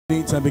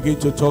And begin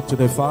to talk to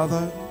the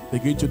Father.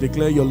 Begin to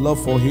declare your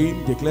love for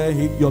Him. Declare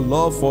your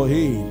love for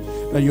Him.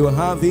 That you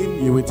have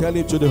Him, you will tell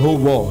Him to the whole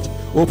world.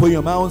 Open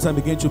your mouths and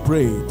begin to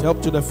pray. Talk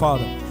to the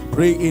Father.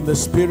 Pray in the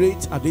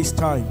Spirit at this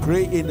time.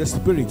 Pray in the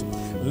Spirit.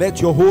 Let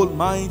your whole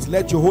mind,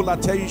 let your whole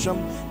attention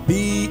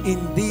be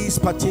in this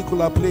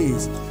particular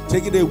place.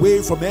 Take it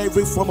away from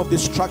every form of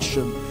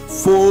distraction.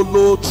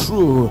 Follow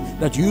through,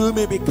 that you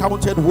may be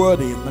counted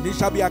worthy, and it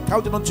shall be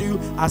accounted unto you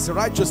as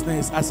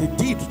righteousness, as it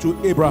did to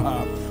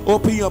Abraham.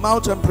 Open your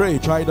mouth and pray,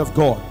 child of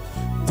God.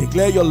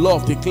 Declare your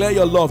love, declare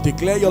your love,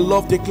 declare your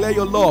love, declare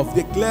your love.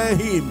 Declare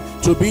Him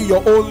to be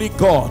your only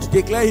God.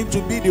 Declare Him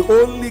to be the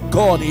only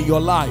God in your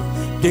life.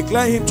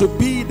 Declare Him to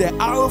be the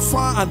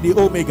Alpha and the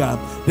Omega,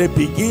 the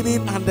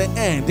beginning and the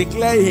end.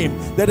 Declare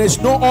Him there is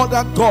no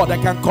other God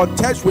that can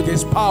contest with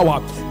His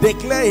power.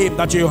 Declare Him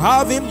that you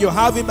have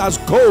Him as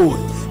gold,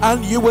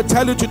 and you will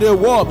tell it to the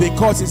world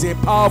because He's a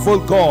powerful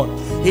God.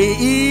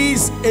 He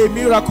is a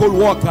miracle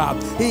worker.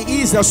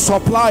 He is a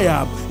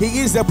supplier. He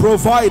is a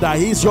provider.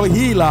 He is your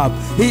healer.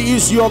 He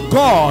is your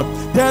God.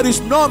 There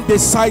is none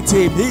beside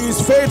Him. He is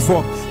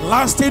faithful,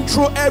 lasting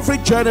through every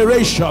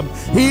generation.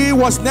 He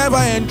was never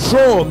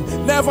enthroned,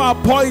 never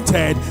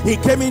appointed. He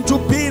came into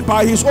being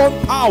by His own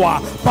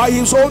power, by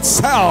His own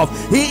self.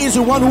 He is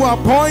the one who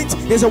appoints.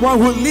 He is the one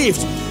who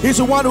lifts. He is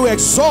the one who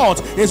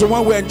exalts. He is the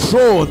one who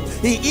enthroned.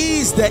 He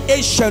is the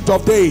Ancient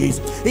of Days.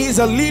 He is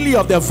a lily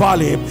of the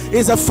valley. He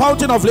is a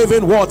fountain of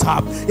living water.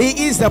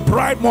 He is the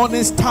bright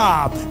morning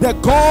star, the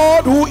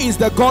God who is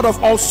the God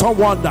of awesome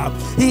wonder.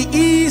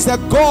 He is the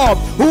God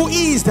who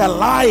is the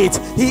light.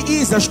 He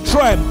is the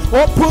strength.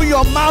 Open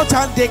your mouth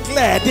and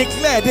declare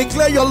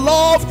your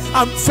love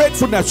and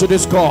faithfulness to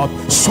this God.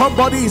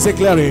 Somebody is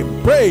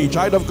declaring. Pray,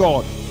 child of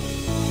God.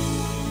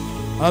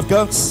 I've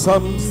got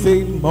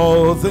something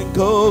more than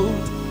gold.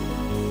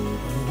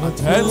 I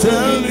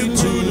tell you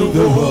to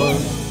the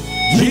world,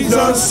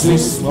 Jesus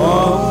is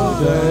more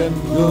than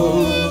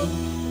gold.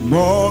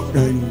 More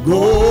than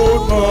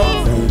gold,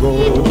 more than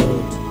gold.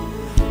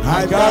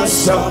 I got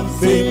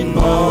something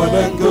more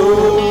than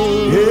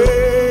gold.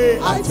 Yeah,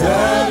 I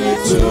tell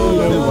it to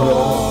the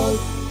world,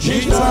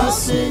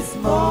 Jesus is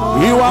more.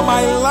 You are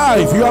my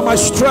life, you are my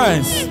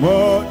strength.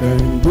 More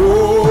than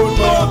gold,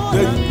 more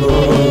than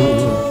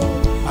gold.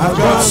 I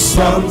got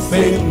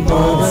something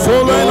more.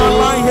 Following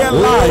online here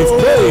live,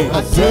 pray.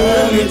 I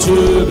tell it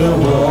to the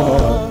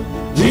world,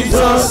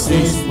 Jesus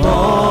is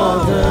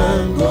more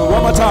than gold.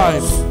 One more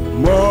time.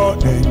 More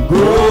than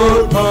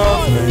gold,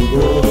 more than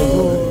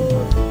gold.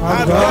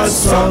 I got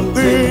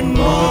something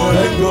more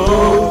than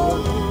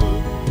gold.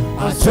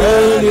 I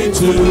tell it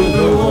to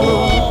the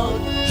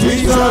world,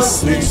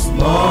 Jesus is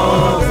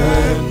more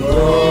than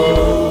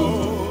gold.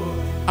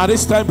 At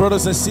this time,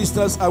 brothers and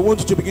sisters, I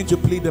want you to begin to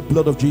plead the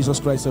blood of Jesus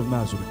Christ of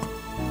Nazareth.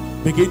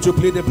 Begin to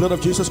plead the blood of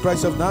Jesus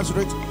Christ of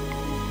Nazareth.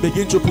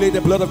 Begin to plead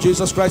the blood of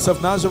Jesus Christ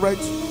of Nazareth.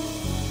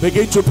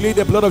 Begin to plead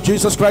the blood of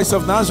Jesus Christ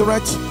of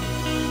Nazareth.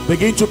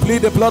 Begin to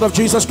plead the blood of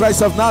Jesus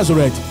Christ of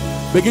Nazareth.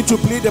 Begin to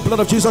plead the blood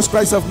of Jesus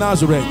Christ of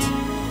Nazareth.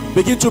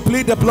 Begin to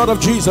plead the blood of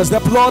Jesus, the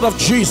blood of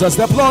Jesus,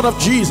 the blood of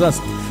Jesus,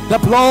 the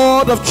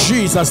blood of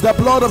Jesus, the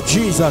blood of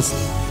Jesus,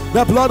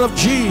 the blood of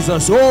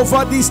Jesus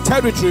over this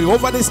territory,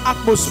 over this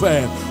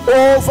atmosphere,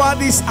 over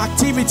this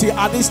activity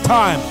at this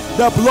time.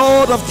 The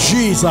blood of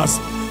Jesus,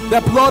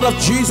 the blood of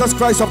Jesus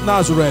Christ of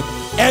Nazareth.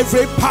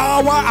 Every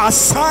power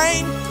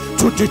assigned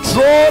to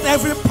dethrone,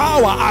 every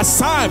power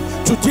assigned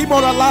to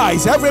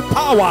demoralize, every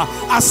power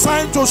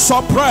assigned to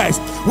suppress,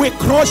 we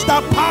crush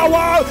that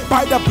power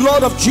by the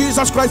blood of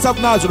Jesus Christ of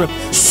Nazareth.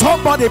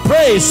 Somebody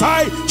pray,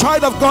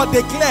 child of God,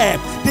 declare,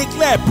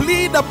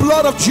 plead the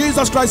blood of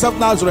Jesus Christ of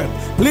Nazareth.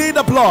 Plead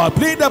the blood,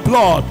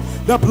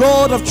 the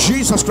blood of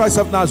Jesus Christ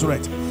of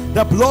Nazareth,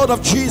 the blood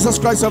of Jesus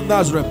Christ of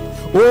Nazareth.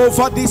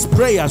 Over these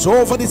prayers,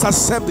 over this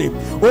assembly,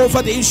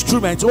 over the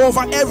instruments,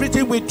 over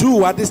everything we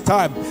do at this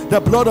time,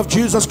 the blood of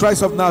Jesus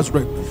Christ of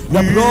Nazareth,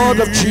 the blood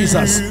of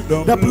Jesus,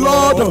 the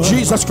blood of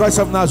Jesus Christ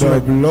of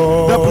Nazareth, the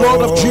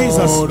blood of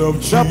Jesus,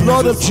 the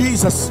blood of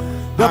Jesus,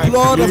 the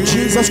blood of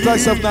Jesus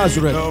Christ of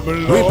Nazareth.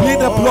 We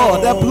plead the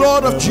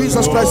blood of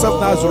Jesus Christ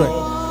of Nazareth.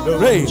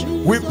 Pray.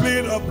 We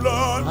plead the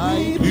blood.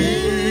 I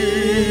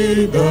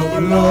plead the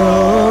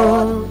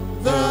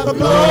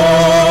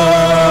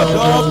blood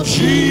of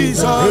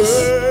Jesus.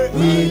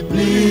 We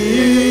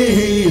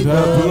plead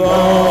the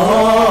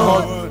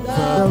blood.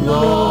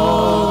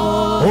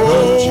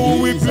 Oh,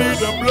 we plead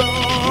the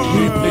blood.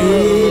 We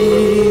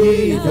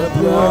plead the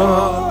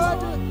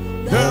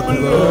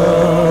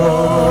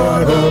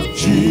blood of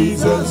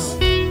Jesus.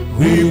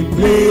 We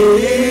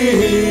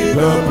plead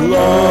the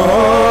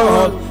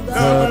blood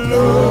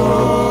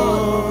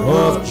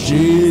of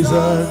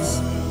Jesus.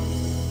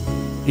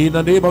 In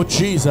the name of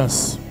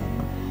Jesus.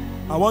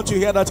 I want you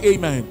to hear that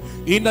amen.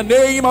 In the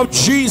name of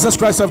Jesus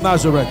Christ of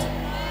Nazareth.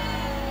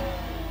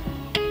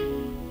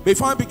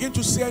 Before I begin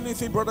to say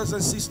anything, brothers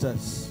and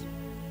sisters,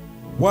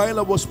 while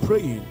I was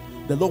praying,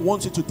 the Lord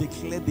wants you to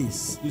declare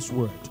this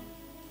word.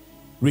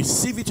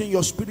 Receive it in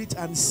your spirit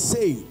and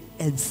say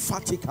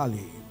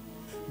emphatically,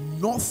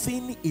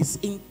 Nothing is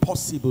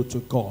impossible to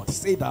God.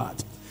 Say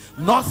that.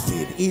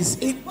 Nothing is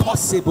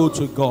impossible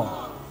to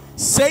God.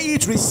 Say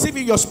it, receive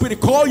in your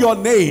spirit. Call your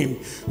name.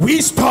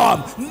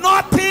 Wisdom.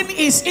 Nothing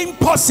is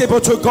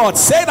impossible to God.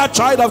 Say that,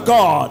 child of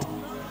God.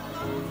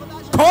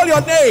 Call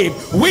your name.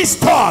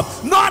 Wisdom.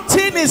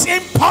 Nothing is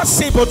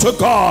impossible to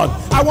God.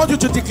 I want you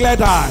to declare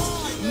that.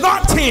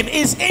 Nothing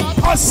is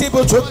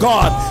impossible to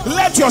God.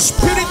 Let your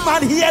spirit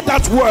man hear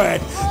that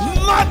word.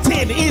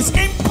 Nothing is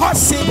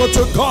impossible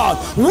to God.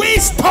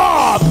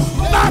 Wisdom.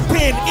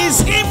 Nothing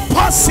is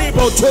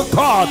impossible to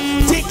God.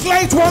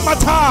 Declare it one more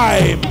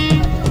time.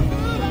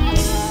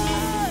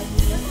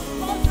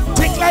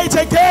 Declare it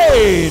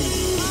again.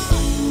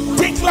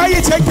 Declare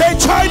it again,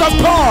 child of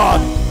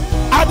God.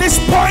 At this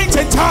point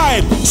in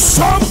time,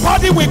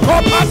 somebody will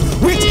come back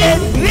with a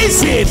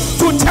reason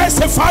to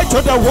testify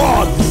to the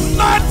world.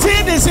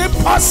 Nothing is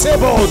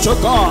impossible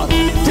to God.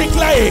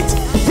 Declare it,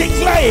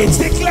 declare it,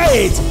 declare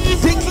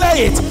it, declare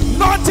it.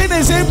 Nothing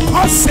is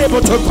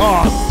impossible to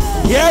God.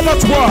 Hear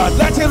that word.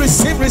 Let it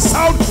receive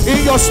resound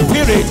in your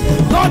spirit.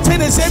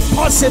 Nothing is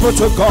impossible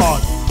to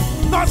God.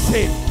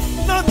 Nothing.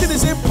 Nothing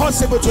is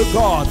impossible to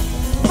God.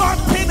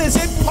 Nothing is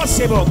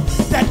impossible.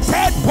 The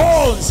dead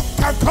bones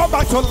can come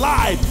back to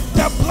life.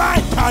 The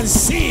blind can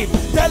see.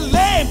 The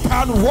lame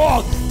can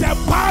walk. The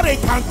barren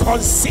can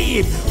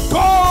conceive.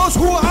 Those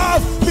who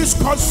have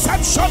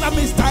misconception and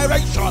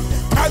misdirection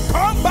can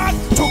come back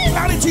to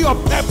clarity of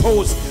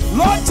purpose.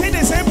 Nothing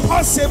is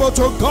impossible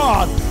to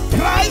God.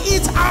 Cry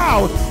it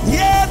out.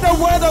 Hear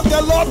the word of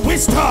the Lord,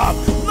 wisdom.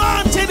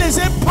 Nothing is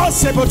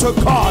impossible to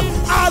God.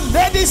 Our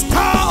Lady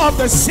Star of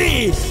the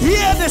Sea,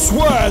 hear this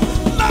word.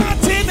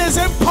 Nothing is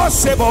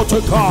impossible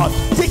to God.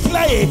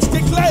 Declare it,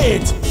 declare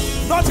it.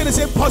 Nothing is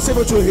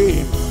impossible to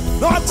Him.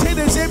 Nothing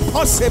is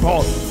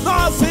impossible.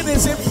 Nothing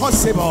is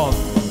impossible.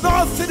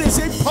 Nothing is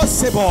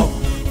impossible.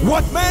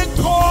 What man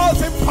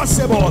calls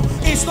impossible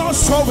is not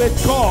so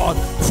with God,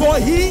 for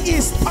He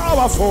is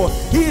powerful.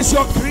 He is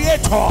your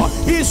creator.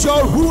 He is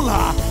your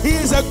ruler. He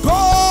is a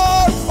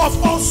God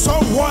of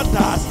awesome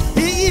wonders.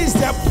 He is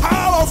the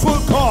powerful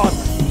God.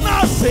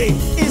 Nothing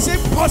is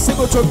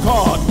impossible to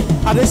God.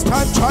 At this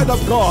time, child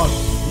of God,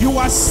 you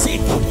are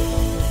sick.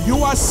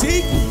 You are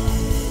sick.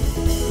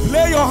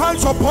 Lay your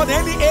hands upon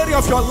any area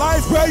of your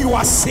life where you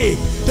are sick.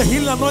 The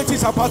healing anointing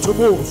is about to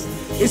move.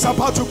 It's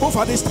about to move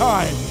at this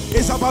time.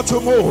 It's about to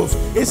move.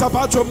 It's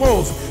about to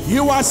move.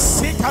 You are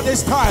sick at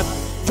this time.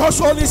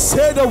 Just only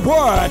say the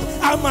word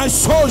and my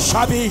soul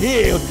shall be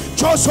healed.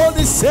 Just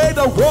only say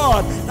the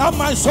word and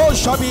my soul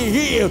shall be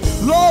healed.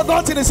 Lord,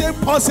 nothing is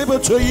impossible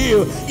to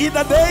you. In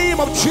the name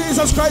of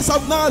Jesus Christ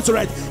of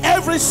Nazareth,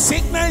 every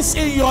sickness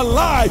in your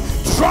life,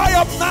 dry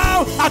up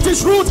now at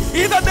its root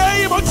in the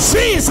name of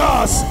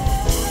Jesus.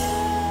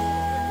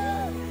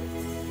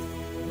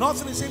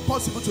 Nothing is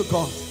impossible to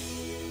God.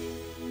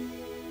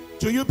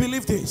 Do you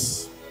believe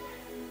this?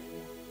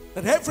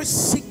 That every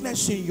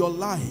sickness in your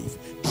life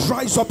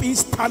dries up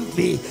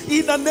instantly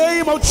in the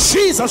name of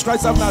Jesus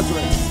Christ of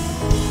Nazareth.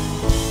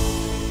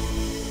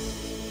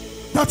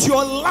 That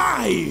your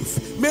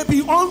life may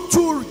be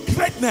unto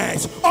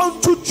greatness,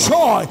 unto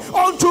joy,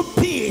 unto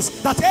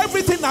peace. That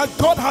everything that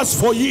God has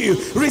for you,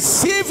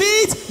 receive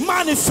it,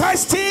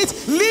 manifest it,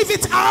 live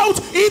it out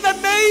in the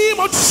name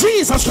of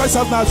Jesus Christ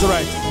of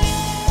Nazareth.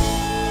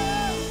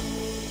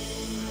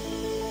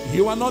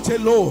 You are not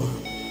alone.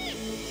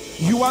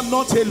 You are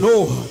not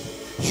alone.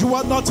 You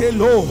are not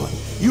alone.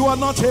 You are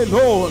not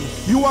alone.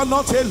 You are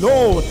not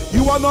alone.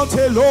 You are not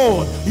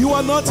alone. You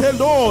are not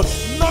alone.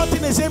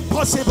 Nothing is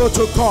impossible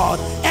to God.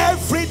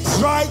 Every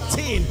dry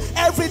thing,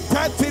 every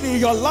dead thing in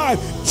your life,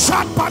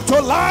 shot back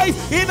to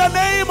life in the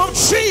name of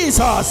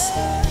Jesus.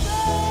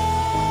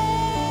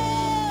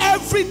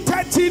 Every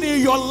dead thing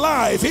in your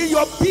life, in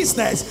your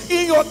business,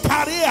 in your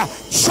career,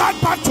 shot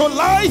back to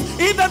life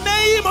in the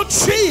name of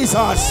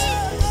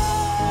Jesus.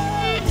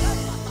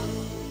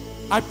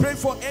 I pray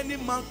for any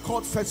man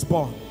called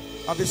firstborn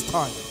at this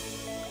time.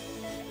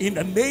 In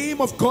the name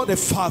of God the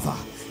Father,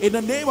 in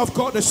the name of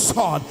God the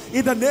Son,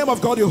 in the name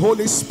of God the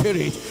Holy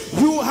Spirit,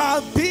 you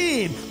have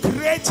been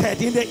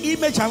created in the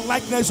image and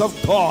likeness of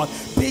God.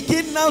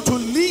 Begin now to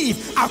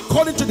live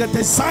according to the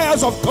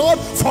desires of God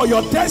for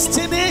your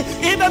destiny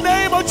in the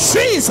name of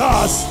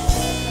Jesus.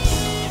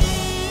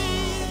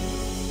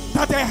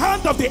 That the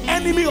hand of the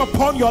enemy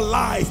upon your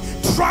life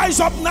dries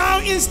up now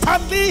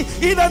instantly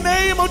in the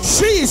name of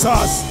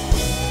Jesus.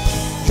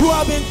 You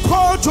have been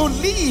called to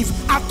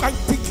live and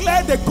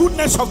declare the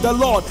goodness of the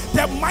Lord,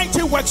 the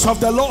mighty works of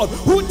the Lord,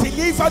 who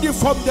delivered you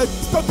from the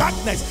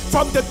darkness,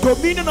 from the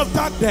dominion of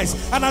darkness,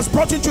 and has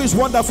brought you into His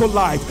wonderful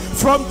light.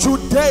 From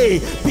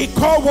today,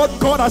 become what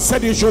God has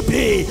said you should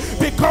be.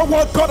 Become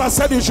what God has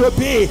said you should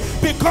be.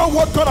 Become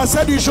what God has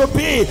said you should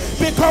be.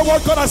 Become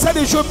what God has said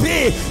you should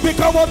be.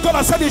 Become what God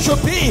has said you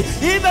should be.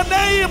 In the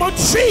name of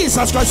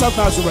Jesus Christ of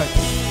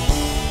Nazareth.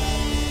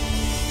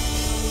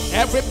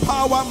 Every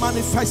power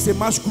manifesting,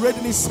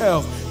 masquerading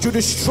itself to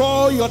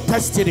destroy your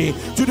destiny,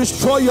 to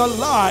destroy your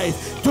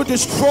life, to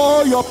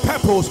destroy your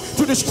purpose,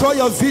 to destroy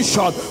your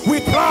vision.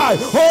 We cry,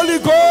 Holy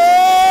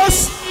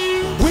Ghost,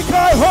 We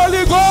cry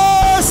Holy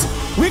Ghost.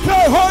 We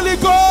cry Holy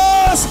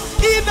Ghost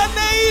in the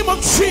name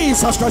of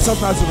Jesus Christ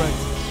of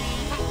Nazareth.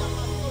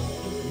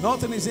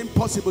 Nothing is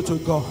impossible to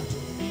God.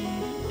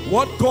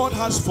 What God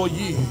has for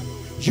you,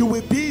 you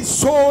will be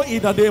so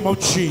in the name of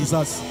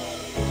Jesus.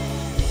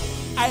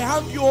 I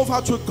hand you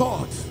over to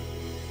God,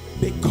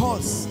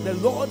 because the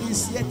Lord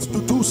is yet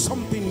to do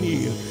something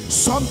new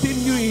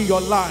in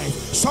your life,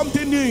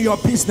 something new in your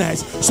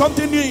business,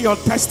 something new in your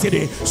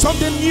destiny,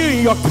 something new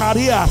in your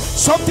career,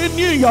 something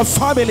new in your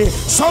family,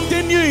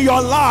 something new in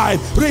your life.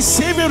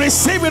 Receive it,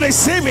 receive it,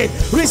 receive it,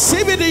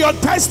 receive it in your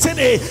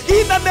destiny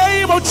in the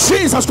name of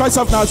Jesus Christ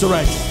of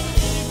Nazareth.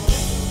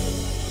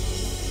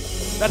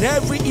 That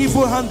every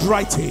evil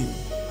handwriting,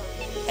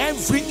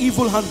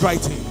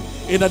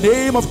 in the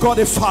name of God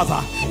the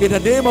Father, in the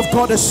name of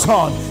God the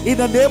Son, in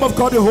the name of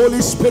God the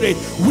Holy Spirit,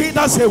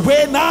 wither us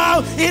away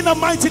now in the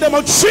mighty name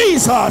of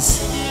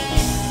Jesus.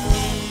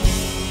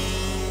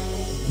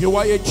 You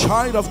are a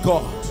child of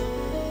God.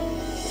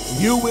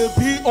 You will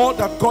be all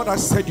that God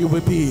has said you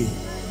will be.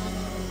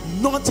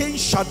 Nothing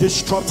shall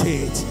disrupt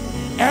it.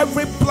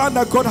 Every plan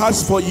that God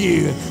has for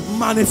you,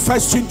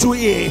 manifest into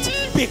it.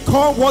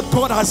 Become what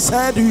God has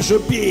said you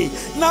should be,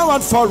 now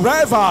and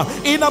forever,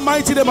 in the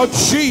mighty name of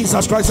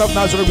Jesus Christ of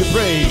Nazareth we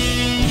pray.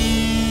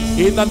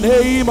 In the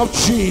name of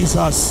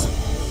Jesus,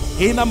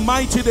 in the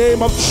mighty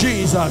name of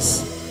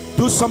Jesus.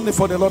 Do something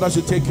for the Lord as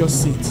you take your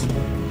seat.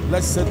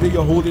 Blessed be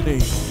your holy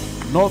name.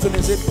 Nothing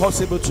is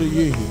impossible to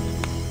you.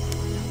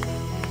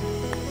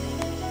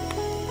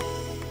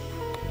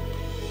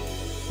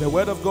 The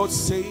word of God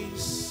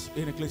says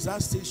in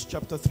Ecclesiastes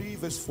chapter 3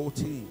 verse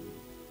 14,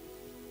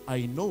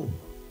 I know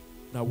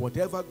that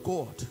whatever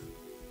God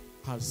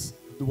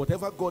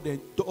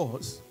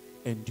does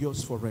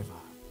endures forever.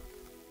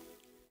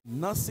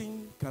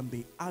 Nothing can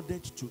be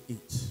added to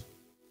it,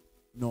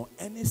 nor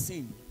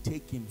anything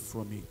taken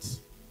from it.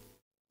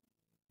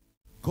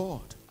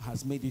 God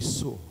has made it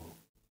so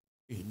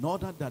in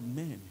order that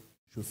men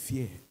should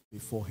fear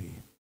before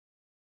him.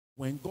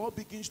 When God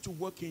begins to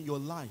work in your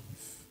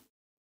life,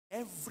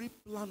 every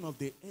plan of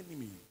the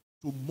enemy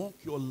to mock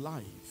your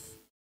life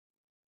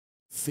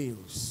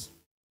fails.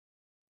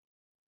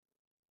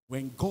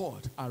 When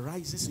God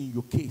arises in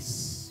your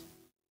case,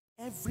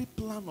 every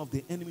plan of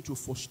the enemy to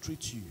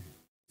frustrate you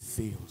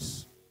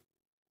fails.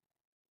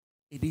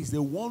 It is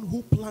the one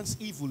who plans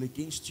evil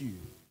against you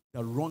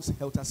that runs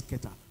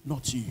helter-skelter,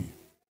 not you.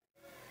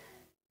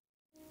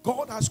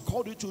 God has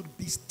called you to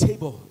be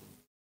stable.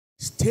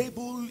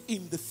 Stable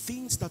in the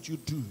things that you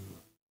do.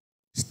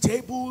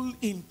 Stable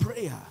in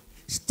prayer.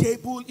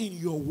 Stable in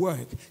your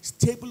work.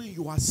 Stable in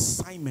your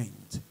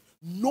assignment.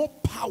 No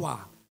power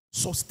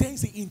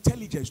sustains the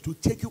intelligence to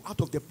take you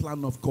out of the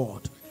plan of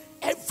God.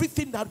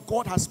 Everything that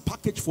God has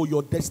packaged for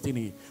your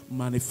destiny,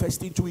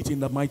 manifest into it in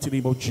the mighty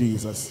name of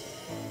Jesus.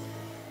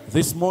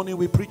 This morning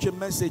we preach a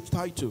message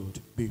titled,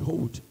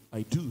 Behold,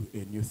 I do a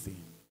new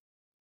thing.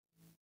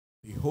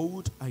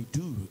 Behold, I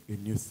do a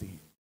new thing.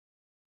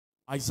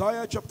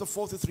 Isaiah chapter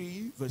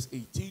 43 verse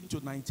 18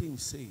 to 19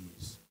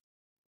 says,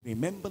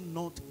 Remember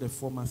not the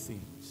former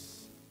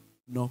things,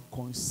 nor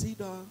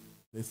consider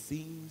the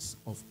things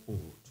of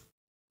old.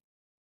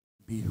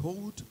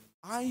 Behold,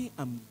 I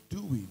am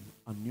doing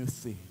a new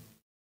thing.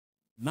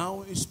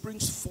 Now it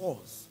springs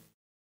forth.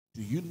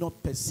 Do you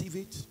not perceive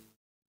it?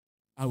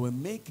 I will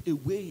make a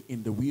way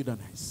in the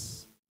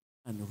wilderness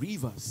and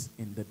rivers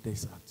in the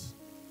desert.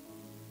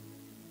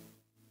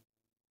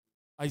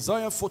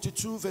 Isaiah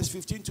 42 verse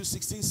 15 to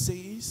 16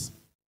 says,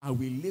 I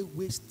will lay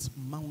waste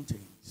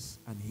mountains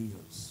and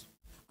hills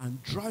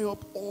and dry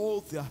up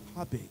all their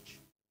herbage.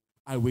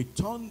 I will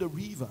turn the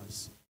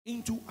rivers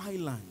into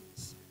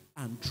islands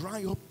and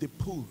dry up the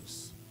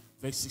pools.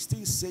 Verse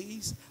 16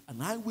 says,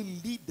 and I will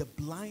lead the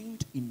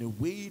blind in a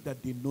way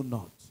that they know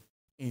not.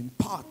 In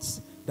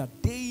paths that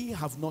they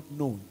have not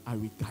known, I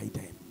will guide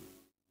them.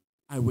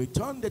 I will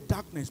turn the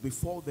darkness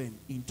before them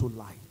into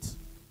light,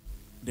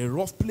 the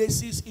rough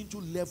places into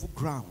level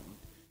ground.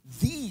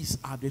 These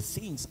are the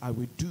things I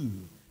will do,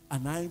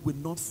 and I will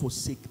not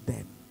forsake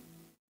them.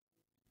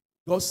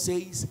 God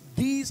says,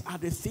 these are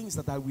the things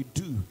that I will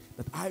do,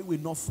 that I will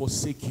not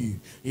forsake you.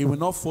 He will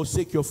not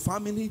forsake your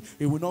family.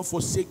 He will not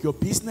forsake your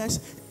business.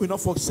 He will not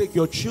forsake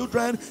your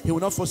children. He will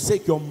not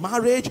forsake your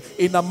marriage,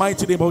 in the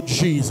mighty name of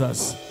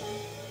Jesus.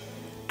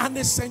 And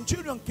the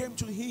centurion came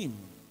to him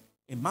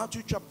in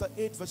Matthew chapter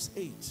 8 verse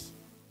 8.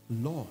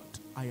 Lord,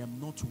 I am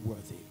not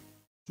worthy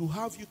to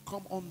have you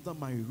come under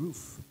my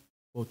roof,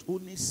 but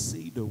only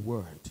say the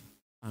word,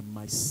 and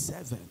my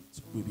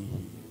servant will be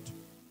healed.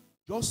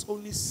 Just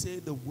only say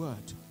the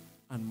word,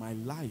 and my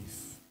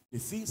life, the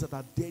things that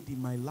are dead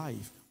in my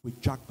life, will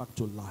jack back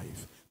to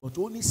life. But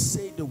only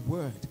say the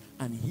word,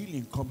 and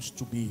healing comes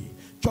to be.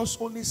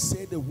 Just only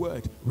say the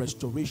word,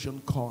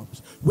 restoration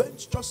comes. When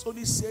just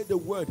only say the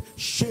word,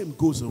 shame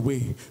goes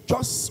away.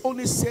 Just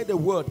only say the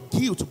word,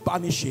 guilt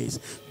vanishes.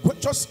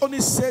 Just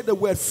only say the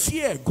word,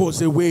 fear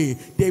goes away.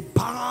 They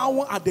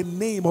bow at the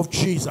name of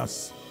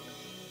Jesus.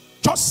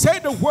 Just say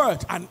the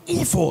word, and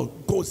evil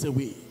goes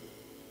away.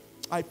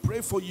 I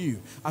pray for you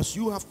as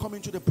you have come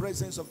into the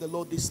presence of the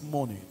Lord this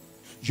morning.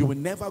 You will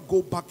never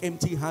go back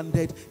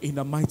empty-handed in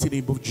the mighty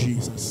name of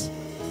Jesus.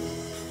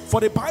 For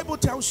the Bible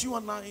tells you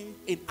and I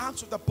in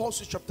Acts of the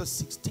Apostles chapter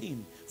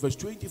 16, verse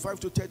 25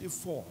 to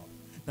 34,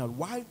 that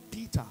while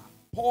Peter,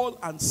 Paul,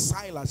 and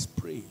Silas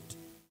prayed,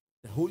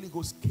 the Holy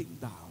Ghost came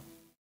down.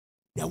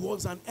 There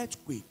was an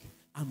earthquake,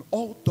 and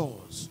all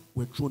doors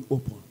were thrown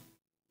open.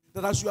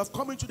 That as you have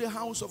come into the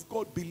house of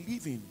God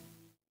believing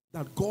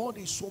that God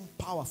is so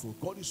powerful,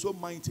 God is so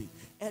mighty,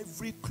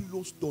 every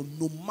closed door,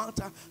 no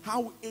matter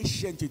how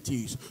ancient it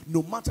is,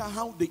 no matter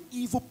how the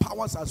evil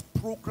powers has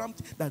programmed,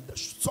 that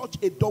such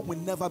a door will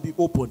never be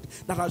opened.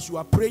 That as you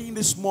are praying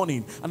this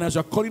morning and as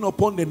you are calling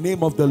upon the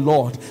name of the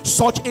Lord,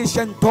 such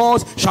ancient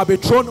doors shall be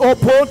thrown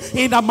open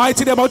in the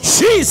mighty name of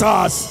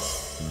Jesus.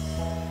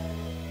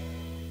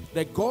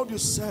 The God you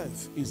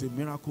serve is a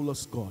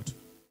miraculous God.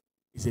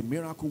 He's a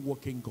miracle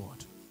working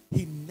God.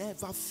 He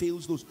never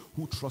fails those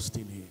who trust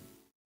in him.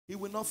 He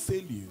will not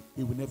fail you.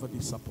 He will never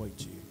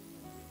disappoint you.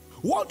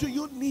 What do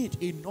you need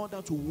in order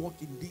to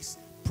walk in these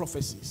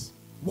prophecies?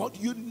 What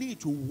do you need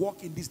to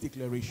walk in this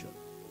declaration?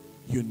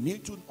 You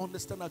need to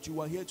understand that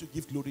you are here to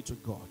give glory to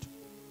God.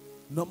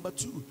 Number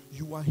two,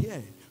 you are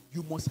here.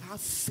 You must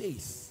have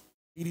faith.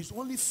 It is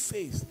only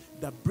faith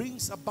that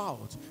brings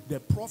about the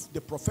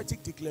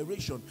prophetic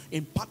declaration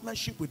in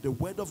partnership with the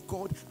word of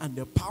God and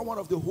the power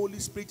of the Holy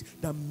Spirit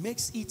that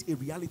makes it a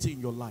reality in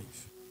your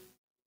life.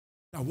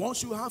 Now,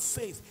 once you have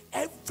faith,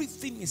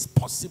 everything is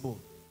possible.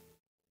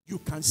 You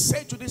can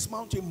say to this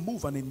mountain,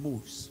 move, and it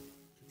moves.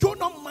 Do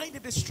not mind the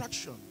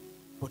distraction,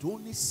 but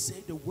only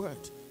say the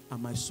word,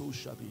 and my soul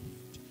shall be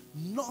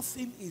healed.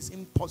 Nothing is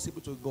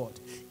impossible to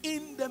God.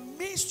 In the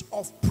midst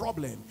of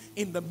problem,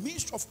 in the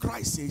midst of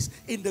crisis,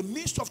 in the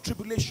midst of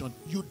tribulation,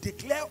 you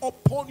declare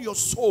upon your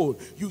soul,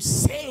 you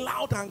say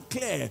loud and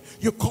clear,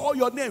 you call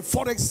your name.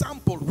 For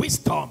example,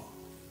 wisdom.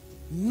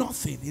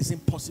 Nothing is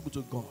impossible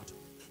to God.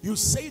 You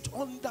say it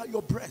under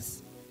your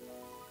breath.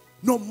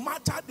 No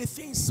matter the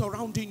things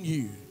surrounding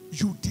you,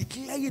 you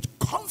declare it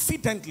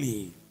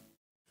confidently.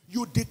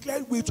 You declare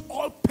it with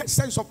all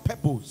sense of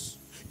purpose.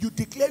 You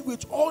declare it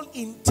with all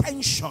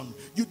intention.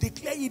 You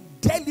declare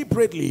it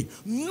deliberately.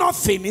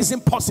 Nothing is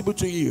impossible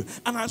to you.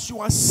 And as you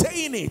are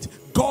saying it,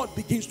 God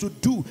begins to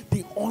do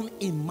the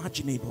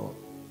unimaginable.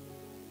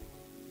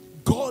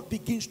 God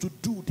begins to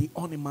do the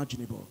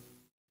unimaginable.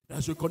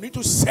 As you continue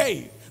to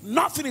say,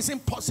 nothing is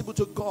impossible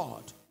to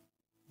God.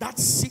 That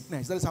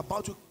sickness that is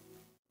about to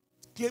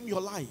claim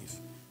your life,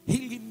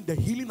 the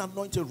healing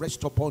anointing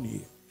rest upon you.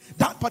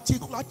 That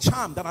particular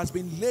charm that has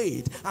been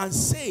laid, and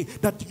say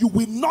that you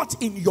will not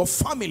in your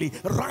family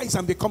rise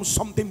and become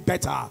something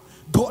better.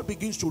 God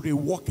begins to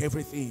rework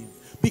everything.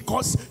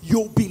 Because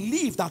you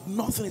believe that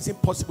nothing is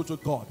impossible to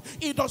God.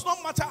 It does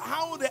not matter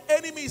how the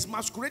enemy is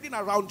masquerading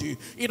around you.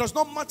 It does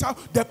not matter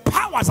the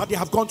powers that they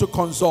have gone to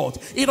consult.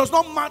 It does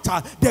not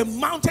matter the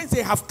mountains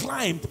they have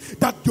climbed.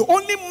 That the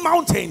only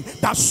mountain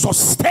that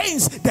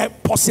sustains the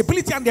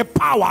possibility and the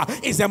power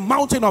is the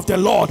mountain of the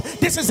Lord.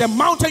 This is a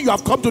mountain you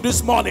have come to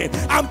this morning.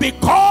 And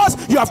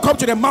because you have come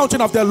to the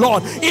mountain of the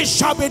Lord, it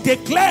shall be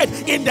declared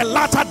in the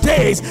latter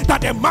days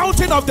that the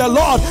mountain of the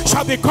Lord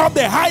shall become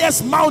the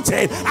highest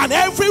mountain. And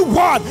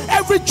everyone,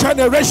 every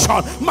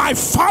generation, my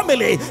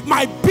family,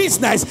 my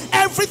business,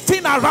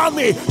 everything around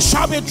me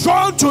shall be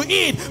drawn to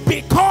it,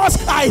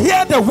 because I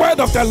hear the word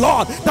of the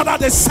Lord, that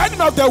at the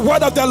sound of the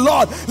word of the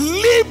Lord,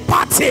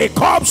 liberty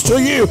comes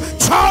to you.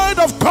 Child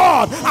of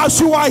God, as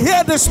you are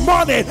here this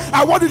morning,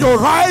 I want you to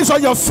rise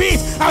on your feet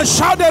and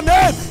shout the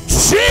name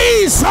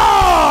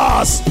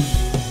Jesus.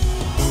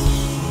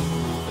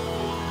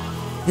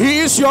 He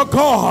is your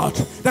God.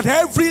 That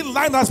every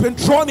line has been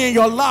drawn in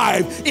your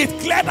life, it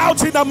cleared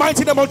out in the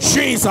mighty name of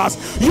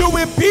Jesus. You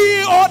will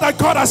be all that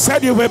God has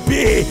said you will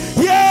be.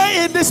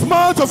 Here in this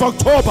month of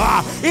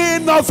October,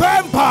 in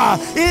November,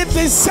 in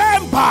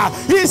December,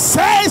 he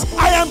says,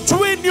 I am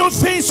doing new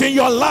things in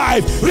your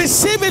life.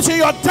 Receive it in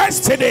your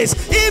destinies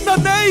in the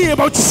name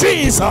of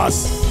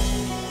Jesus.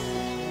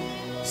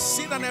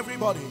 Sit down,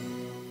 everybody.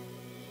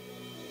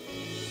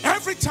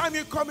 Every time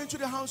you come into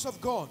the house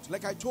of God,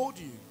 like I told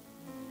you,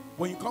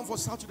 when you come for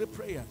Saturday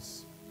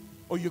prayers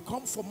or you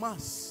come for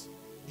mass,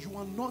 you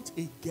are not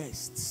a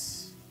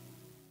guest.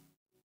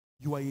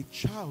 You are a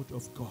child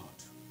of God.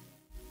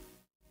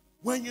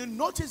 When you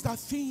notice that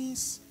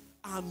things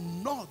are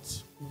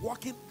not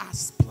working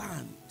as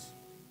planned,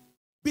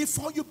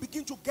 before you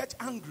begin to get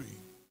angry,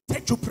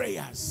 take to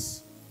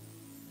prayers.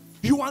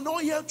 You are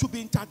not here to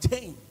be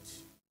entertained.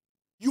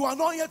 You are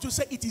not here to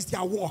say it is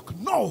their work.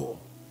 No,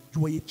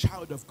 you are a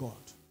child of God.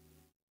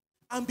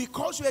 And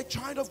because you're a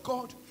child of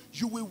God,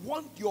 you will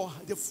want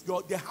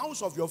the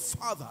house of your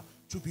father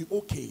to be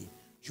okay.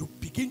 You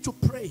begin to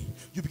pray.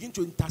 You begin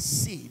to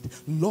intercede.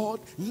 Lord,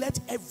 let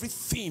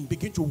everything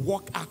begin to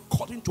work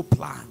according to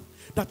plan.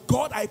 That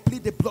God, I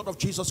plead the blood of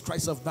Jesus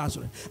Christ of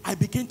Nazareth. I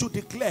begin to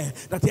declare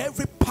that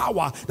every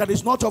power that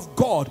is not of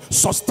God,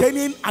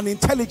 sustaining an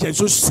intelligence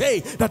to say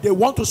that they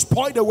want to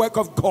spoil the work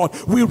of God,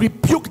 we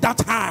rebuke rebuke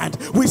that hand.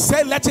 We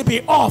say, let it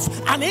be off.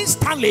 And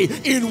instantly,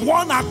 in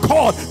one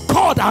accord,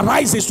 God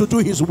arises to do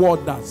his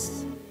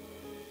wonders.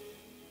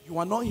 You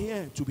are not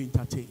here to be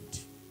entertained.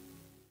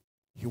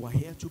 You are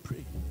here to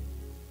pray.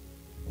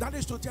 That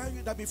is to tell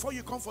you that before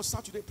you come for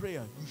Saturday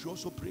prayer, you should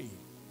also pray.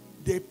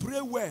 They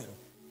pray well,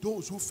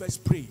 those who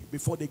first pray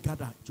before they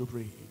gather to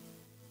pray.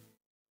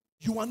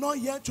 You are not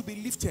here to be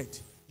lifted.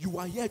 You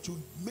are here to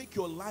make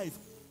your life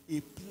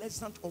a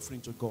pleasant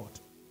offering to God.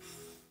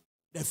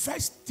 The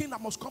first thing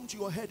that must come to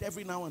your head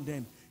every now and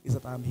then is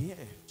that I'm here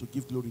to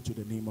give glory to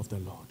the name of the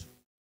Lord.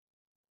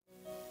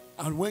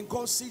 And when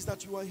God sees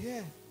that you are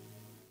here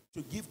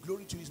to give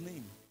glory to his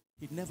name,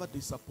 he never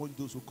disappoints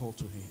those who call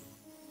to him.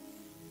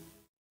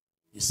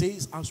 He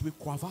says, as we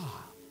quaver,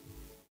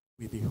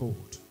 we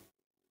behold.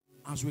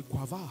 As we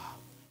quaver,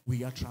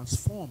 we are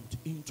transformed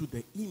into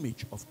the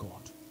image of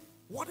God.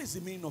 What is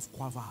the meaning of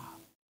quaver?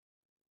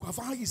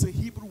 Quaver is a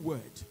Hebrew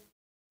word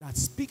that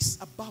speaks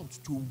about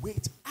to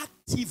wait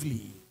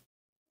actively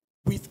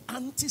with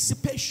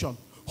anticipation,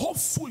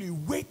 hopefully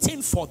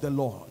waiting for the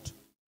Lord,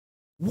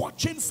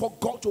 watching for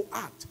God to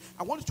act.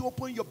 I want you to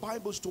open your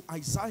Bibles to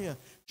Isaiah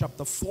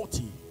chapter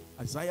 40.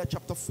 Isaiah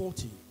chapter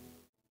 40.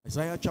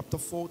 Isaiah chapter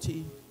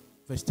 40,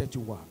 verse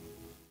 31.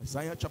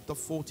 Isaiah chapter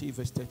 40,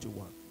 verse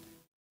 31.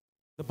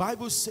 The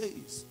Bible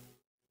says,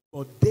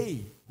 but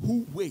they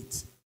who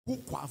wait, who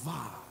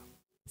quaver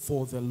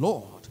for the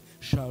Lord,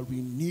 shall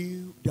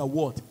renew their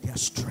what? Their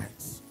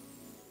strength.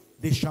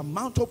 They shall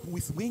mount up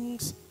with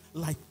wings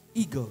like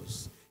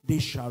eagles. They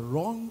shall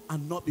run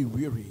and not be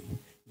weary.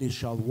 They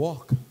shall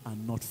walk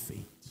and not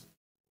faint.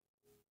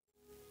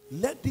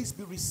 Let this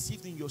be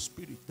received in your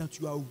spirit, that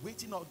you are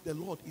waiting on the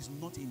Lord is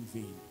not in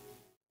vain.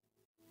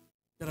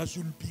 That as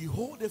you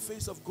behold the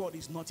face of God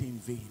is not in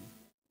vain.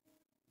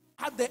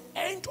 At the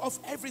end of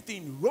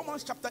everything,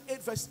 Romans chapter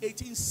 8 verse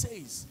 18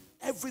 says,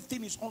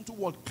 everything is unto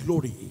what?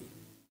 Glory.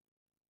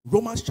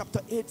 Romans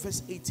chapter 8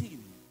 verse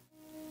 18.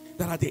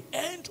 That at the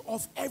end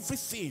of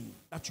everything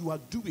that you are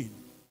doing,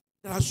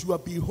 that as you are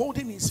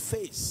beholding his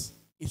face,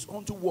 is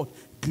unto what?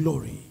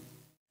 Glory.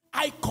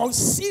 I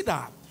consider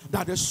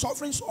that the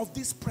sovereigns of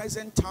this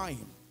present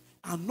time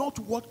are not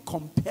what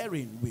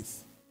comparing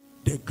with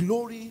the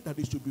glory that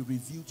is to be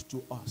revealed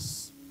to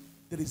us.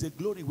 There is a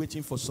glory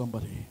waiting for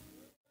somebody.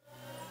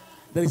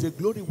 There is a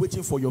glory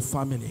waiting for your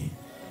family.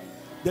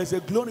 There's a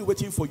glory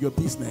waiting for your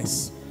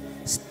business.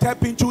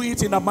 Step into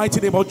it in the mighty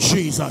name of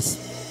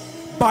Jesus.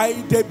 By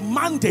the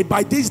mandate,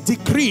 by this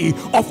decree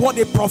of what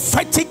a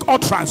prophetic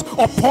utterance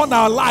upon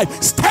our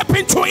life, step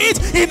into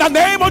it in the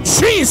name of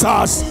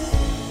Jesus.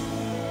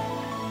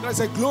 There's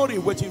a glory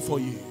waiting for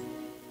you.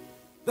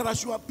 That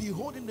as you are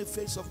beholding the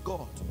face of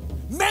God,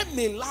 men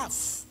may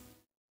laugh,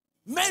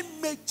 men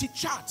may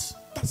chit-chat.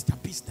 That's their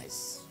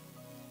business.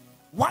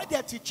 While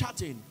they're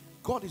chit-chatting,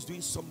 God is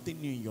doing something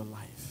new in your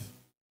life.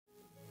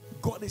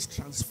 God is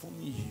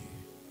transforming you.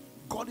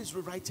 God is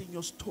rewriting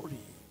your story.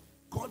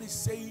 God is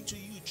saying to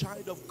you,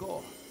 child of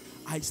God,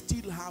 I've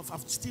still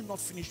not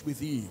finished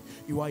with you.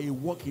 You are a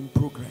work in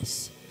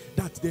progress.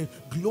 That the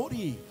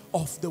glory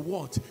of the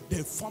what?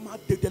 The former,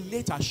 the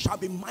later shall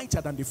be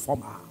mightier than the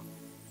former.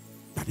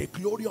 That the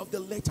glory of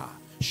the later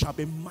shall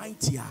be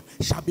mightier,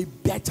 shall be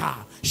better,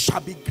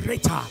 shall be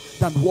greater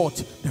than what?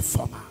 The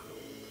former.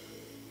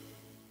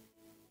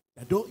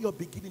 That though your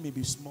beginning may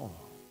be small,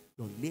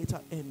 your later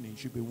ending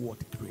should be what?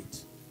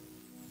 Great.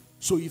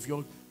 So if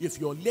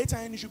your later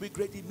ending should be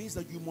great, it means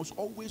that you must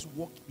always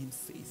walk in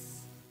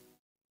faith.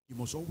 You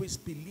must always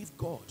believe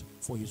God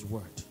for his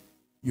word.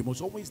 You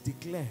must always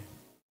declare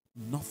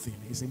nothing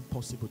is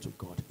impossible to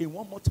God. And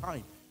one more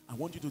time, I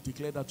want you to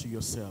declare that to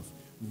yourself.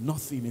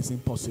 Nothing is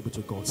impossible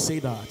to God. Say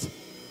that.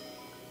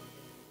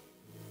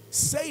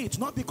 Say it,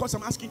 not because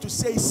I'm asking you to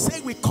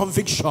say with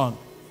conviction.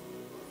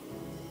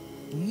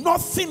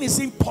 Nothing is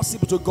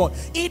impossible to God.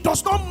 It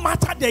does not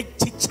matter the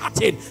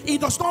chatting.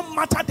 It does not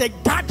matter the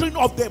gathering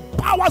of the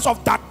powers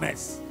of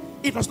darkness.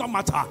 It does not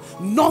matter.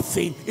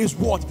 Nothing is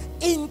what?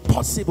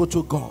 Impossible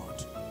to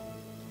God.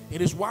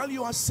 It is while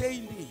you are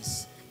saying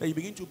this that you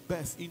begin to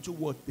birth into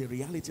what? The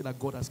reality that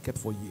God has kept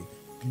for you.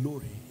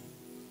 Glory.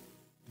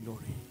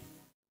 Glory.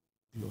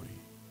 Glory.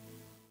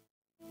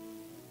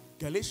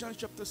 Galatians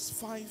chapter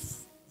 5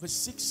 verse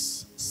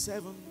 6,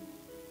 7,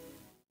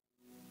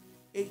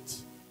 8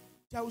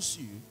 tells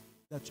you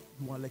that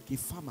you are like a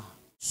farmer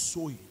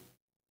sowing.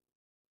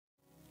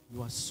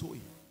 You are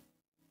sowing.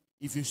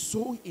 If you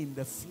sow in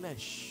the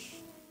flesh,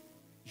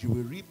 you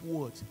will reap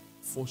what?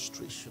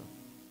 Frustration.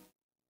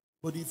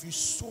 But if you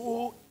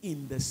sow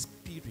in the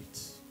spirit,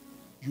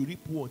 you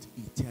reap what?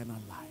 Eternal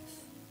life.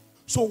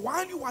 So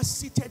while you are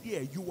seated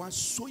here, you are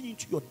sowing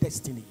into your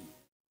destiny.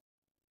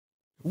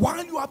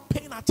 While you are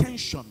paying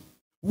attention,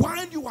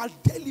 while you are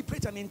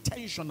deliberate and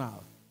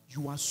intentional,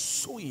 you are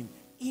sowing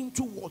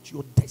into what?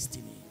 Your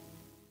destiny.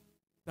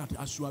 That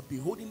as you are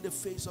beholding the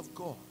face of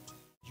God,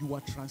 you are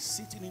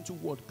transiting into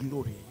what?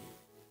 Glory.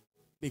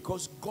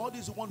 Because God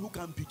is the one who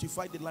can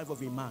beautify the life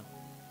of a man,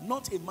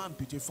 not a man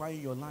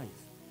beautifying your life.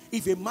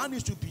 If a man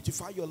is to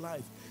beautify your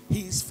life,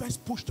 he is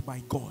first pushed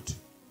by God.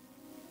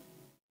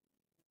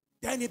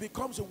 then he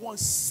becomes the one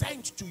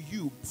sent to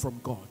you from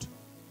God.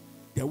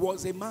 There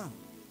was a man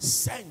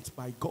sent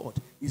by God.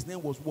 His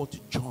name was what?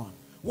 John.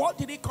 What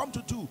did he come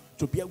to do?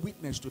 To bear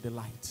witness to the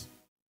light.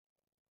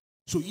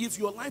 So if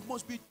your life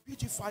must be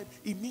beautified,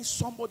 it means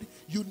somebody,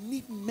 you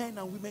need men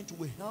and women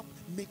to help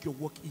make your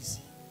work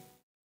easy.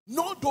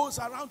 Not those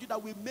around you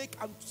that will make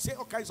and say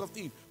all kinds of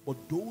things, but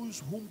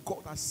those whom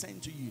God has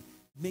sent to you,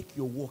 make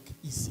your work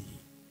easy.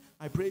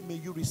 I pray may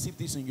you receive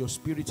this in your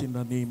spirit in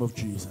the name of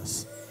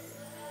Jesus.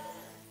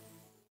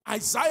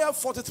 Isaiah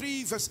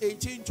 43 verse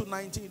 18 to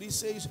 19, it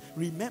says,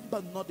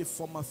 remember not the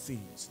former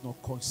things, nor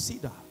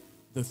consider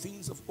the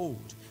things of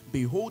old.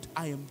 Behold,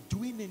 I am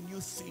doing a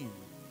new thing.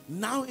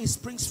 Now it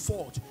springs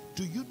forth.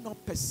 Do you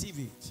not perceive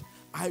it?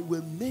 I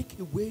will make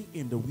a way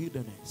in the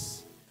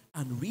wilderness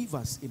and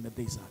rivers in the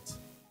desert.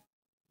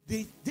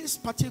 This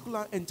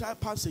particular entire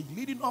passage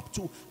leading up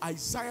to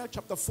Isaiah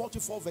chapter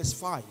 44 verse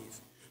 5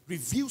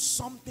 reveals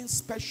something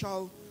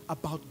special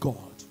about God.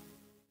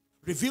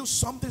 Reveals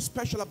something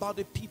special about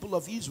the people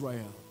of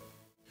Israel.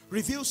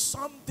 Reveals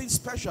something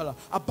special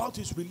about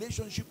his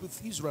relationship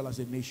with Israel as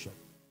a nation.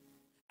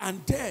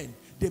 And then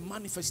the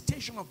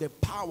manifestation of the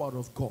power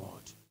of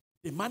God.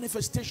 The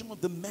manifestation of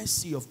the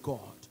mercy of God.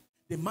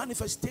 The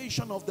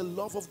manifestation of the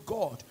love of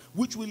God,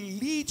 which will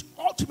lead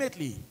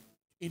ultimately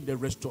in the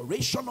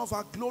restoration of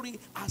our glory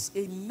as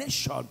a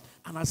nation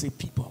and as a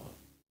people.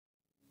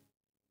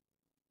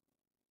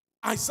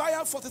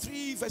 Isaiah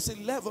 43 verse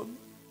 11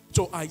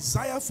 to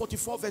Isaiah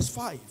 44 verse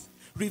 5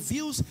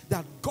 reveals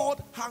that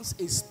God has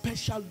a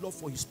special love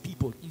for his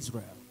people,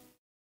 Israel.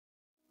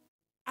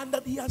 And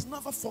that he has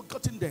never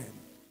forgotten them.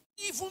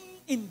 Even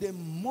in the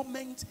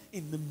moment,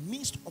 in the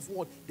midst of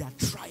what? Their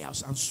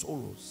trials and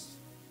sorrows.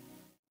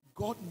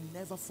 God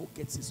never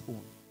forgets his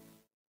own.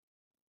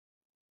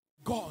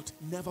 God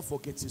never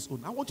forgets his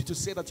own. I want you to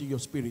say that in your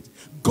spirit.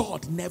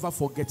 God never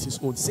forgets his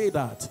own. Say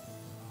that.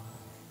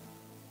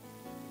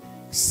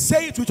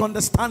 Say it with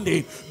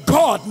understanding.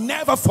 God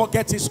never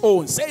forgets his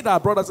own. Say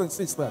that, brothers and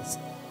sisters.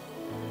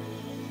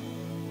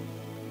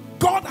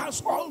 God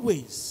has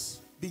always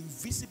been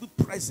visibly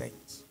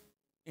present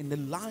in the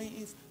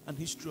life and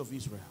history of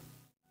Israel.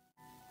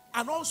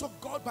 And also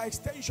God, by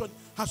extension,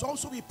 has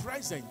also been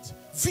present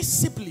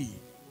visibly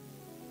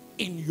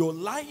in your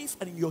life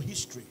and in your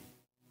history.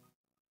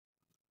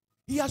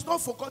 He has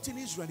not forgotten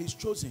Israel, his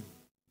chosen.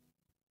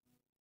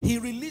 He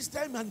released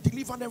them and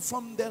delivered them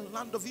from the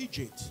land of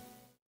Egypt.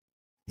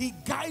 He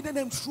guided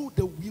them through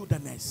the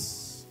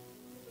wilderness.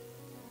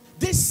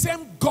 This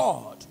same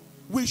God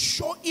will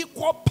show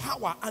equal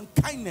power and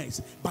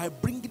kindness by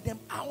bringing them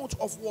out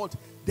of what?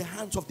 The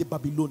hands of the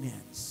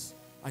Babylonians.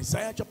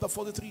 Isaiah chapter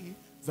 43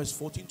 verse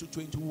 14 to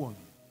 21.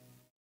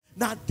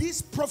 Now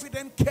this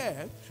provident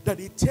care that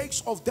he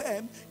takes of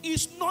them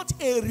is not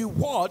a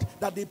reward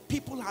that the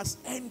people has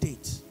earned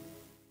it.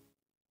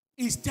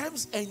 It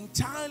stems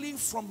entirely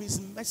from his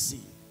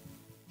mercy.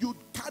 You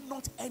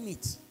cannot earn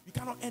it. You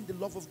cannot earn the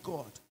love of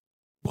God.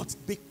 But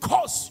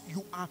because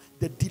you are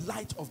the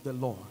delight of the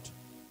Lord,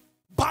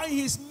 by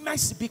his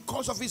mercy,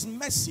 because of his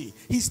mercy,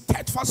 his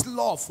steadfast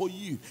love for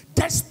you,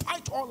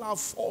 despite all our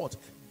fault,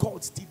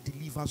 God still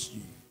delivers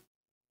you.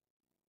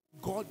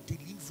 God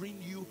delivering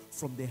you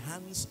from the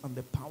hands and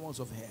the powers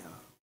of hell.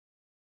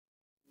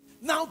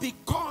 Now,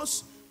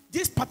 because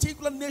this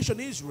particular nation,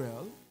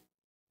 Israel,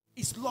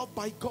 is loved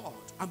by God,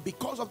 and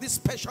because of this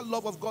special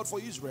love of God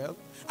for Israel,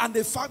 and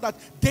the fact that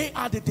they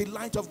are the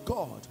delight of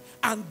God,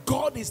 and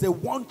God is the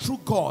one true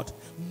God,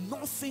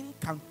 nothing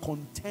can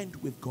contend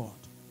with God.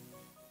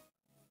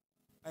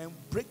 I am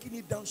breaking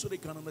it down so they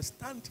can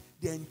understand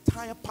the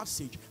entire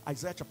passage,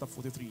 Isaiah chapter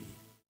 43.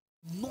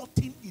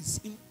 Nothing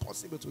is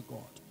impossible to God.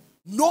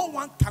 No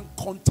one can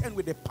contend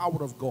with the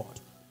power of God.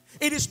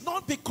 It is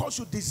not because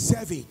you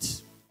deserve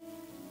it,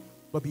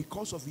 but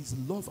because of his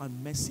love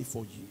and mercy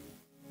for you.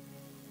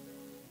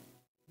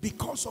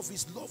 Because of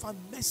his love and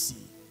mercy.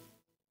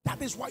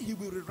 That is why he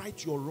will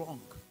rewrite your wrong.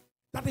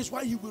 That is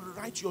why he will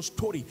rewrite your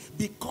story.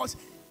 Because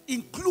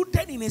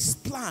included in his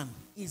plan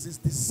is his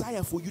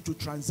desire for you to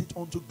transit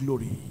onto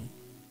glory.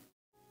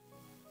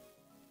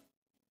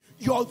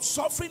 Your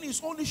suffering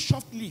is only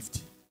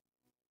short-lived.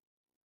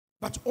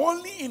 But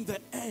only in the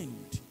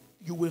end,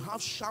 you will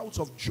have shouts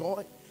of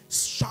joy,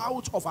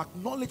 shouts of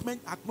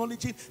acknowledgement,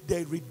 acknowledging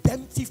the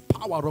redemptive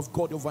power of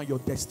God over your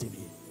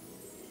destiny.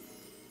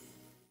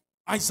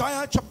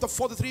 Isaiah chapter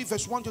 43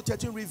 verse 1 to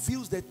 13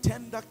 reveals the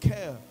tender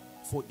care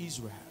for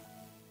Israel.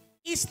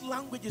 His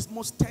language is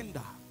most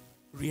tender,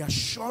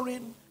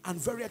 reassuring, and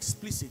very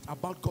explicit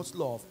about God's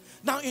love.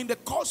 Now, in the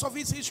course of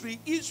his history,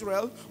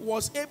 Israel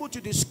was able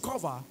to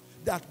discover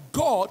that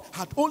God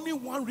had only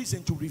one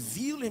reason to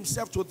reveal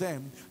himself to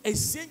them, a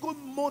single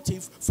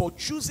motive for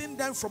choosing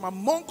them from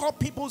among all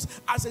peoples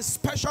as a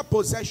special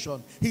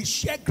possession. His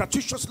sheer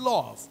gratuitous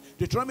love.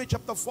 Deuteronomy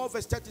chapter 4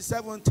 verse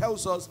 37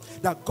 tells us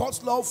that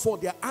God's love for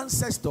their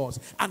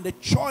ancestors and the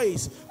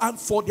choice and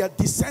for their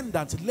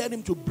descendants led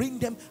him to bring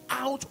them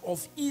out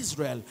of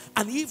Israel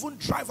and even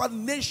drive out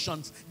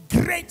nations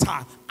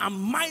greater and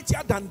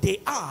mightier than they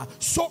are,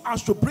 so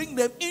as to bring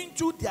them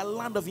into their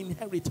land of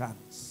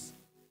inheritance.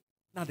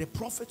 Now the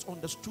prophets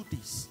understood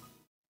this,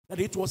 that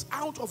it was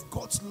out of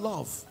God's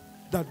love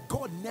that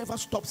God never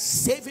stopped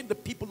saving the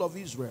people of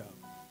Israel.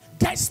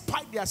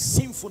 Despite their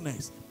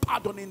sinfulness,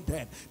 pardoning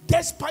them.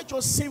 Despite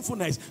your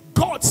sinfulness,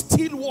 God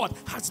still what?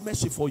 Has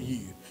mercy for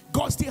you.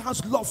 God still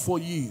has love for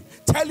you.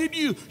 Telling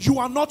you, you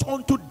are not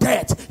unto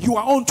death, you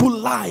are unto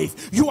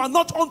life. You are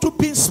not unto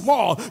being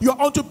small, you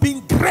are unto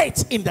being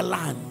great in the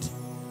land.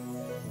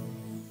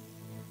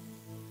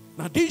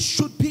 Now this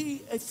should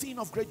be a thing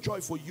of great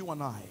joy for you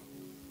and I,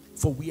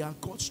 for we are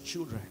God's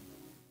children.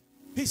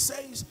 He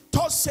says,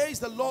 thus says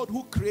the Lord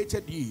who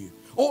created you,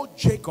 O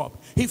Jacob,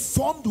 he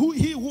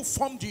who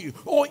formed you,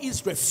 O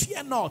Israel,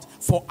 fear not,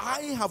 for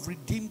I have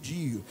redeemed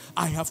you.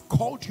 I have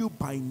called you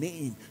by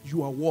name.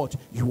 You are what?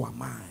 You are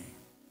mine.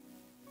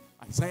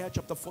 Isaiah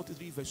chapter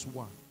 43 verse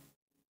 1.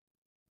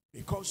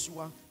 Because you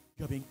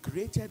have been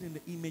created in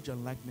the image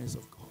and likeness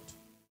of God.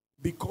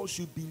 Because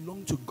you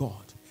belong to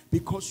God.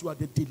 Because you are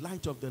the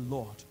delight of the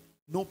Lord.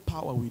 No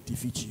power will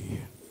defeat you.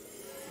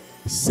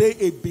 Say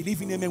a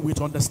believing amen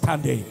with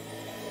understanding.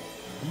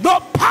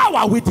 No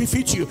power will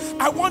defeat you.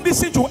 I want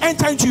this thing to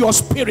enter into your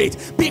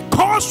spirit.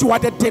 Because you are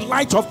the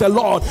delight of the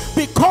Lord,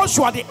 because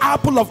you are the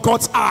apple of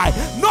God's eye,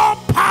 no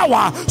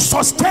power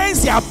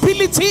sustains the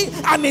ability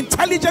and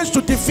intelligence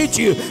to defeat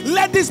you.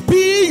 Let this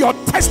be your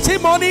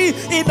testimony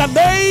in the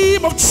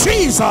name of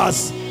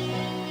Jesus.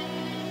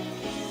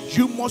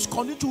 You must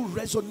continue to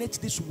resonate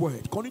this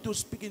word, continue to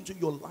speak into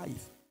your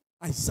life.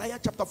 Isaiah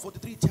chapter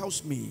 43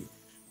 tells me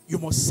you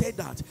must say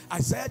that.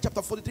 Isaiah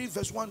chapter 43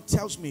 verse 1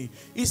 tells me,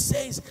 it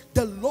says,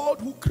 the Lord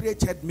who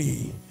created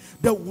me,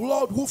 the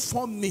Lord who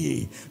formed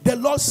me, the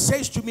Lord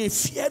says to me,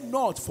 fear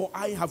not, for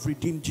I have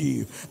redeemed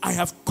you. I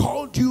have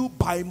called you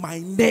by my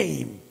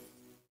name.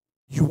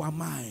 You are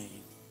mine.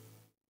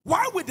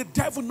 Why will the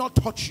devil not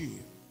touch you?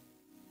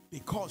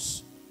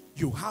 Because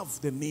you have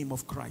the name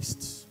of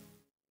Christ.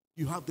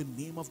 You have the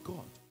name of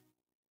God.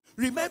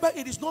 Remember,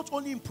 it is not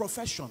only in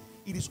profession,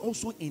 it is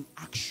also in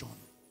action.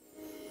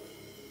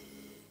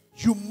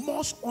 You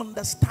must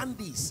understand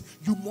this.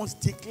 You must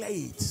declare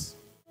it.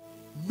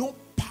 No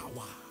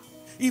power.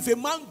 If a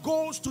man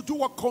goes to do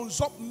or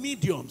consult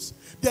mediums,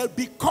 that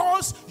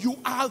because you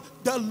are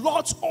the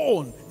Lord's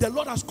own, the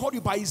Lord has called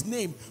you by his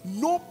name,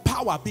 no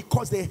power,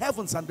 because the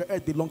heavens and the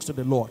earth belongs to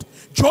the Lord.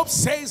 Job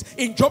says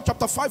in Job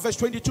chapter 5 verse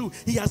 22,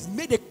 he has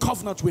made a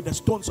covenant with the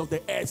stones of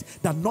the earth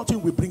that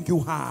nothing will bring you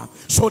harm.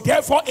 So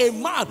therefore, a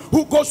man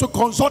who goes to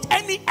consult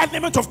any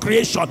element of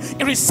creation,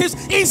 he receives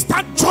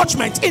instant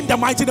judgment in the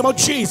mighty name of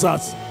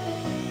Jesus.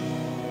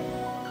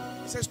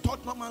 He says,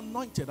 touch not my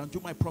anointed and do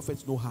my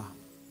prophets no harm.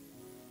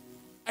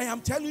 I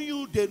am telling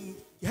you the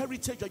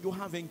heritage that you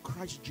have in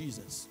Christ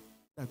Jesus,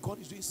 that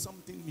God is doing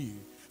something new.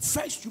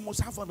 First, you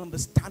must have an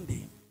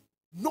understanding.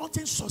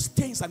 Nothing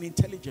sustains an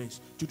intelligence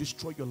to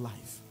destroy your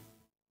life.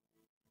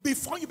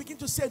 Before you begin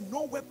to say,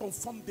 no weapon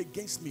formed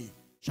against me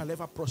shall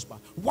ever prosper.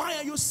 Why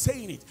are you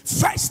saying it?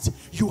 First,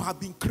 you have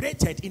been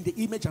created in the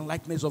image and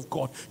likeness of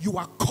God. You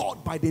are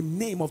called by the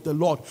name of the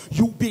Lord.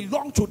 You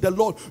belong to the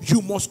Lord.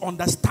 You must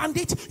understand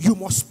it. You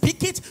must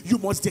speak it. You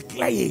must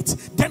declare it.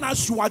 Then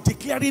as you are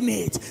declaring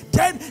it,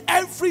 then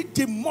every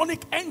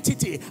demonic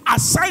entity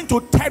assigned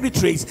to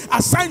territories,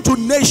 assigned to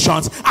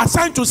nations,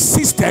 assigned to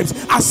systems,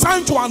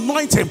 assigned to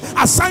anointing,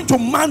 assigned to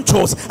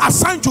mantles,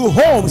 assigned to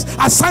homes,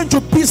 assigned to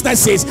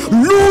businesses,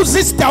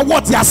 loses their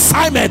what? The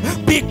assignment,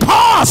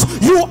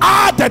 because you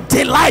are the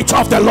delight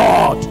of the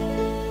Lord.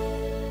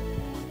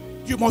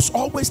 You must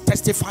always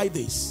testify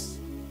this,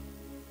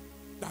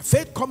 that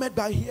faith cometh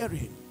by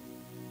hearing,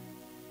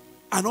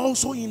 and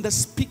also in the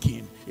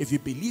speaking. If you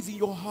believe in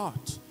your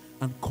heart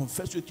and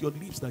confess with your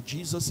lips that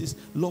Jesus is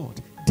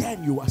Lord,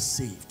 then you are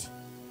saved.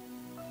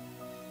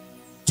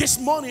 This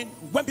morning,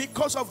 when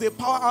because of the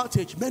power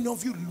outage, many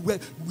of you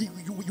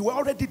were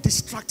already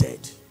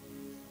distracted.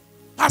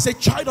 As a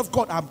child of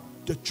God, I'm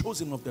the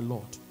chosen of the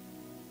Lord.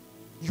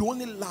 You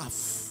only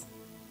laugh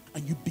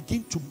and you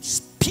begin to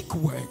speak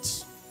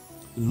words.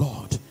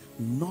 Lord,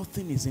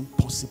 nothing is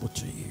impossible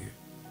to you.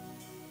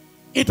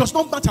 It does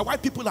not matter why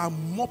people are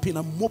moping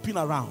and moping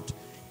around.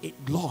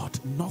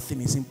 Lord,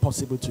 nothing is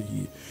impossible to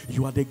you.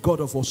 You are the God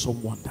of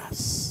awesome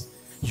wonders.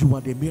 You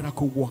are the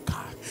miracle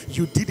worker.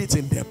 You did it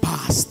in the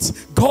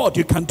past. God,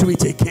 you can do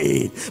it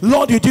again.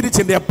 Lord, you did it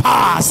in the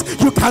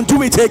past. You can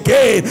do it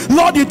again.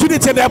 Lord, you did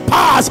it in the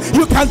past.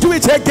 You can do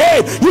it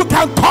again. You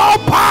can call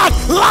back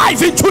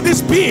life into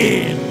this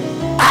being.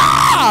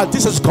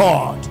 This is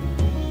God.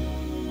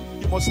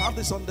 You must have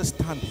this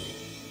understanding.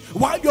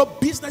 While your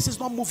business is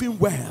not moving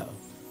well,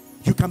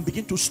 you can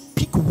begin to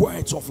speak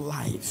words of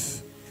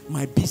life.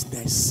 My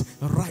business,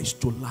 rise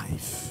to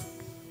life.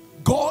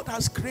 God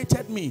has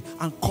created me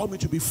and called me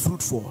to be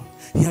fruitful.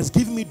 He has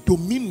given me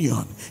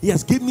dominion. He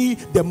has given me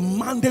the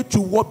mandate to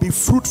what? Be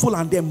fruitful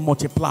and then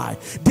multiply.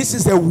 This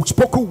is the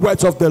spoken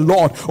words of the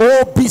Lord.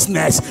 Oh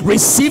business,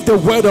 receive the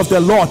word of the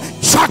Lord.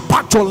 Check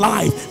back to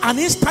life. And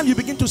instantly you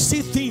begin to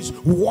see things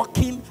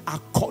working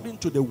according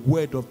to the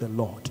word of the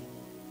Lord.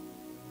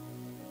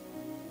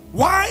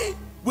 Why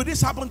will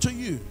this happen to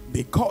you?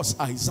 Because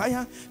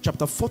Isaiah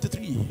chapter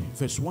 43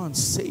 verse 1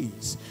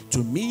 says,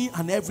 to me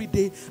and every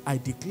day I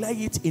declare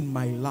it in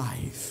my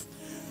life.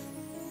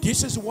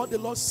 This is what the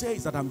Lord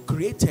says, that I'm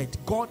created.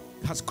 God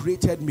has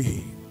created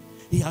me.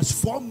 He has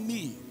formed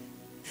me.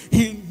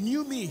 He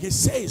knew me. He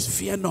says,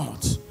 fear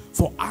not,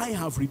 for I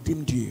have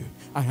redeemed you.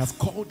 I have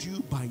called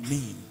you by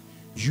name.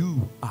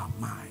 You are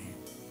mine.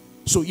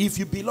 So if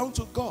you belong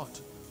to God,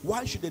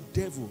 why should the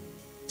devil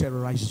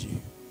terrorize you?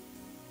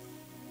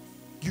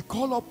 You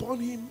call upon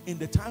him in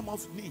the time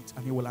of need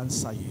and he will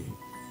answer you.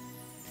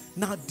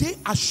 Now, the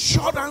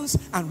assurance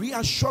and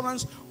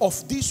reassurance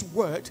of this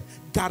word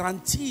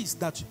guarantees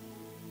that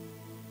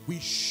we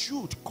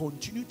should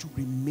continue to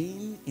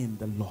remain in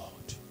the Lord.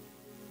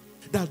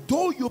 That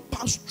though you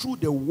pass through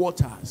the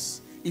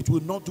waters, it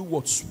will not do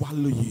what?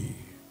 Swallow you.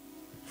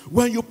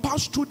 When you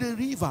pass through the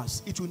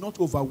rivers, it will not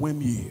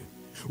overwhelm you.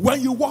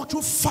 When you walk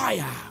through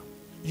fire,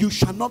 you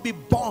shall not be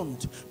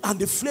burned, and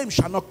the flame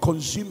shall not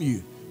consume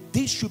you.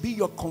 This should be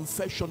your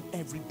confession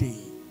every day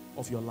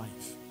of your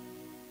life.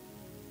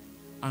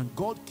 And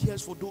God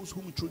cares for those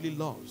whom he truly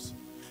loves.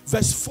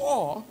 Verse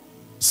 4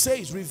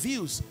 says,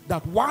 reveals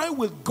that why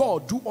will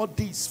God do all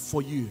this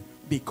for you?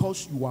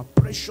 Because you are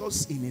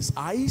precious in his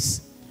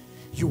eyes.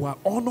 You are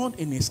honored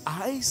in his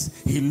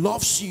eyes. He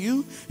loves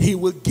you. He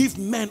will give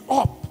men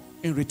up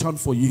in return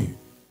for you.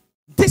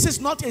 This is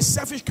not a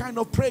selfish kind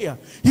of prayer.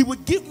 He will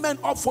give men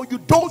up for you,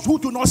 those who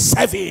do not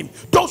serve him.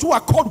 Those who are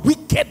called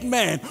wicked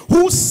men,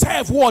 who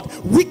serve what?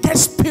 Wicked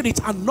spirits,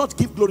 and not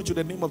give glory to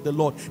the name of the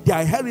Lord.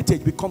 Their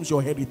heritage becomes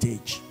your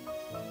heritage.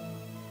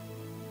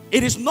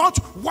 It is not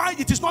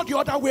the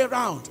other way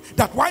around.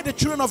 That while the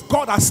children of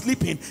God are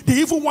sleeping, the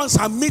evil ones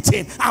are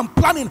meeting and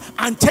planning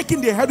and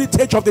taking the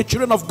heritage of the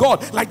children of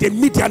God, like the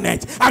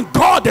Midianites. And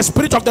God, the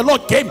Spirit of the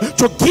Lord, came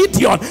to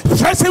Gideon,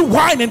 pressing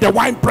wine in the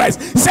winepress.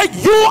 He said,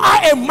 you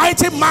are a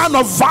mighty man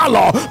of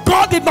valor.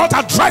 God did not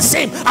address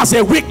him as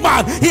a weak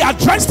man. He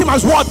addressed him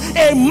as what?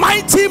 A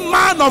mighty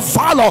man of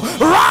valor.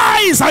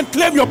 Rise and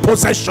claim your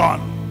possession.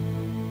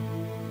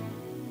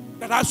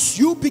 That as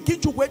you begin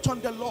to wait on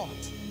the Lord,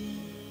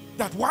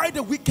 that while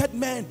the wicked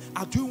men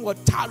are doing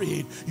what?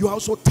 Tarrying, you are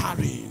also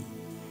tarrying.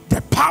 The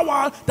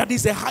power that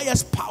is the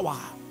highest power,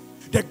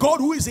 the God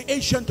who is the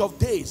ancient of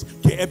days,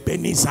 the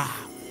Ebenezer,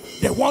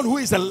 the one who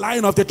is the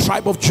Lion of the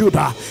tribe of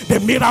Judah, the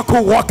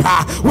miracle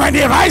worker. When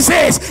he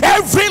rises,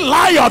 every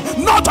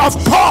lion not of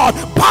God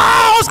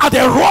bows at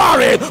the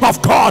roaring of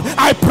God.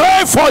 I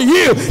pray for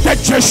you that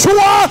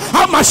Yeshua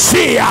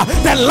HaMashiach,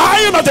 the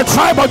Lion of the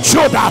tribe of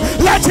Judah,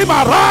 let him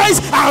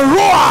arise and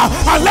roar,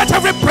 and let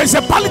every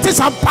principalities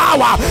and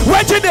power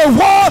waging a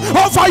war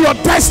over your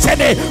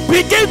destiny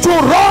begin to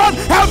run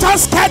helter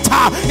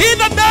skelter in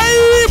the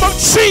name of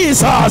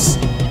Jesus.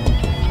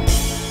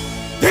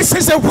 This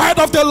is the word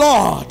of the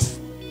Lord.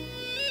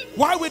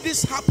 Why will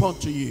this happen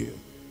to you?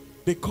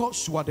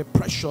 Because you are the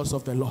precious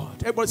of the Lord.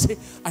 Everybody say,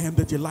 I am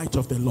the delight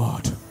of the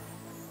Lord.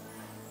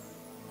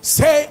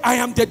 Say, I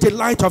am the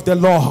delight of the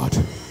Lord.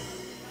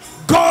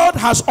 God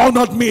has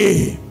honored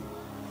me.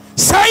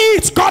 Say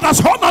it, God has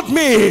honored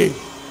me.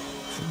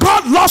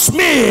 God loves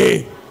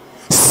me.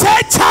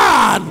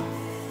 Satan,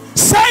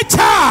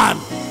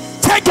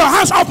 take your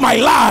hands off my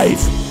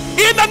life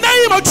in the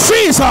name of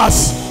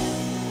Jesus.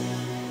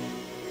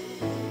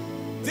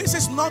 This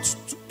is not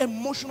an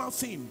emotional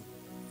thing.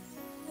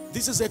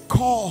 This is a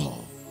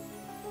call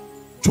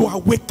to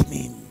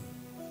awakening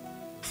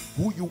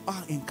who you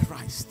are in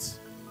Christ.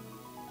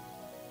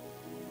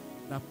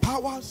 The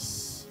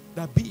powers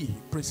that be,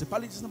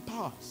 principalities and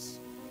powers,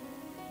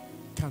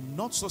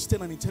 cannot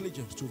sustain an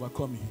intelligence to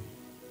overcome you.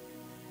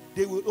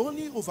 They will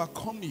only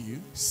overcome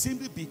you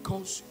simply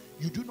because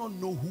you do not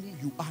know whom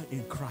you are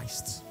in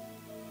Christ.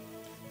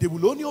 They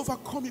will only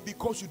overcome you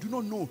because you do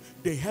not know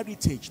the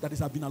heritage that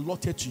has been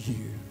allotted to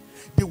you.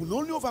 They will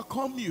only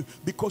overcome you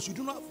because you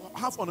do not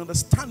have an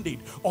understanding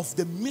of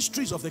the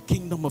mysteries of the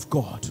kingdom of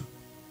God.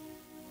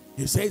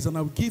 He says, and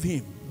I will give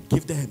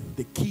them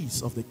the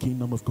keys of the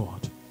kingdom of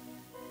God.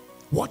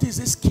 What is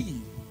this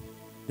key?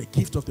 The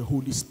gift of the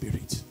Holy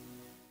Spirit.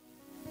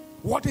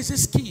 What is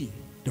this key?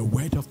 The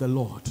word of the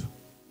Lord.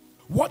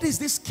 What is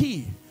this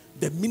key?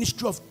 The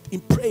ministry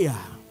in prayer,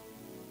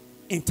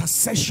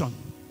 intercession,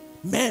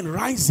 men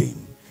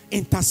rising,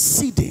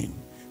 interceding,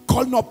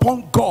 calling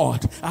upon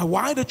God. And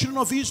while the children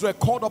of Israel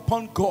called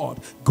upon God,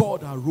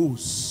 God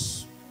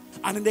arose.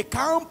 And in the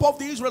camp of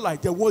the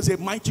Israelites, there was a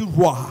mighty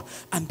roar.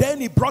 And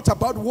then he brought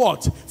about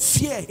what?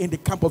 Fear in the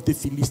camp of the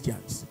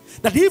Philistines.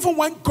 That even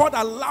when God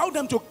allowed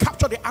them to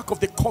capture the Ark of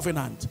the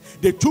Covenant,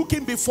 they took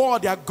him before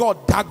their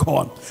God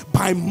Dagon.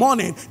 By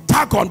morning,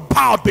 Dagon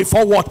bowed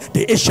before what?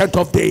 The Ancient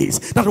of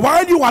Days. That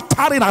while you are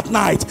tarrying at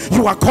night,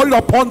 you are calling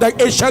upon the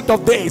Ancient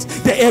of Days,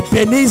 the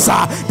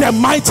Ebenezer, the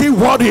mighty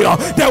warrior,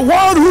 the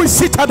one who is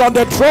seated on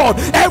the throne.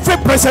 Every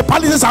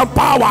principalities and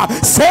power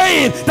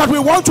saying that we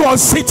want to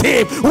unseat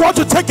him, we want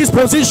to take his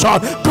position.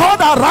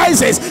 God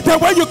arises. Then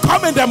when you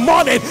come in the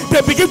morning,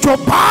 they begin to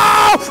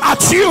bow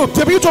at you.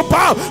 They begin to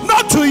bow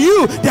not to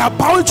you, they are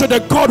bowing to the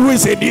God who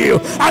is in you.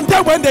 And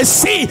then when they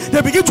see,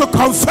 they begin to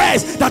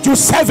confess that you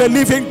serve a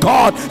living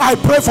God. I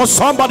pray for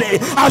somebody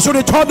as you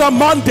return on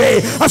Monday,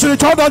 as you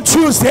return on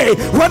Tuesday,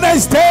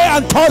 Wednesday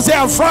and Thursday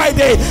and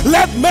Friday.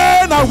 Let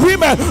men and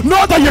women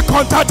know that you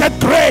contacted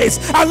grace,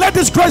 and let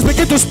this grace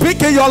begin to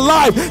speak in your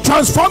life,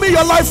 transforming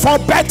your life for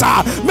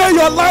better. May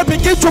your life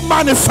begin to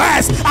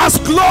manifest as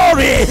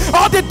glory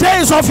all the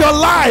days of your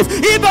life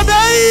in the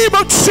name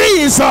of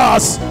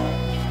Jesus.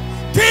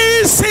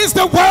 This is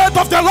the word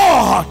of the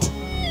Lord.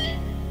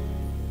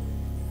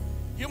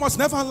 You must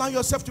never allow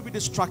yourself to be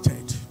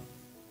distracted.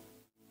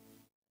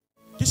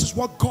 This is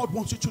what God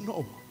wants you to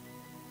know.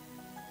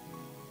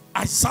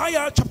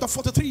 Isaiah chapter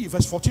 43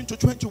 verse 14 to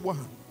 21.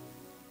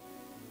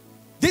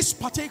 This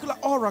particular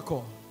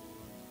oracle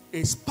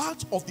is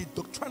part of the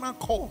doctrinal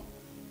core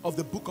of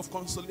the book of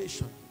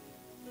consolation.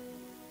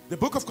 The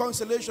book of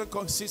consolation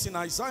consists in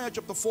Isaiah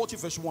chapter 40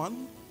 verse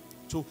 1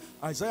 to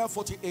Isaiah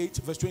 48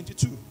 verse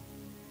 22,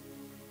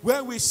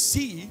 where we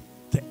see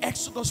the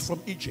exodus from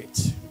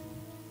Egypt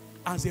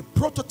as a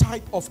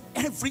prototype of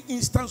every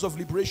instance of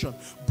liberation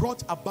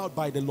brought about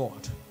by the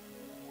Lord.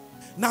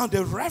 Now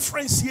the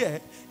reference here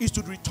is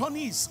to the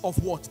returnees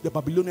of what? The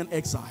Babylonian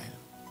exile.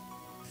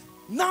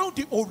 Now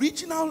the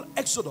original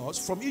exodus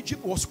from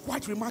Egypt was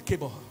quite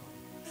remarkable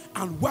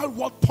and well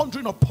worth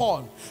pondering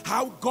upon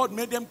how God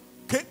made them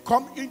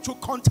come into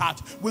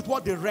contact with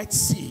what? The Red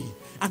Sea.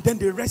 And then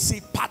the Red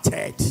Sea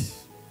parted.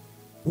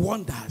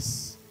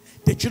 Wonders.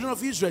 The children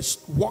of Israel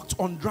walked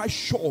on dry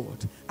shore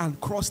and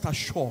crossed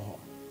ashore.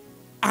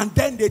 And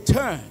then they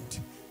turned,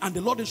 and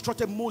the Lord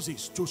instructed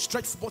Moses to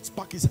stretch forth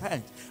back his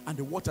hand, and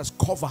the waters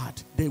covered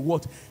the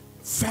what?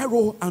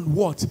 Pharaoh and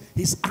what?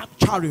 His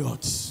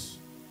chariots.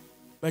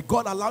 But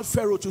God allowed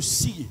Pharaoh to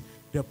see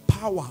the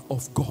power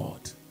of God.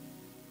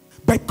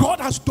 But God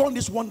has done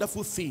this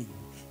wonderful thing.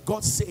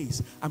 God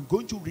says, I'm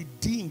going to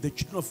redeem the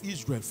children of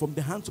Israel from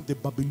the hands of the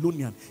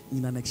Babylonian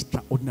in an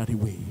extraordinary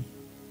way.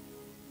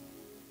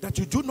 That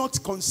you do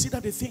not consider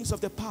the things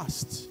of the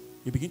past.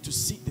 You begin to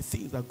see the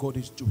things that God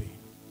is doing.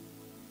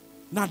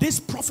 Now this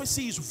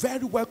prophecy is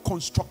very well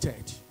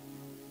constructed.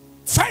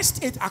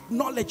 First, it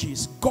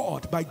acknowledges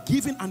God by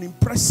giving an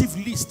impressive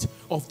list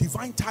of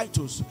divine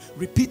titles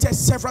repeated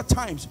several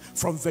times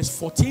from verse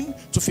 14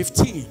 to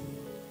 15.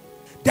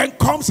 Then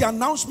comes the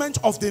announcement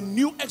of the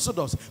new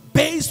Exodus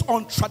based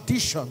on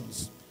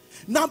traditions.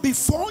 Now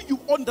before you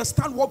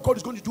understand what God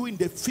is going to do in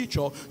the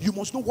future, you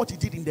must know what he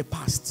did in the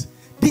past.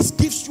 This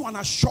gives you an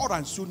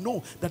assurance to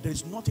know that there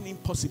is nothing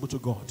impossible to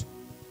God.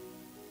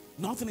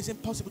 Nothing is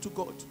impossible to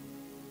God.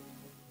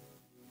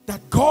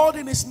 That God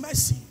in his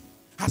mercy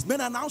has made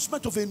an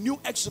announcement of a new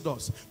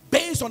Exodus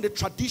based on the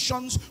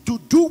traditions to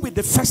do with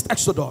the first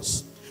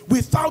Exodus,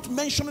 without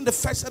mentioning the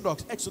first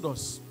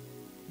Exodus.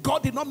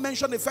 God did not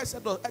mention the first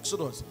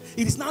Exodus.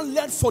 It is now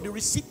left for the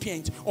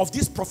recipient of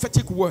this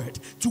prophetic word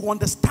to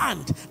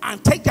understand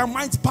and take their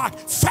minds back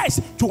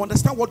first to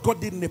understand what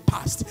God did in the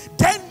past,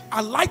 then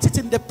alight it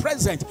in the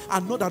present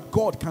and know that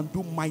God can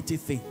do mighty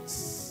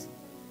things.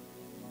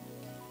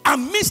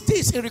 Amidst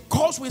this, it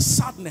recalls with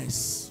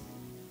sadness,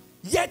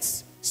 yet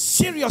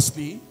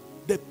seriously,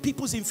 the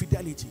people's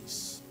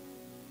infidelities.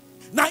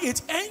 Now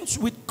it ends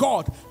with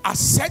God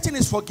asserting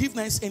his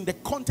forgiveness in the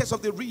context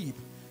of the reap.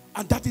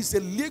 And that is a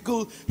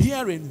legal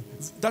hearing.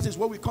 That is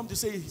what we come to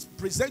say,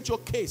 present your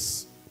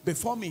case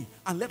before me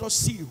and let us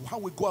see how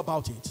we go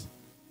about it.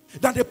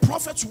 That the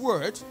prophet's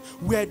words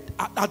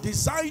are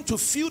designed to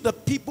fill the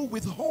people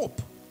with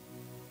hope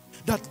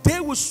that they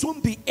will soon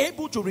be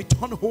able to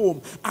return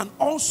home, and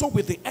also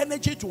with the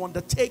energy to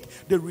undertake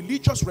the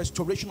religious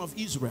restoration of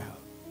Israel.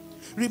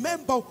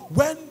 Remember,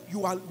 when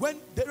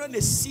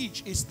a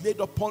siege is laid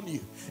upon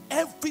you,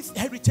 every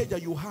heritage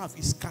that you have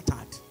is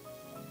scattered.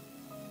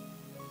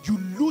 You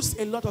lose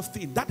a lot of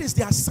things. That is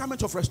the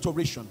assignment of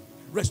restoration.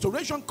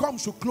 Restoration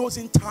comes to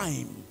closing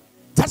time.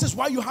 That is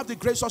why you have the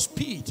grace of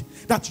speed,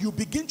 that you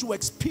begin to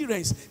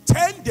experience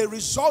the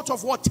result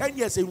of 10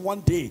 years in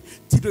one day,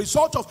 the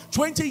result of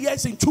 20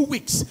 years in 2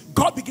 weeks.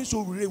 God begins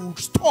to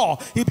restore.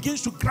 He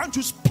begins to grant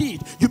you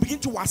speed. You begin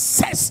to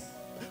assess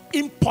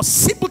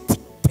impossible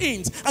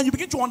things, and you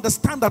begin to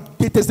understand that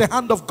it is the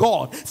hand of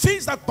God.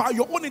 Things that by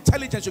your own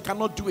intelligence you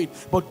cannot do it,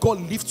 but God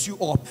lifts you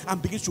up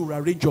and begins to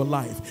rearrange your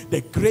life.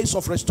 The grace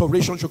of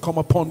restoration should come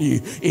upon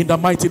you in the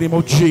mighty name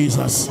of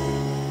Jesus.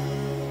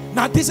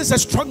 Now this is a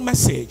strong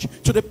message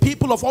to the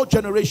people of all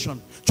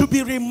generations, to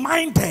be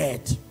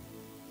reminded,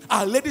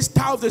 our Lady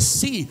Star of the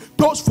Sea,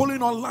 those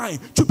following online,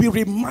 to be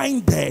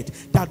reminded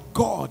that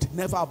God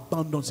never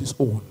abandons his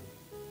own.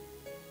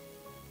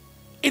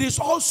 It is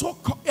also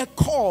a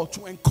call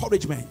to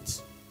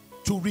encouragement,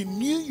 to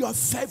renew your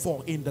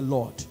favor in the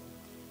Lord.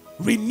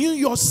 Renew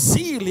your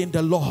zeal in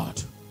the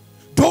Lord.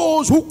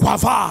 Those who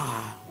quaver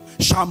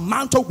shall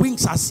mount up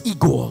wings as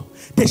eagle.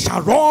 They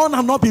shall run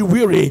and not be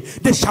weary.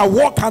 They shall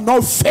walk and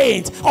not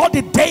faint all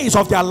the days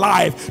of their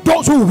life.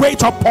 Those who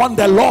wait upon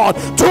the Lord,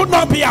 do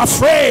not be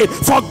afraid,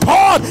 for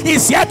God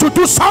is here to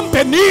do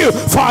something new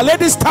for Our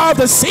Lady Star of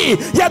the Sea,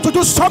 here to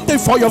do something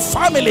for your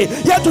family,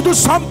 here to do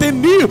something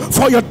new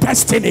for your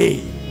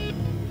destiny.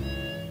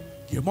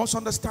 You must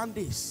understand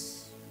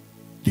this.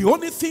 The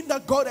only thing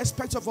that God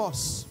expects of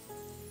us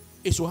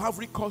is to have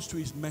recourse to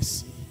His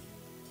mercy.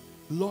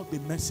 Lord, be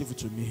merciful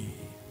to me.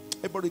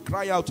 Everybody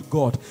cry out to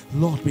God,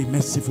 Lord, be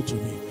merciful to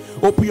me.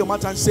 Open your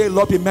mouth and say,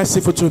 Lord, be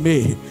merciful to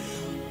me.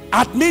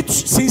 Admit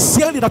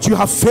sincerely that you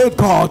have failed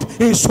God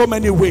in so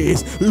many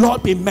ways.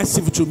 Lord, be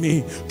merciful to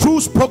me.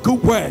 Through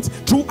spoken words,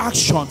 through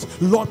actions,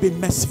 Lord, be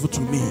merciful to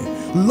me.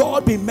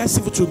 Lord, be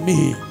merciful to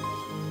me.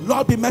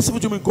 Lord, be merciful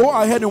to me. Go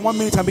ahead in 1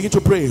 minute and begin to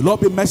pray.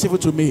 Lord, be merciful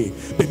to me.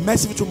 Be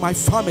merciful to my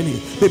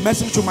family. Be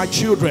merciful to my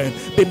children.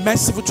 Be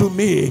merciful to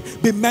me.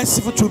 Be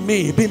merciful to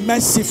me. Be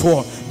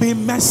merciful. Be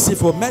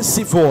merciful.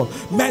 Merciful.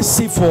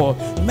 Merciful.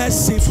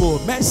 Merciful.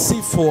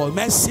 Merciful.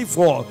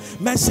 Merciful.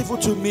 Merciful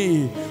to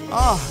me.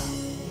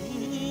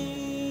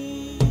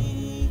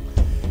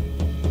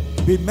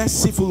 Be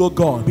merciful, oh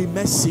God. Be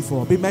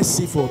merciful. Be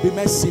merciful. Be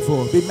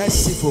merciful. Be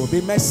merciful.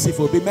 Be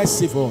merciful. Be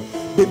merciful.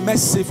 Be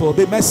merciful,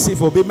 be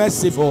merciful, be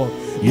merciful.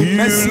 You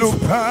look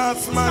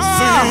past my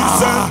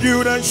sins and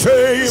guilt and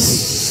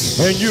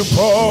shame, and you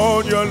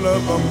poured your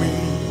love on me.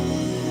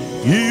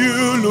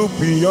 You look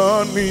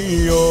beyond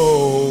me,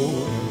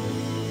 oh.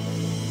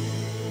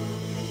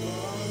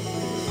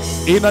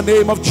 In the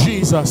name of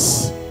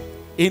Jesus.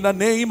 In the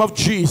name of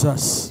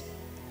Jesus.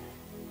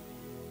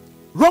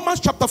 Romans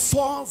chapter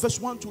 4 verse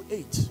 1 to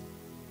 8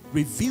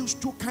 reveals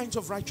two kinds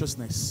of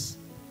righteousness.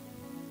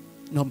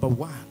 Number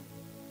one,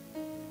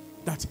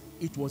 that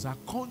it was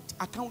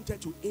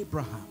accounted to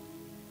Abraham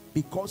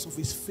because of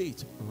his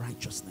faith,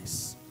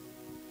 righteousness.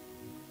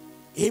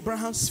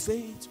 Abraham's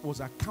faith was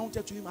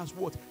accounted to him as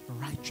what?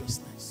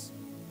 Righteousness.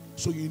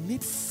 So you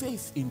need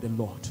faith in the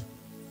Lord.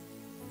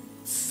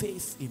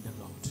 Faith in the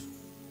Lord.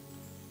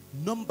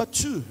 Number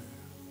two,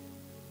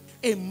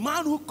 a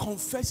man who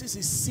confesses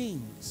his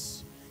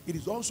sins, it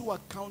is also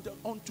accounted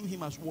unto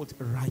him as what?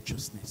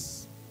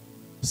 Righteousness.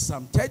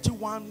 Psalm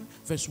 31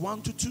 verse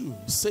 1 to 2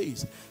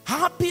 says,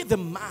 happy the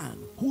man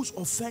whose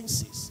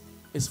offenses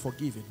is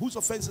forgiven. Whose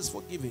offense is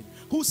forgiven?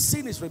 Whose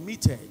sin is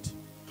remitted?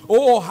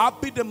 Oh,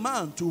 happy the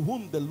man to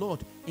whom the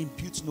Lord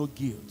imputes no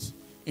guilt,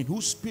 in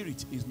whose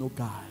spirit is no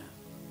guile.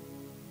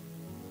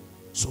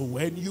 So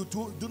when you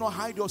do not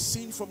hide your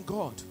sin from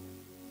God,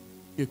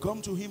 you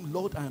come to him,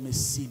 Lord, I am a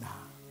sinner.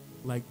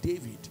 Like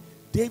David.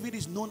 David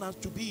is known as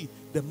to be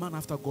the man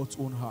after God's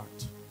own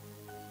heart.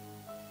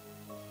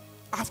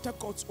 After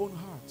God's own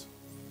heart.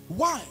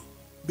 Why?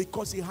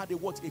 Because he had a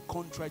what? A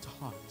contrite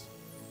heart.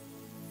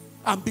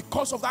 And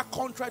because of that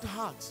contrite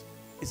heart,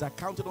 is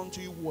accounted unto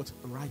you what?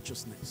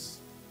 Righteousness.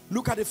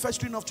 Look at the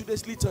first reading of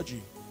today's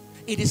liturgy.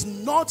 It is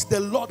not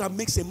the Lord that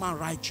makes a man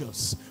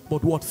righteous,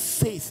 but what?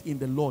 Faith in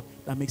the Lord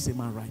that makes a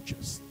man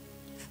righteous.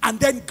 And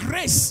then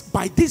grace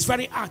by this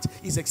very act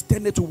is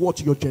extended to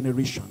what? Your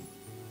generation.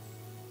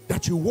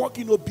 That you walk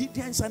in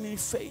obedience and in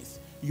faith.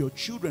 Your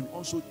children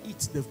also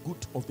eat the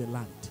good of the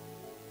land.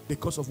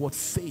 Because of what?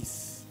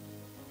 Faith.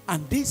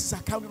 And this is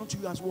accounted unto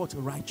you as what?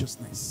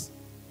 Righteousness.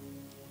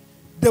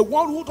 The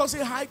one who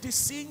doesn't hide his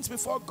sins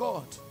before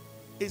God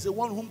is the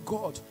one whom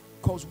God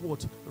calls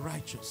what?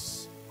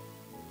 Righteous.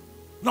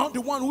 Not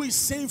the one who is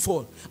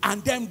sinful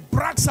and then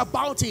brags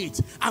about it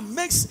and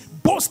makes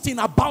boasting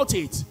about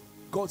it.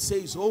 God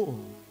says, oh,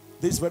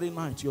 this very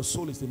night your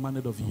soul is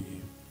demanded of you.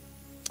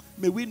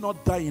 May we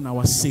not die in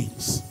our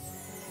sins.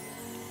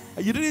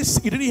 You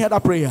didn't hear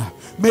that prayer.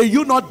 May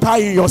you not die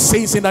in your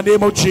sins in the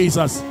name of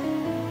Jesus.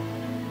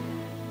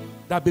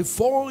 That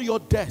before your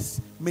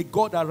death, may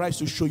God arise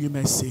to show you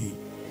mercy.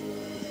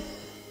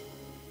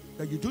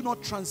 That you do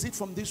not transit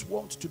from this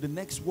world to the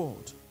next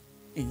world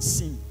in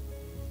sin.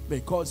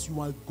 Because you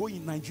are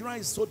going, Nigeria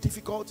is so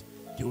difficult.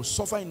 You will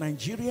suffer in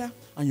Nigeria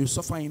and you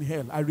suffer in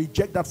hell. I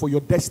reject that for your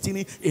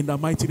destiny in the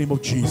mighty name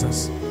of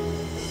Jesus.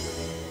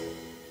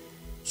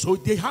 So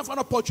they have an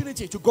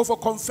opportunity to go for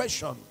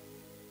confession.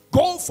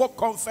 Go for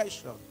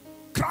confession.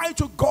 Cry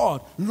to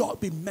God,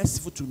 Lord, be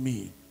merciful to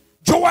me.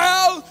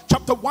 Joel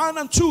chapter 1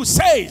 and 2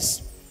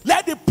 says,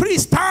 let the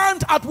priest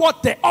stand at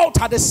what? The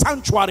altar, the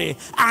sanctuary,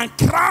 and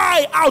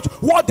cry out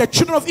what? The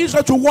children of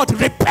Israel to what?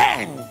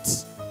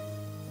 Repent.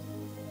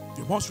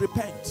 You must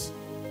repent.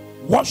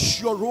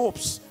 Wash your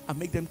robes and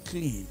make them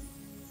clean.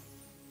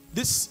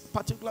 This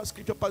particular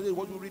scripture passage is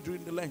what we read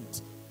during the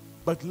Lent.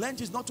 But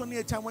Lent is not only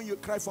a time when you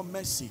cry for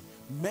mercy.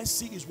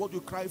 Mercy is what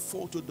you cry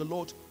for to the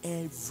Lord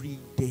every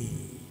day.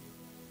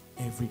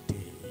 Every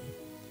day.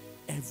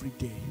 Every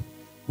day.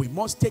 We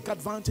must take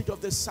advantage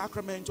of the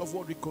sacrament of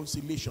what?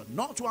 Reconciliation.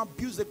 Not to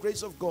abuse the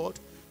grace of God,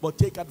 but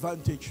take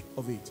advantage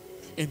of it.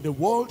 In the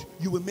world,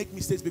 you will make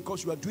mistakes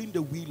because you are doing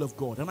the will of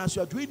God. And as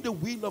you are doing the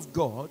will of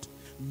God,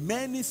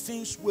 many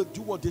things will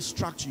do or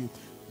distract you.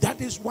 That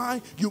is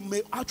why you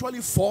may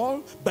actually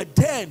fall, but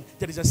then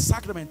there is a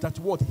sacrament that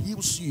what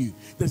heals you.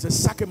 There's a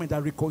sacrament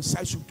that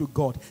reconciles you to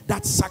God.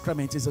 That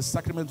sacrament is a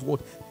sacrament of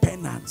what?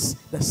 Penance.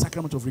 The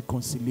sacrament of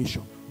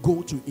reconciliation.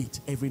 Go to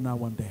it every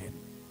now and then.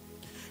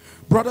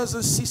 Brothers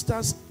and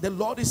sisters, the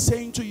Lord is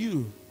saying to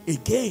you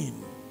again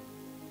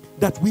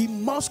that we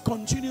must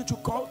continue to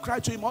cry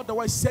to him,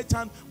 otherwise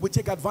Satan will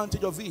take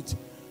advantage of it.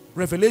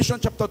 Revelation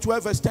chapter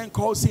 12 verse 10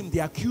 calls him the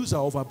accuser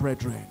of our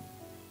brethren.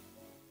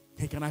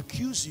 He can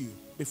accuse you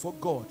before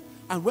God,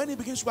 and when he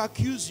begins to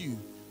accuse you,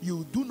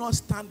 you do not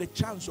stand a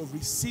chance of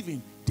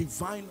receiving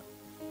divine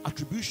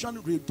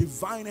attribution,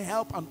 divine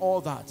help and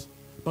all that.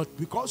 But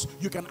because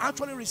you can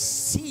actually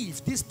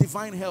receive this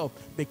divine help,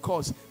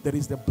 because there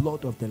is the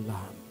blood of the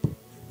Lamb.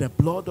 The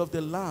blood of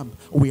the Lamb.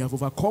 We have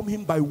overcome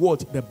him by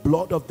what? The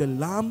blood of the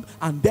Lamb,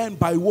 and then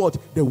by what?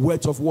 The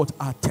words of what?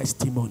 Our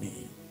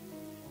testimony.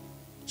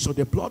 So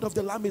the blood of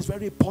the Lamb is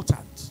very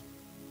important.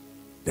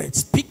 The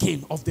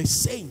speaking of the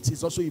saints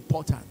is also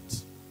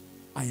important.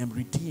 I am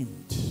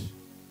redeemed.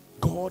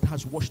 God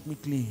has washed me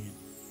clean.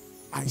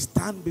 I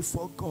stand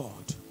before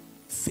God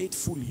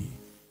faithfully,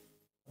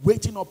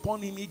 waiting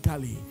upon him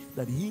eagerly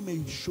that he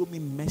may show me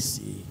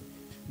mercy.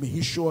 May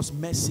he show us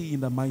mercy in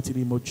the mighty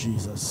name of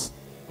Jesus.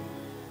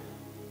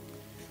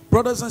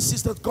 Brothers and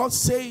sisters, God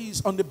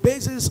says on the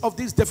basis of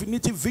this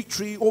definitive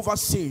victory over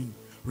sin,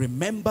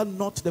 remember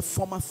not the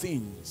former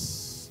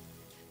things,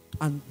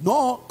 and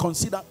nor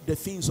consider the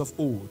things of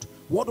old.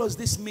 What does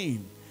this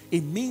mean?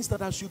 It means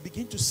that as you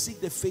begin to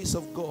seek the face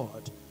of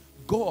God,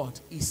 God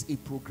is a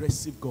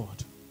progressive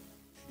God.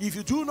 If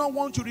you do not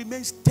want to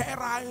remain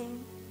sterile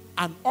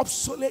and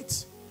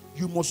obsolete,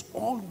 you must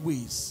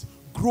always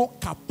grow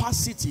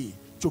capacity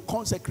to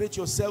consecrate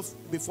yourself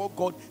before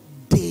God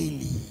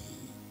daily.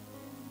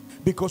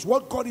 Because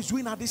what God is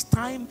doing at this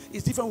time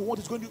is different from what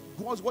He's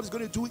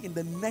going to do in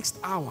the next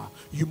hour.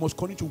 You must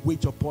continue to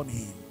wait upon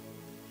him.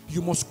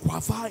 You must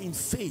quaver in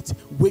faith,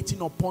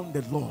 waiting upon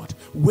the Lord,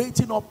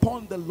 waiting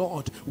upon the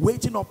Lord,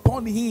 waiting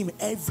upon him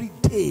every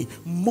day,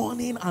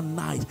 morning and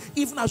night.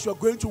 Even as you are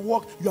going to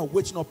work, you are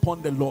waiting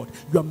upon the Lord.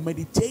 You are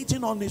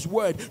meditating on his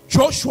word.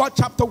 Joshua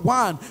chapter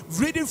 1,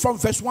 reading from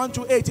verse 1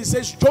 to 8, it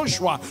says,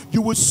 Joshua,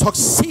 you will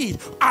succeed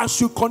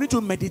as you continue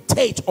to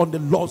meditate on the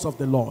laws of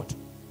the Lord.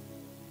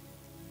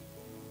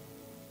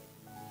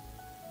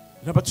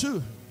 Number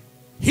 2,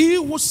 he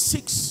who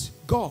seeks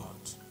God,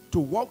 to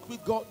walk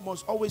with God,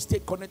 must always stay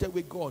connected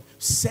with God,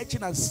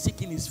 searching and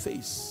seeking his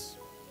face.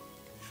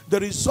 The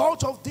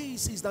result of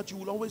this is that you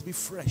will always be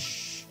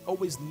fresh,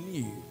 always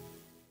new,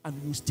 and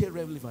you stay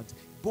relevant,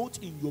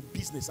 both in your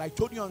business. I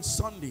told you on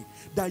Sunday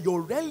that your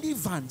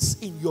relevance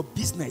in your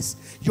business,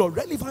 your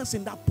relevance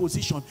in that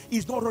position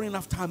is not running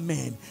after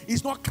men.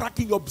 It's not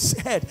cracking your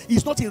head.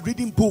 It's not in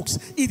reading books.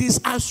 It is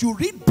as you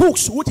read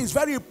books, which is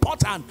very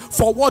important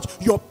for what?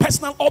 Your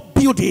personal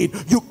upbuilding.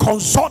 You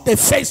consult the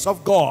face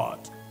of God.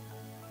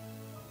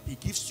 He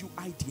gives you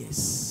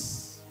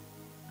ideas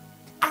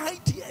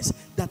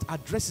that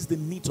addresses the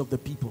needs of the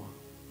people.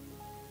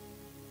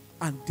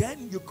 And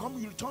then you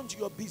return to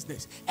your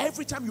business.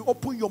 Every time you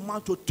open your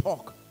mouth to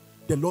talk,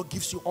 the Lord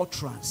gives you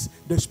utterance.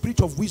 The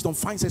spirit of wisdom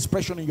finds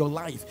expression in your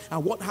life.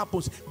 And what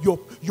happens? Your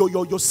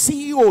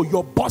CEO,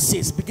 your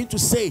bosses begin to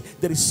say,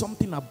 there is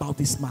something about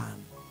this man.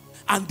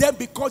 And then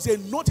because they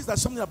notice that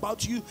something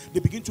about you, they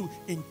begin to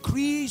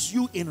increase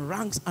you in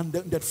ranks and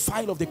the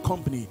file of the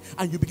company.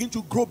 And you begin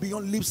to grow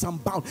beyond leaps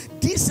and bounds.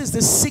 This is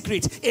the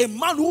secret. A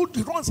man who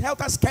runs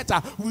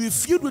helter-skelter will be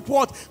filled with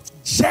what?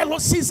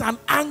 Jealousies and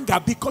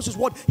anger, because it's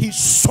what he's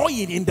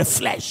sowing in the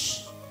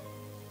flesh.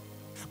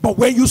 But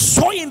when you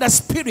sow in the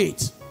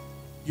spirit,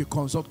 you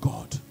consult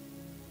God.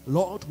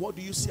 Lord, what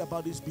do you say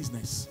about this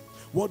business?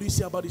 What do you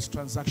say about this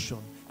transaction?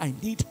 I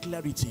need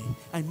clarity.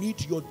 I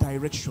need your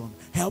direction.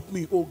 Help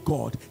me, oh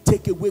God.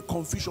 Take away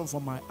confusion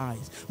from my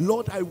eyes.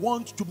 Lord, I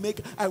want to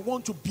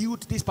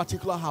build this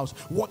particular house.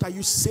 What are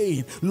you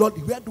saying? Lord,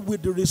 where will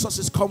the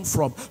resources come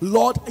from?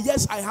 Lord,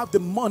 yes, I have the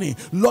money.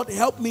 Lord,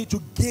 help me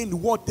to gain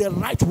what? The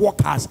right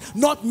workers.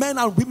 Not men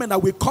and women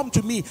that will come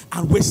to me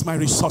and waste my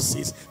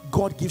resources.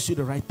 God gives you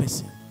the right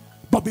person.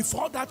 But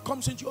before that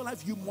comes into your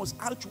life, you must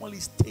actually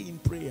stay in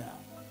prayer.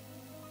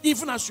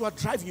 Even as you are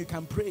driving, you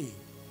can pray,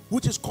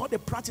 which is called the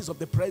practice of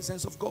the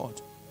presence of God.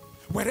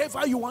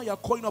 Wherever you are, you are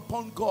calling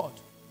upon God.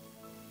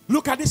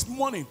 Look at this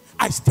morning.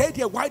 I stayed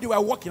here while they were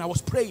walking. I was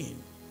praying,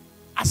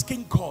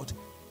 asking God,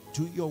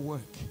 do your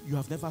work. You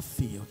have never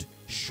failed.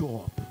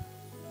 Show up.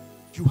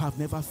 You have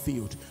never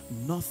failed.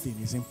 Nothing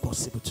is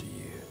impossible to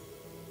you.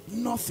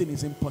 Nothing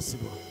is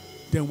impossible.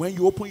 Then when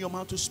you open your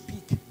mouth to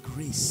speak,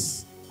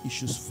 grace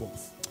issues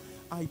forth.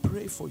 I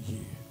pray for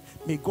you.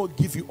 May God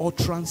give you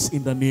utterance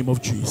in the name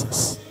of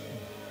Jesus.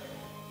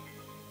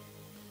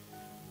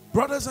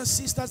 Brothers and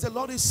sisters, the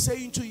Lord is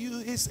saying to you,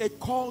 it's a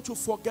call to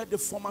forget the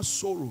former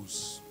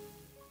sorrows.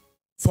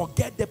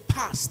 Forget the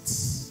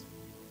past.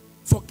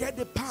 Forget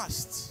the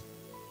past.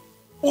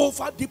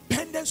 Over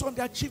dependence on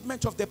the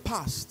achievement of the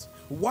past.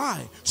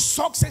 Why?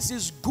 Success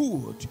is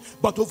good,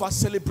 but over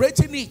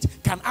celebrating it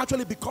can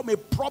actually become a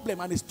problem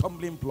and a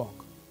stumbling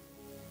block.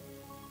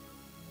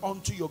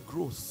 unto your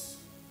growth.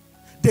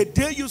 The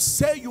day you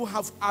say you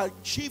have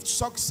achieved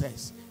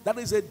success, that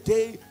is a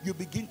day you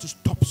begin to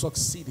stop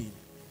succeeding.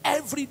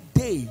 Every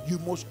day you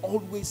must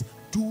always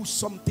do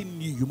something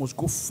new. You must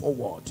go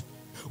forward.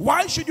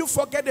 Why should you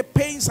forget the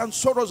pains and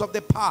sorrows of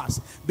the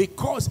past?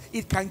 Because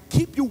it can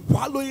keep you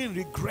wallowing in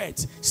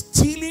regret,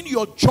 stealing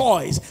your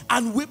joys,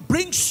 and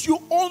brings you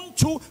on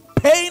to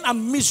pain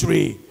and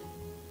misery.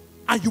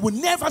 And you will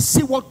never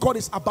see what God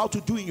is about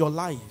to do in your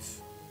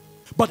life.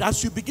 But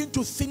as you begin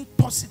to think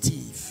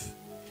positive,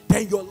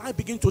 then your life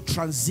begins to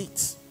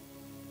transit.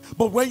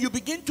 But when you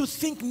begin to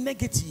think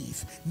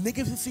negative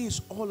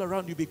things all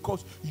around you,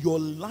 because your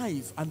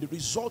life and the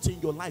result in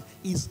your life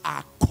is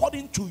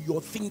according to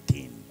your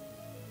thinking.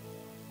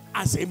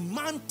 As a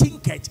man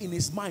thinketh in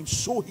his mind,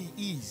 so he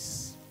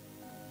is.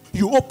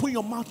 You open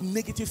your mouth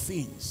negative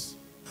things.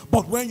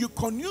 But when you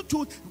continue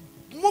to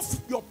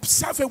move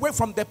yourself away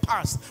from the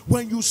past,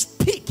 when you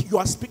speak, you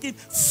are speaking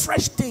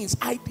fresh things,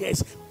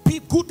 ideas.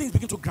 Good things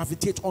begin to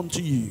gravitate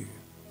onto you.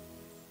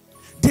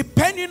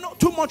 Depending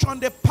too much on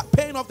the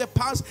pain of the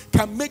past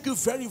can make you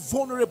very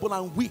vulnerable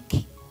and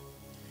weak.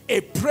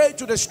 A prey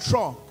to the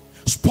strong.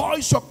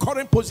 Spoils your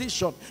current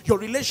position, your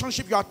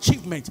relationship, your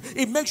achievement.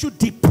 It makes you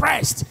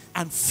depressed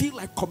and feel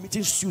like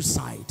committing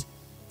suicide.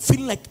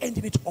 Feeling like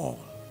ending it all.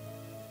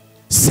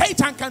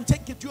 Satan can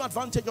take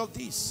advantage of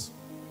this.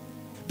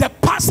 The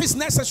past is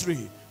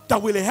necessary.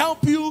 That will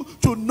help you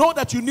to know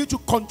that you need to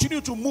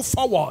continue to move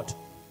forward.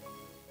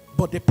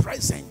 But the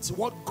present,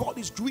 what God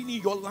is doing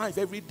in your life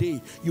every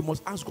day, you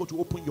must ask God to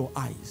open your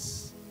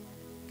eyes.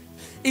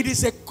 It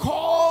is a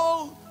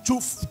call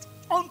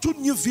unto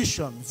new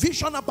vision.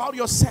 Vision about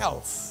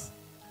yourself.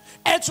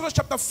 Exodus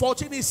chapter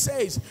 14, it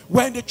says,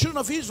 when the children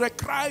of Israel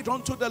cried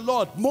unto the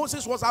Lord,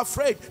 Moses was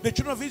afraid. The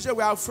children of Israel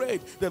were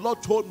afraid. The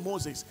Lord told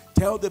Moses,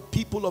 tell the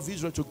people of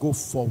Israel to go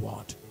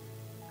forward.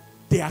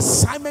 The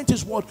assignment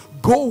is what?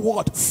 Go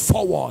what?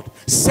 Forward.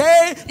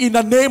 Say, in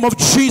the name of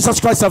Jesus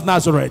Christ of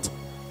Nazareth,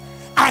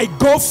 I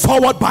go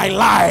forward by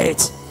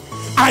light.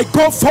 I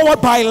go forward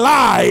by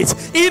light.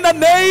 In the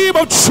name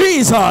of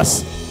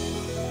Jesus.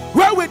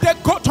 Where will they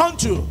go turn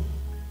to?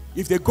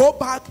 If they go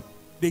back,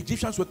 the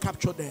Egyptians will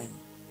capture them.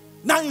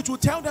 Now it will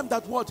tell them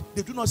that what?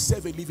 They do not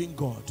serve a living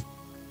God.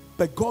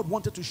 But God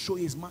wanted to show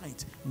his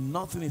might.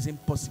 Nothing is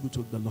impossible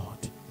to the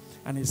Lord.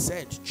 And he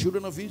said,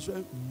 children of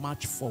Israel,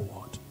 march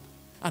forward.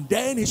 And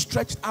then he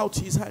stretched out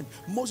his hand.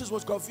 Moses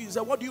was confused. He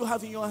said, what do you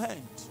have in your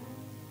hand?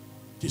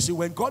 You see,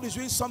 when God is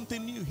doing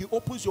something new, he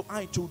opens your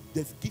eye to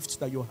the gifts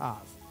that you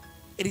have.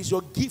 It is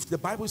your gift. The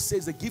Bible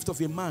says the gift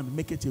of a man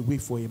maketh a way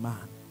for a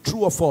man.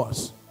 True or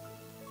false?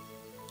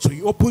 So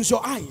he opens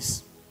your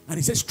eyes and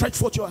he says, stretch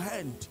forth your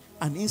hand.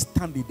 And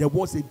instantly there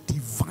was a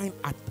divine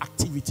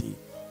activity.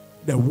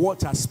 The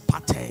waters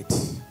parted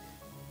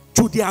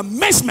to the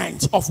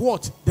amazement of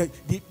what? The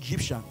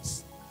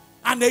Egyptians.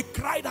 And they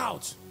cried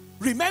out.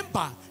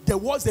 Remember, there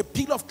was a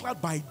pillar of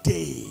cloud by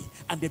day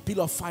and the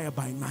pillar of fire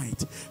by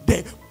night.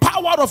 The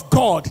power of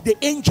God, the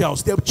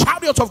angels, the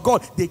chariots of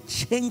God, they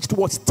changed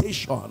what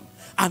station.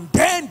 And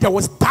then there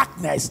was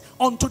darkness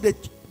unto the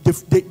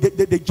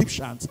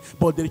Egyptians.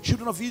 But the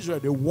children of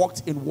Israel, they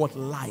walked in what?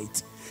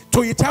 Light.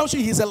 So he tells you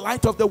he's the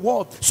light of the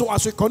world. So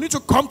as you continue to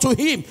come to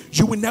him,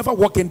 you will never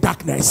walk in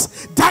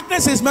darkness.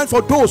 Darkness is meant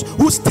for those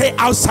who stay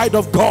outside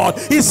of God.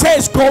 He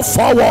says go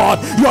forward.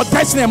 Your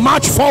destiny,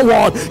 march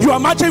forward. You are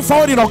marching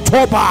forward in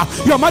October.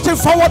 You are marching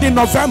forward in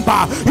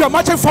November. You are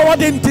marching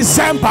forward in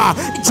December.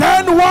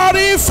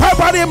 January,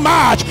 February,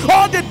 March.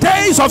 All the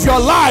days of your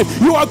life,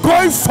 you are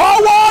going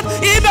forward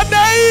in the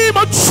name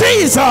of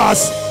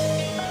Jesus.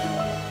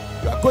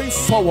 You are going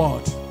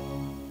forward.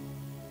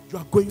 You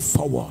are going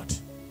forward.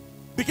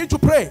 Begin to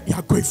pray. You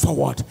are going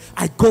forward.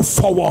 I go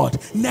forward.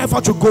 Never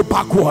to go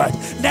backward.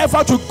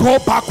 Never to go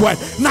backward.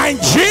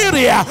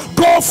 Nigeria,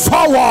 go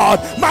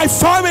forward. My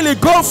family,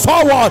 go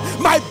forward.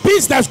 My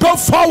business, go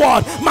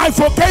forward. My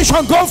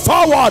vocation, go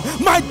forward.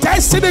 My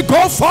destiny,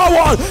 go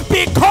forward.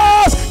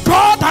 Because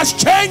God has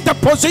changed the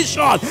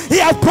position. He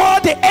has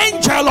brought the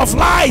angel of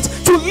light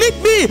to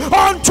lead me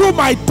onto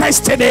my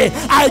destiny.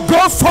 I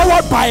go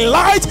forward by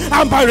light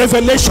and by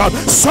revelation.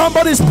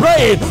 Somebody's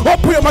praying.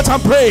 Open your mouth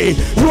and pray.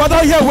 You are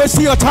not here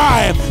wasting your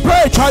time.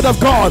 Pray, child of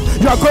God.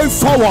 You are going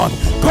forward.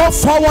 Go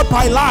forward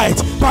by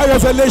light, by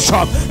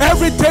revelation.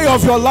 Every day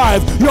of your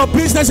life, your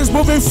business is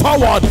moving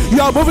forward. You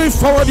are moving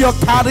forward in your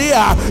career.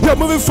 You are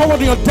moving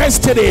forward in your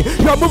destiny.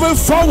 You are moving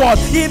forward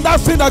in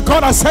that thing that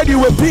God has said you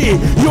will be.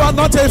 You are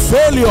not a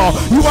failure.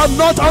 You are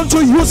not unto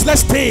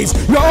useless things.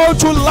 You are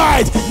unto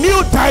light, new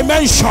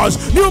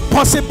dimensions, new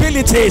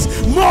possibilities,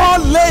 more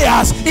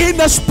layers in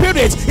the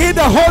spirit, in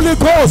the Holy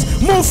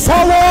Ghost. Move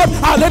forward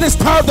and let it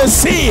start the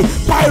sea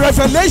by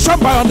revelation,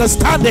 by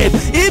understanding,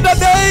 in the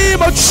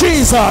name of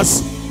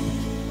Jesus.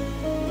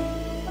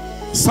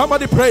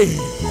 Somebody pray.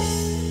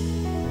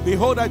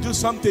 Behold, I do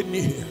something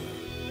new.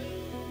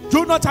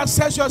 Do not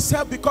assess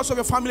yourself because of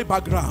your family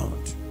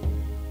background.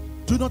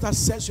 Do not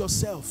assess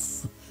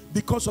yourself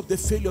because of the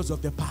failures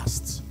of the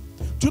past.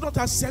 Do not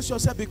assess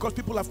yourself because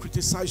people have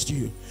criticized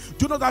you.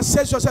 Do not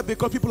assess yourself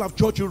because people have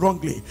judged you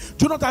wrongly.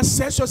 Do not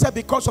assess yourself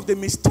because of the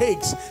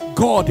mistakes.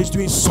 God is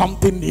doing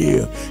something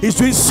new. He's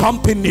doing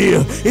something new.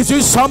 He's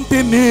doing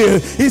something new.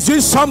 He's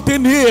doing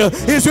something new.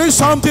 He's doing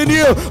something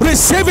new.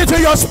 Receive it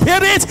in your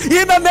spirit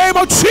in the name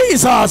of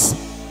Jesus.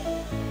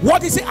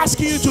 What is he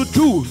asking you to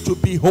do? To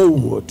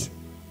behold.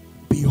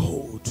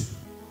 Behold.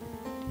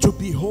 To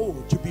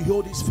behold. To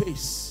behold his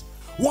face.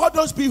 What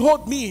does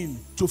behold mean?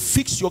 To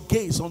fix your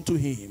gaze onto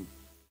him.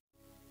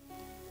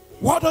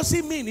 What does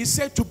it mean? He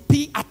said to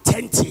be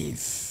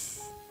attentive.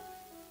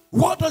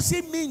 What does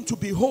it mean to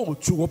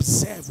behold? To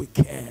observe with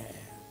care.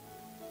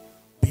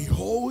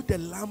 Behold the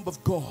Lamb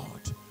of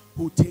God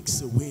who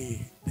takes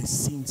away the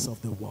sins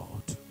of the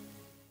world.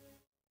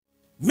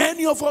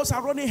 Many of us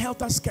are running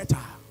helter-skelter.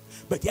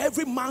 But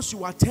every mass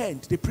you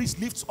attend, the priest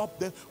lifts up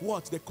the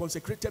what? The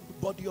consecrated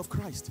body of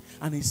Christ.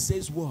 And he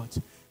says what?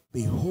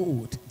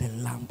 Behold the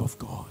Lamb of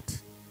God.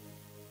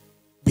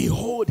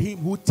 Behold him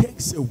who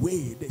takes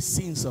away the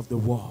sins of the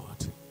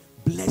world.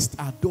 Blessed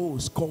are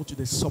those called to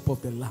the supper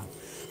of the Lamb.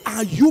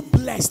 Are you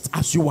blessed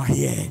as you are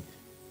here?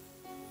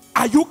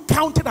 Are you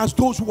counted as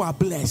those who are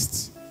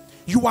blessed?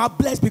 You are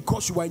blessed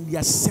because you are in the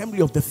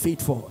assembly of the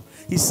faithful.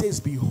 He says,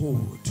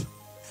 behold.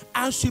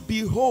 As you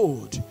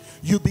behold,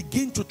 you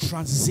begin to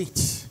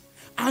transit.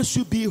 As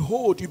you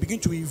behold, you begin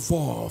to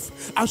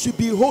evolve. As you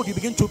behold, you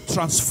begin to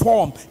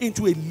transform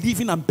into a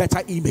living and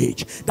better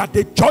image. That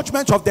the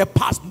judgments of the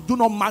past do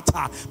not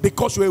matter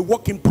because you're a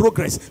work in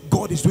progress.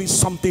 God is doing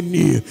something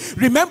new.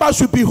 Remember, as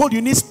you behold,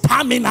 you need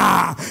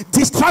stamina.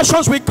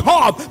 Distractions will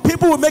come.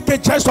 People will make a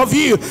jest of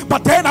you.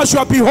 But then as you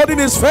are beholding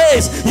his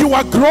face, you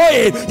are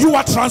growing. You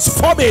are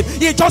transforming.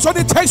 It just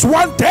only takes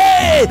one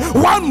day,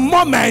 one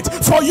moment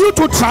for you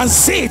to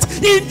transit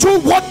into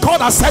what God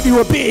has said you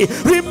will be.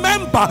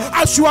 Remember,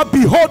 as you are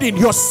beholding,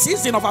 your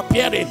season of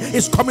appearing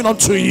is coming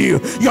unto you.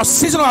 Your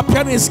season of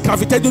appearing is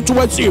gravitating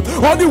towards you,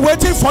 only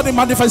waiting for the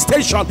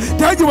manifestation.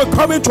 Then you will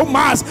come into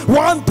mass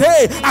one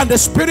day and the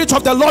Spirit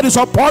of the Lord is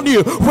upon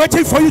you,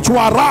 waiting for you to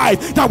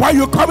arrive. That when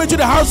you come into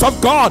the house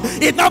of God,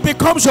 it now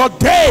becomes your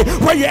day.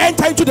 When you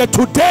enter into the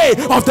today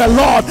of the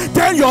Lord,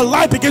 then your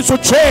life begins to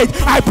change.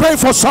 I pray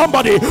for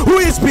somebody who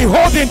is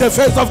beholding the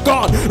face of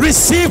God.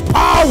 Receive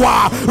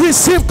power,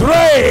 receive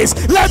grace.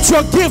 Let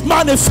your gift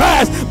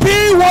manifest.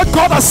 Be what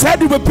God has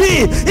said you will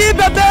be. In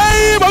the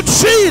name of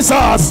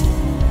Jesus.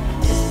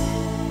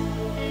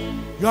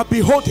 You are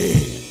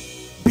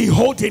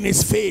beholding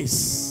his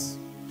face.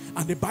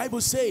 And the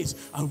Bible says,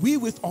 and we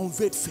with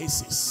unveiled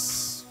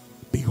faces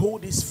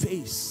behold his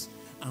face,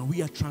 and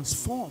we are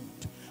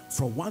transformed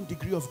from one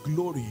degree of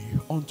glory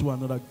unto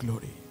another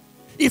glory.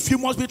 If you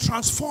must be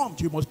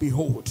transformed, you must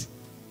behold.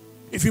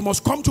 If you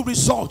must come to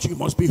result, you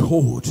must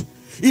behold.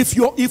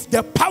 If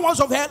the powers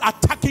of hell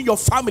attacking your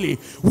family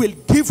will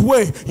give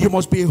way, you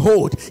must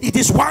behold. It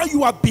is while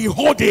you are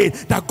beholding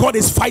that God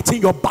is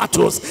fighting your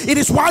battles. It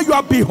is while you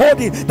are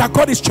beholding that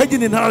God is changing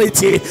the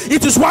narrative.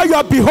 It is while you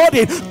are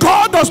beholding.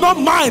 God does not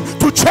mind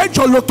to change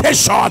your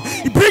location.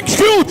 He brings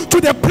you to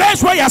the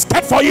place where he has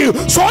kept for you,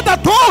 so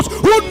that those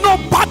who know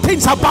bad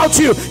things about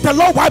you, the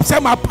Lord wipes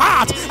them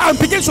apart and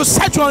begins to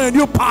set you on a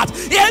new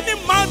path.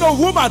 Any man or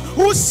woman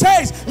who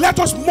says, let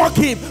us mock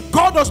him,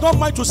 God does not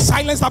mind to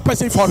silence that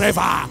person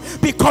forever,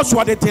 because you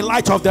are the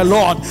delight of the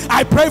Lord.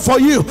 I pray for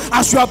you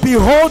as you are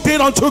beholding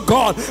unto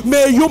God.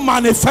 May you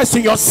manifest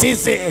in your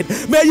season.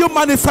 May you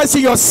manifest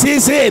in your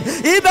season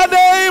in the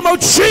name of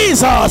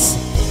Jesus.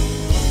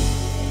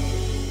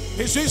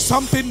 He's doing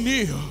something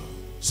new.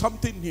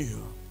 Something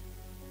new.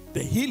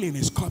 The healing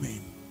is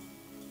coming.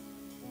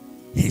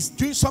 He's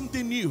doing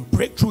something new.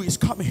 Breakthrough is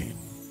coming.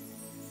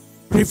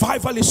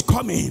 Revival is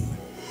coming.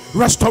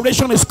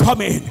 Restoration is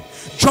coming.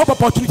 Job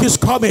opportunities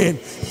coming.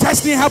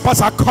 Destiny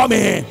helpers are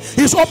coming.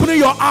 He's opening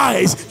your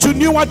eyes to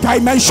newer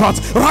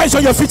dimensions. Rise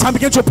on your feet and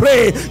begin to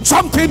pray.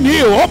 Something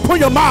new. Open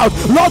your mouth.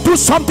 Lord, do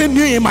something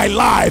new in my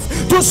life.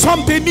 Do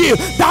something new.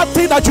 That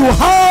thing that you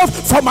have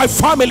for my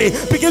family,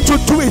 begin to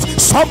do it.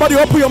 Somebody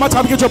open your mouth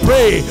and begin to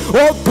pray.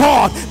 Oh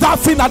God, that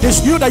thing that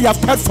is new that you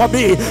have kept for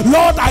me,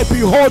 Lord, I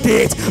behold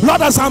it.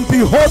 Lord, as I'm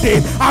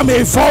beholding, I'm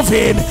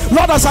evolving.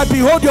 Lord, as I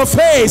behold your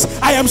face,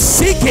 I am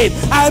seeking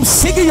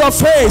your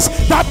face.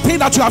 That thing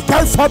that you have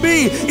kept for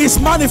me is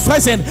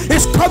manifesting.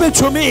 It's coming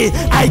to me.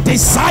 I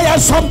desire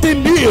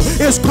something new.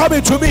 It's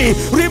coming to me.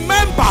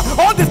 Remember,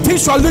 all the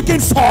things you are looking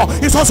for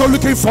is also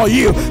looking for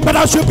you. But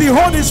as you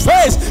behold his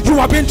face, you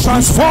are being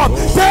transformed.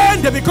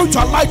 Then they become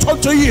to light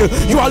unto you.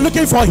 You are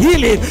looking for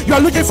healing. You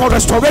are looking for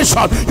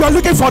restoration. You are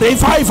looking for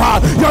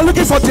revival. You are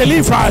looking for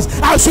deliverance.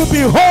 As you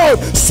behold,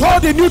 so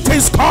the new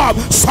things come.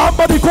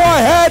 Somebody go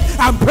ahead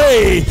and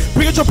pray.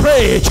 Begin to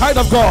pray, child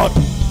of God.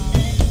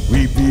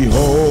 We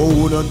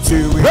behold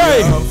until we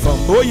are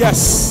found. Oh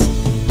yes.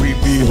 We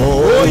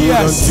behold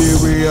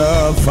until we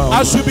are found.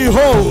 As you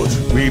behold,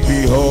 we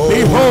behold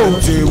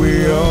until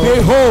we are.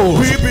 Behold,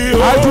 we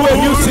behold. I do a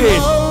new thing.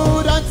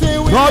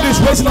 God is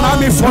raising an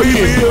army for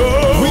you.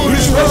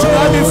 He's raising an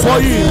army for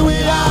you.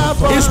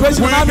 He's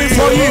raising an army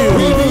for you.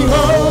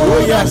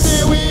 Oh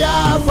yes.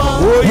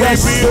 Oh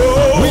yes.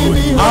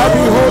 I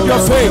behold your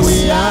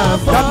face.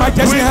 That my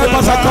destiny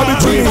helpers are coming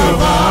to me.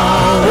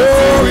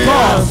 Oh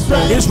God.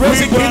 He's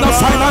raising king of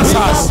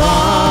finances.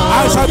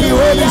 I shall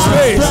behold his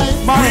face.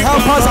 My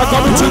helpers are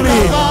coming to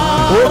me.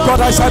 Oh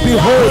God, I shall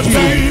behold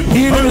you.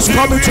 Healing is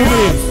coming to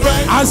me.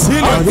 As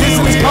healing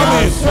is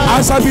coming.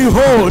 I shall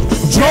behold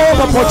job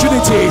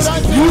opportunities,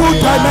 new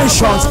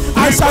dimensions.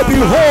 I shall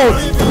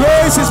behold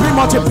grace is being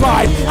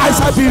multiplied. I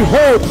shall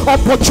behold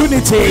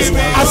opportunities.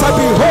 I shall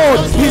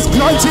behold he's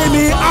granting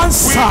me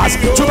answers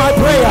to my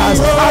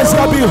prayers. I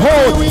shall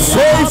behold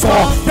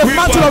favor. The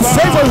mantle of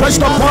favor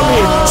rests upon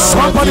me.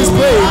 Somebody's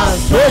praying.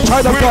 Pray,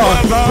 child of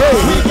God. Pray.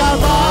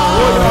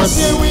 Oh yes.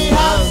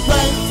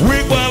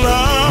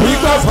 We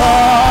go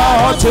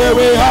far until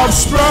we have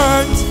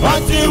strength.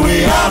 Until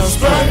we have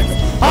strength.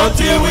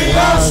 Until we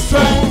have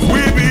strength.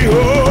 We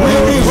behold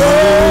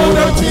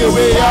until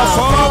we have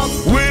form.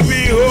 We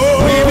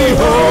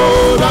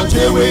behold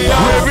until we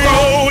have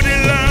behold the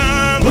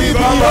Lamb. We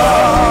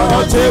behold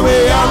until we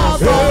have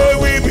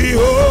form. We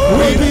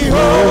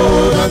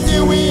behold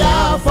until we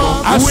have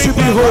form. As you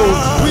behold,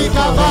 we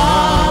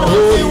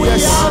oh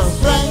yes.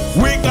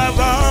 We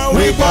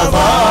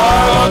cover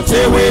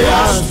until we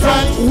have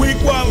strength. We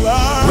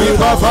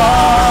cover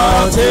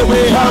until we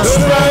have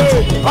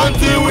strength.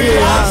 Until we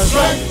have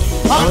strength.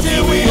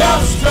 Until we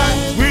have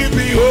strength. We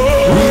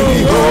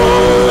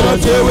behold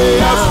until we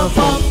have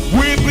fun.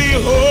 We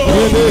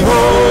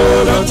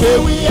behold until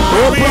we have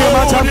fun. Open your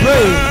mouth and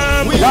pray.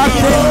 That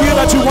thing new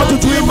that you want to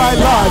do in my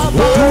life,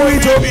 do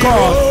it, oh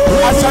God.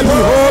 As I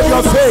behold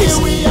your face,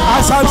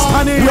 as I'm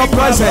standing in your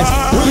presence,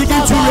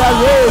 begin to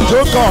rearrange,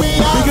 oh God.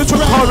 Begin to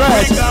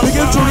correct,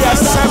 begin to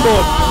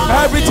reassemble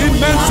everything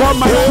meant for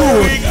my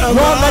good.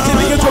 Lord, let it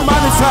begin to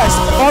manifest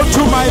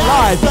unto my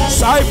life.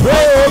 So I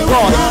pray, oh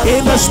God,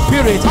 in the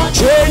spirit,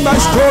 change my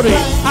story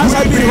as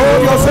I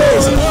behold your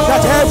face,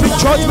 that every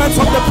judgment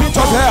from the pit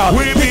of hell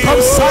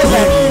becomes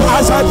silent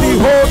as I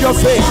behold your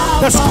face.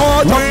 The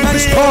scourge of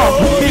men's tongue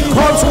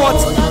becomes what?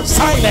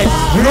 Silent.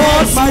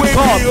 Lord my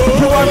God,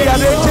 you are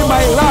rearranging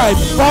my life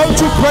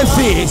unto great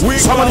things.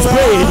 Someone's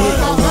praying.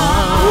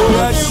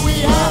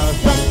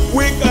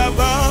 We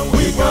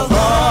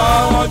cover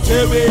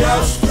until we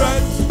have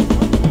strength.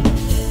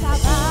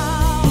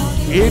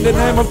 In the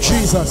name of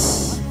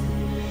Jesus.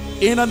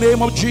 In the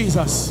name of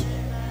Jesus.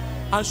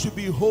 And should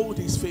behold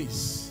his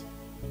face.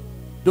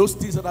 Those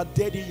things that are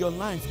dead in your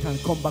life can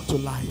come back to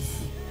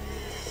life.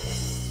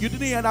 You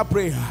didn't hear that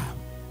prayer.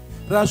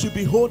 That as you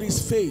behold his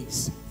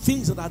face,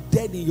 things that are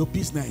dead in your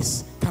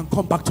business can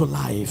come back to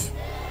life.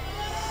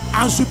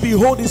 As you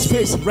behold his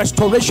face,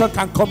 restoration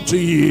can come to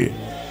you.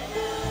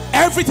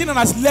 Everything that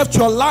has left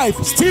your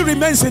life still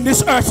remains in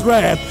this earth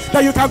realm,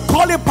 that you can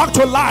call it back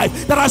to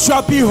life. That as you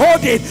are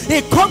beholding,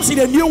 it comes in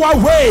a newer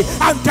way.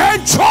 And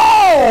then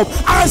Job,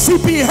 as he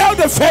beheld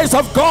the face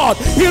of God,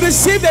 he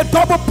received a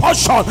double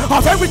portion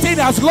of everything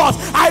he has lost.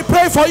 I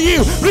pray for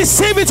you,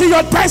 receive it in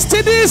your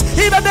destinies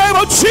in the name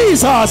of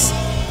Jesus.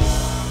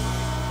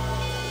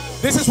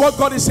 This is what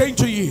God is saying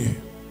to you.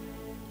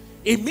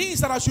 It means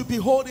that as you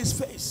behold his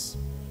face,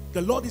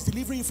 the Lord is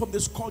delivering you from the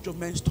scourge of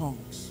men's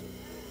tongues.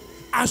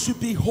 As you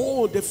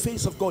behold the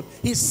face of God,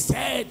 he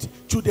said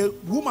to the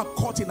woman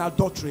caught in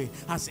adultery,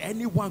 has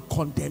anyone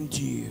condemned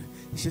you?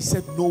 She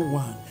said, no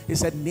one. He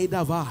said, neither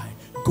have I.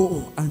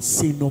 Go and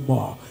sin no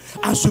more.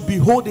 As you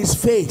behold his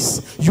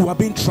face, you are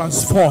being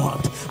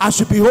transformed. As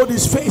you behold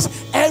his face,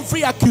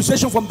 every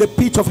accusation from the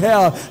pit of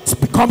hell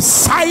becomes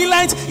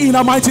silent in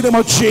the mighty name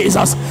of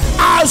Jesus.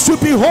 As you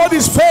behold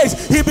his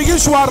face, he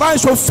begins to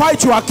arise to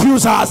fight your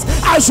accusers.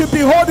 As you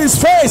behold his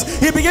face,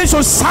 he begins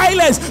to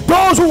silence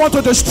those who want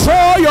to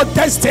destroy your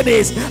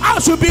destinies.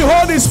 As you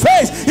behold his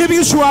face, he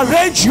begins to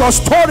arrange your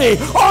story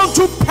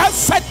unto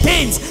perfect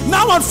things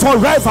now and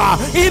forever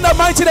in the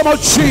mighty name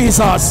of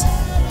Jesus.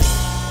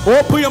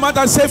 Open your mouth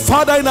and say,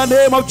 Father, in the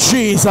name of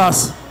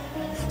Jesus,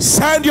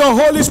 send your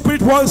Holy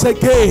Spirit once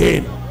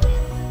again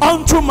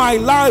unto my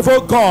life, oh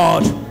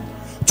God,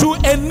 to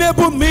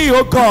enable me,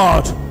 oh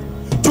God,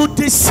 to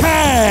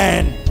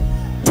discern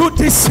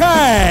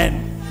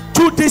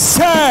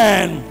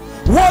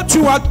what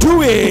you are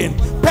doing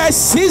per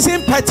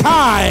season, per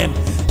time,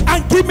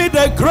 and give me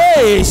the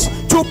grace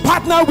to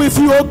partner with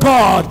you, oh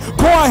God.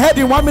 Go ahead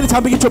in 1 minute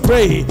and begin to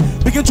pray.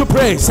 Begin to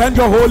pray. Send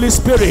your Holy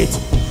Spirit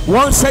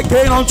once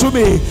again unto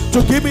me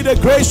to give me the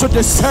grace to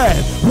discern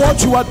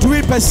what you are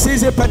doing per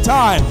season, per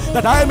time,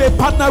 that I may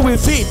partner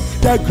with it.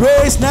 The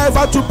grace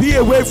never to be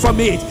away from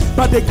it,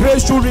 but the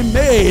grace to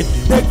remain,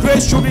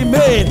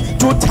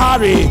 to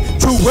tarry,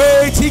 to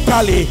wait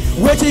eagerly,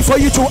 waiting for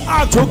you to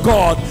act, oh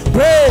God.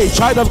 Pray,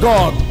 child of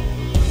God.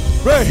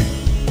 Pray.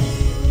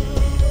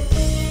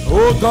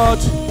 Oh God,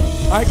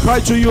 I cry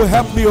to you,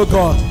 help me, oh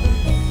God.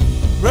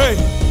 Pray.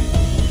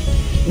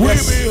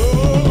 Yes.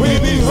 We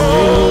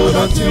behold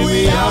until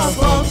we have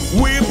come.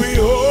 We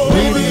behold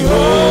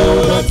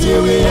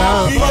until we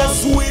have come.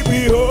 Yes, we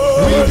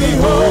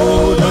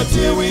behold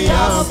until we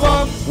have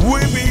come. We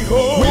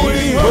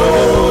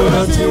behold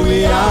until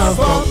we have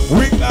come.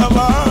 We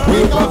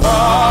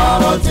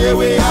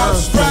until we have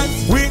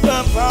strength. We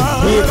can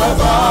bow. We can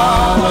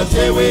bow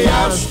until we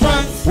have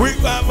strength. We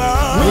can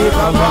bow. We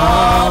can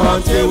bow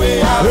until we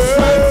have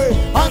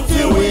strength.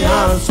 Until we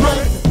have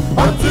strength.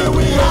 Until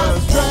we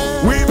have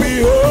strength. We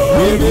behold.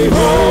 We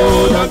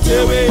behold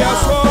until we have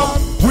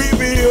strength. We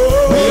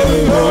behold. We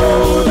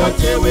behold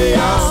until we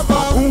have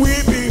strength. We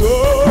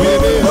behold. We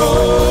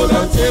behold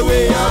until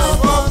we have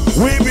strength.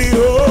 We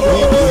behold. We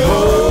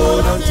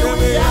behold until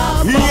we have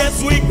strength.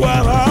 Yes, we can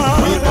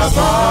bow. We can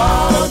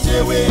bow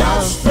until we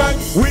have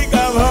strength. We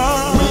can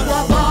bow. We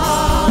can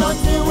bow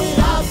until we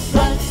have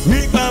strength.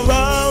 We can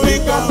bow. We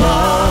can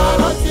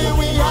bow. Until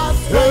we have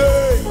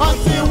strength.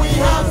 Until we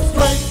have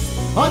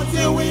strength.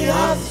 Until we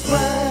have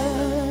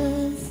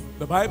strength.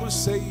 The Bible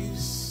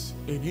says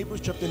in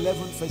Hebrews chapter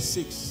 11 verse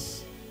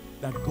 6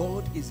 that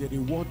God is a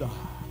rewarder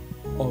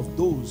of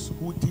those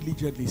who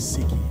diligently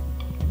seek Him.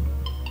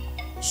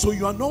 So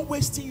you are not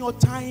wasting your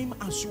time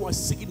as you are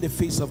seeking the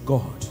face of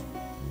God.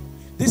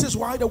 This is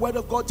why the word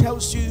of God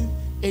tells you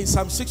in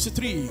Psalm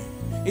 63,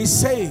 it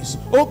says,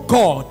 "O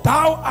God,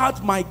 thou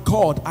art my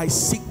God, I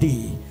seek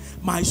thee.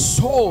 My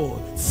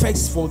soul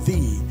thirsts for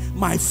thee.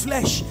 My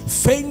flesh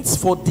faints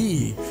for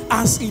thee,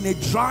 as in a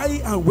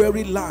dry and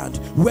weary land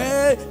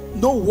where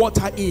no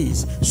water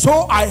is.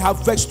 So I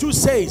have," verse 2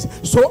 says,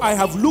 "so I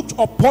have looked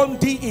upon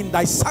thee in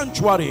thy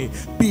sanctuary,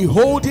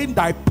 beholding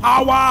thy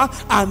power,"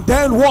 and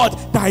then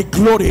what? "Thy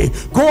glory."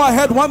 Go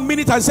ahead 1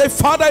 minute and say,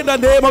 "Father, in the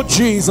name of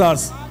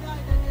Jesus,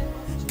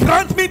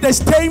 grant me the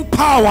staying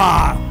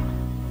power."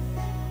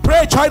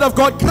 Pray, child of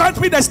God, grant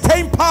me the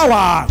staying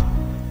power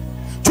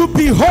to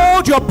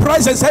behold your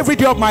presence every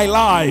day of my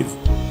life,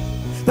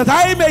 that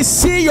I may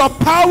see your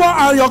power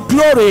and your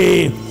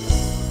glory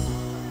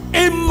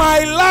in my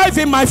life,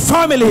 in my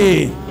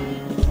family,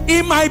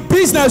 in my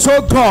business,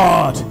 oh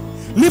God.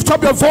 Lift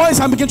up your voice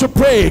and begin to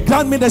pray.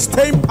 Grant me the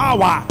staying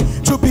power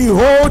to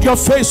behold your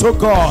face, oh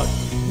God.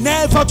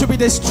 Never to be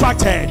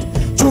distracted.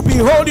 To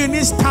behold, you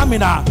need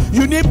stamina,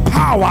 you need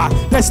power,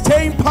 the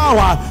staying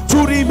power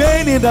to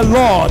remain in the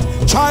Lord.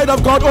 Child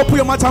of God, open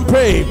your mouth and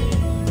pray.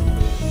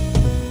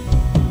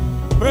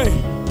 Pray.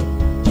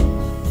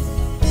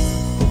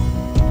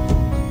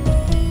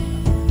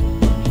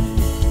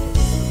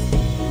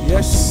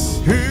 Yes.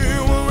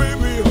 Here we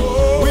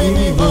behold. We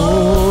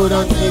behold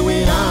until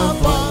we have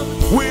fun.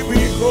 We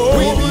behold.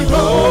 We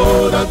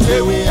behold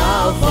until we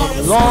have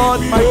fun.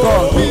 Lord, my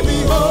God. We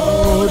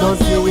behold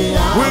until we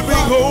have We fun.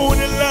 behold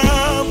the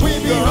Lamb. We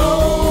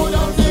behold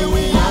until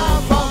we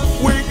have fun.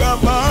 We can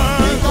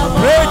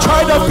bow. Pray,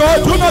 child of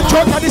God, do not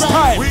joke at this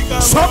time.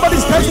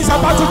 Somebody's life is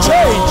about to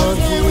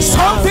change.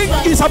 Something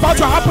is about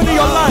to happen in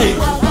your life.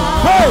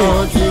 Pray.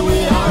 Until we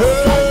have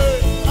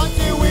strength.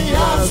 Until we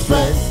have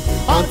strength.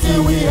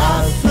 Until we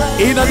have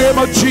strength. In the name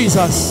of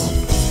Jesus.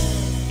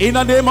 In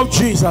the name of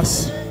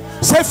Jesus.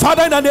 Say,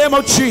 Father, in the name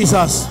of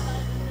Jesus,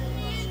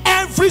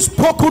 every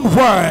spoken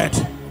word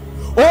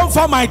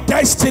over my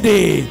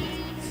destiny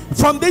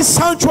from this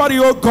sanctuary,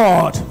 oh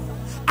God,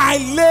 I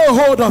lay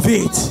hold of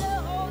it.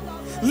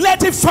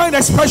 Let it find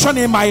expression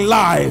in my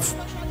life,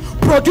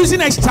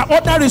 producing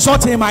extraordinary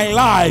results in my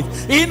life.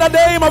 In the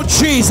name of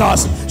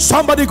Jesus.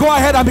 Somebody go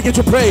ahead and begin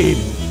to pray.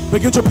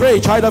 Begin to pray,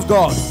 child of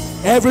God.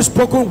 Every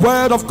spoken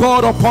word of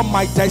God upon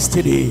my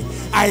destiny,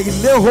 I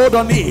lay hold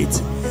on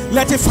it.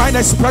 Let it find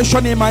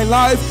expression in my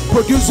life,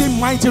 producing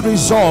mighty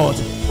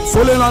results.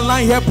 Following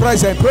online here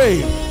present,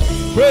 pray.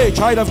 Pray,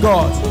 child of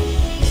God.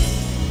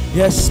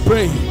 Yes,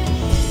 pray.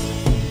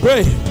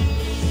 Pray.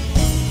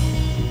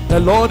 The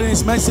Lord in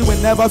His mercy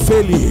will never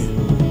fail you.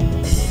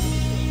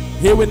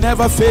 He will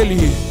never fail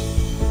you.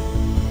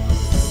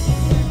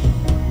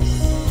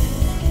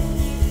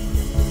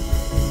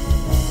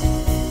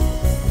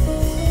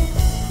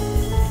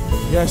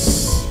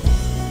 Yes.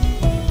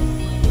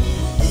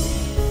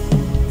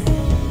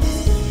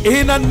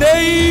 In the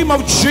name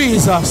of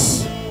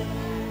Jesus.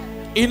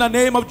 In the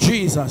name of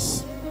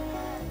Jesus.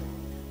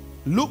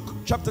 Luke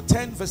chapter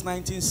 10 verse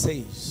 19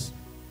 says,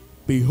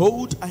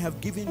 "Behold, I have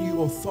given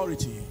you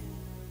authority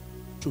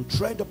to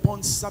tread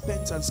upon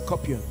serpents and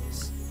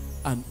scorpions,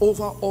 and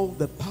over all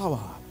the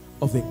power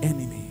of the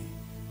enemy,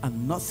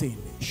 and nothing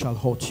shall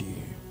hurt you."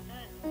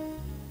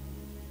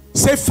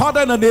 Say,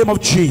 Father, in the name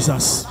of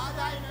Jesus.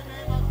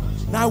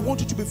 Now I want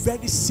you to be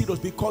very serious,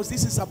 because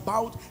this is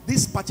about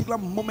this particular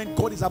moment.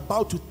 God is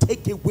about to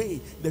take away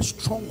the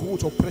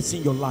strongholds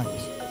oppressing your life.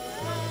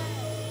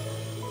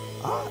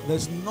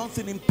 There's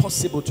nothing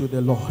impossible to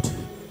the Lord.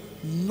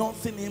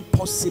 Nothing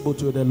impossible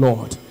to the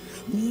Lord.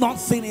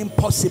 Nothing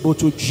impossible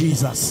to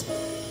Jesus.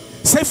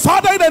 Say,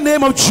 Father, in the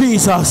name of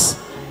Jesus,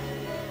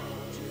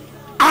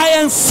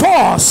 I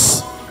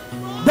enforce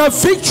the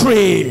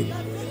victory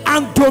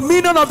and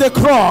dominion of the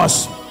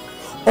cross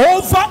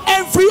over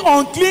every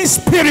unclean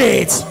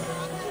spirit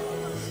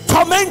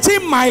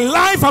tormenting my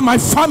life and my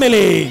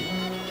family,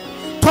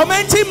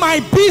 tormenting my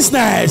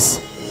business.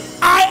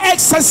 I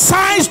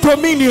exercise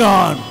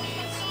dominion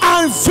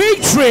and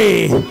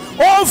victory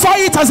over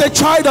it as a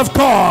child of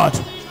God,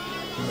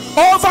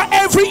 over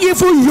every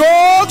evil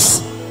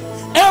yokes,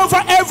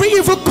 over every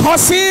evil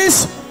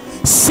causes,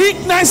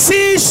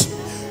 sicknesses,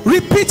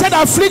 repeated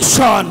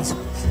afflictions,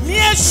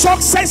 near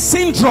success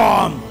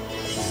syndrome,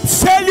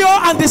 failure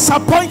and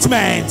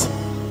disappointment,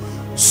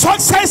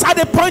 success at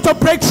the point of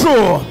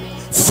breakthrough,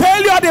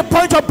 failure at the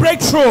point of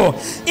breakthrough.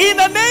 In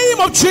the name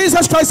of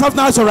Jesus Christ of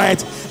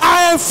Nazareth,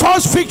 I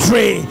enforce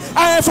victory,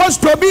 I enforce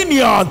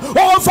dominion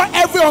over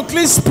every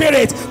unclean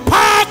spirit.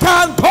 Pack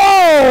and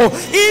go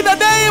in the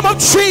name of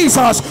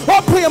Jesus.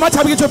 Open your mouth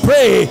and begin to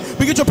pray.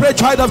 Begin to pray,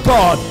 child of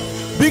God.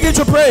 Begin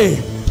to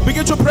pray.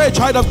 Begin to pray,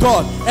 child of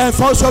God.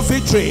 Enforce your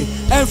victory,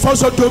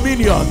 enforce your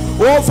dominion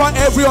over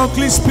every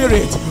unclean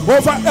spirit,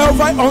 over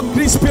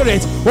unclean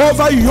spirit,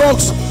 over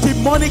yokes,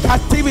 demonic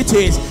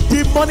activities,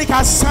 demonic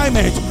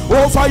assignment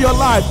over your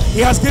life.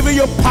 He has given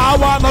you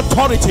power and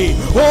authority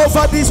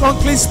over this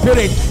unclean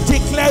spirit.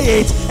 Declare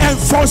it,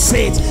 enforce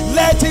it,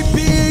 let it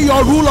be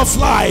your rule of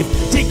life.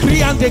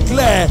 Decree and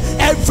declare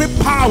every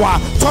power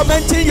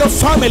tormenting your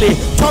family,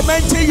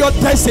 tormenting your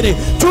destiny.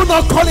 Do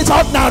not call it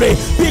ordinary,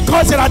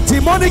 because there are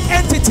demonic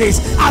entities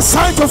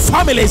assigned to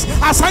families,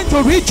 assigned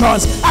to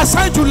regions,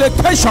 assigned to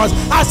locations,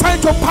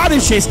 assigned to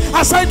parishes,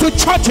 assigned to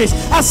churches,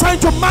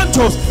 assigned to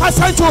mantles,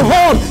 assigned to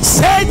hold.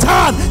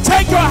 Satan,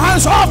 take your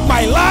hands off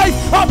my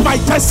life, off my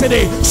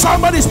destiny.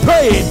 Somebody's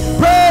praying.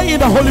 Pray in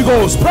the Holy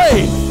Ghost.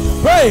 Pray.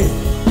 Pray.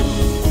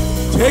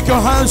 Take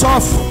your hands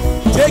off.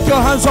 Take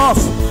your hands off.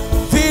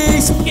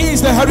 This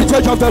is the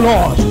heritage of the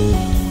Lord.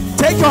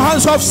 Take your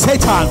hands off,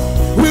 Satan.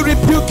 We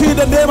rebuke you in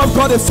the name of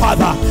God the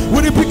Father.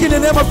 We rebuke you in the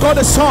name of God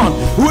the Son.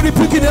 We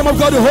rebuke you in the name of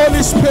God the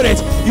Holy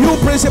Spirit. You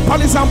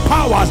principalities and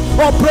powers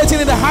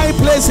operating in the high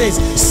places,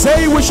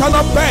 say we shall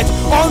not bet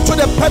unto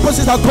the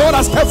purposes that God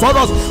has kept for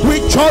us.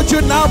 We judge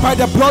you now by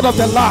the blood of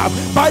the Lamb,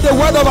 by the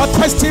word of our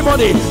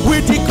testimony.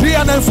 We decree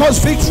and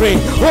enforce victory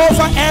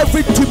over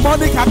every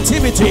demonic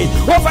activity,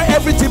 over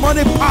every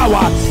demonic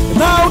power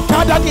now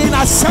gathered in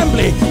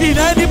assembly in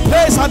any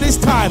place at this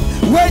time,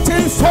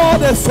 waiting for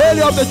the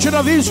failure of the children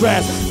of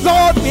Israel.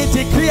 Lord, we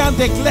decree and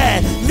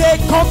declare they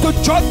come to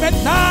judgment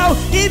now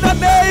in the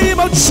name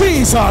of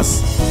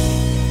Jesus.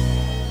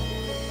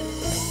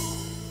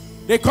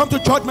 They come to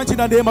judgment in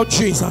the name of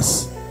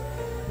Jesus.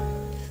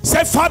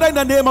 Say, Father, in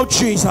the name of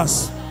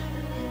Jesus,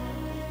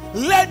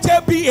 let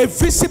there be a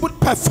visible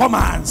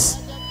performance,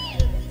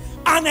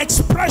 an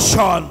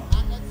expression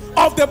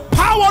of the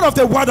power of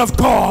the word of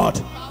God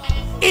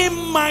in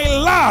my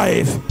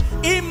life,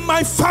 in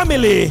my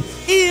family,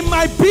 in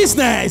my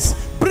business,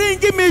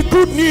 bringing me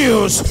good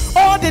news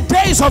all the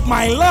days of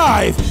my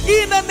life.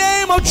 In the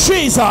name of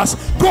Jesus,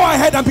 go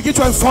ahead and begin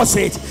to enforce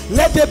it.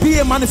 Let there be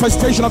a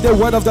manifestation of the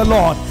word of the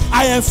Lord.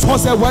 I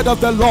enforce the word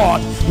of the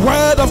Lord.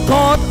 Word of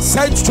God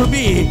said to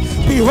me,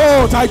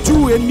 behold, I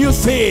do a new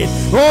thing.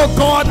 Oh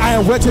God, I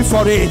am waiting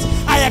for it.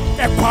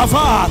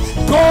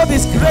 God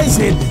is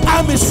grazing,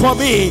 armies for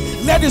me.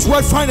 Let this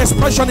word find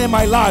expression in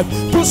my life.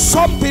 Do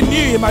something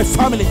new in my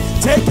family.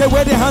 Take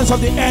away the hands of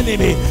the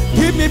enemy.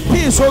 Give me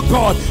peace, oh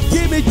God.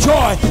 Give me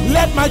joy.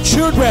 Let my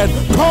children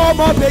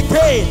come up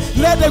again.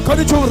 Let them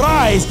continue to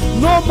rise.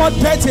 No more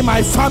death in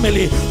my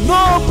family.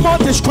 No more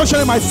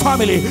destruction in my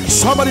family.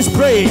 Somebody's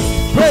praying.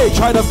 Pray,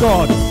 child of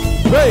God.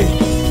 Pray.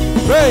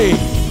 Pray.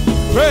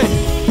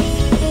 Pray.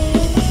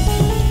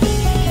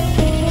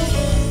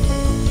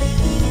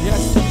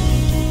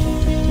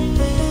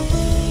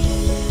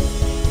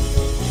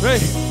 Pray.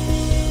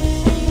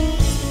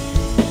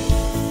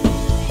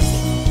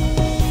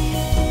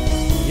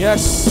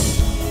 Yes.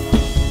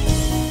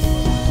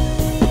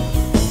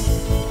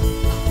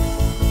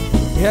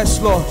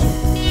 Yes, Lord.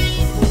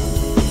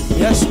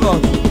 Yes,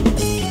 Lord.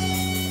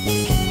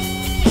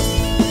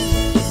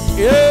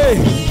 Yay.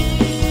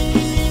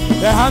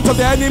 The hands of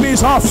the enemy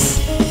is off.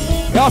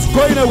 They're off,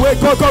 going away.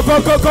 Go, go,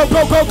 go, go, go,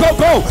 go, go, go,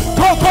 go.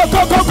 Go, go,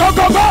 go, go, go,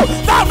 go, go.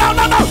 No, no,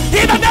 no, no.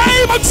 In the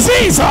name of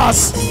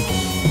Jesus.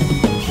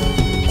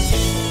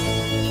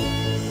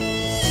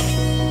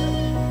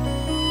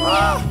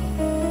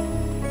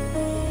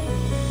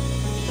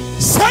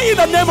 Say in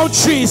the name of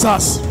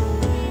Jesus,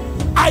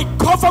 I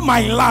cover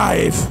my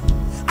life,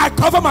 I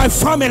cover my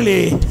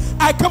family,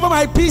 I cover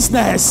my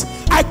business,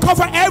 I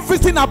cover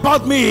everything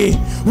about me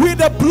with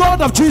the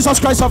blood of Jesus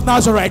Christ of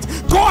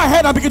Nazareth. Go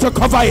ahead and begin to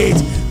cover it.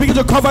 Begin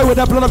to cover it with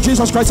the blood of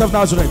Jesus Christ of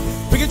Nazareth.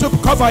 Begin to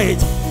cover it.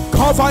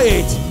 Cover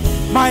it.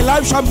 My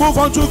life shall move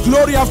on to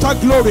glory after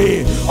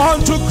glory, on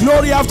to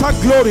glory after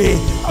glory,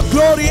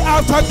 glory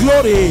after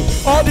glory,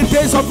 all the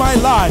days of my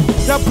life.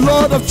 The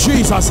blood of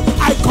Jesus.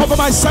 I cover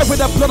myself with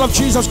the blood of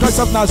Jesus Christ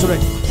of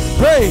Nazareth.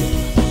 Pray.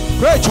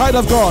 Pray, child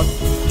of God.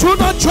 Do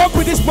not joke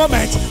with this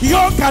moment,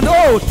 young and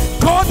old.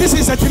 God, this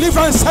is a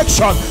deliverance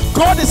section.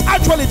 God is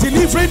actually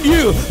delivering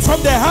you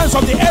from the hands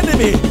of the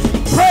enemy.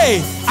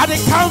 Pray at the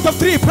count of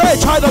 3. Pray,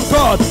 child of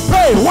God.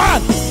 Pray.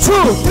 1,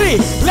 2, 3.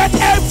 Let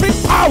every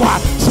power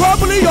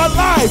troubling your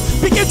life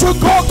begin to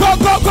go, go,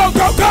 go, go,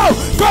 go, go,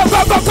 go,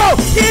 go, go, go.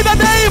 In the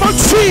name of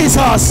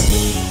Jesus.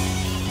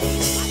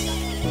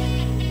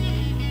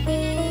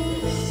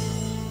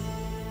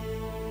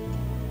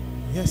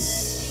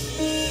 Yes.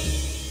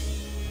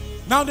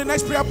 Now the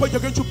next prayer point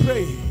you're going to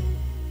pray.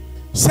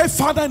 Say,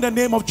 Father, in the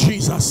name of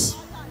Jesus,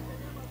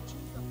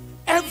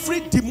 every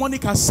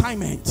demonic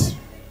assignment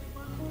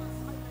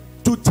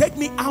to take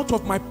me out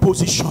of my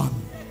position,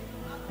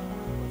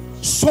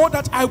 so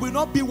that I will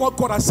not be what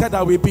God has said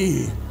I will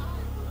be.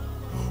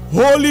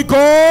 Holy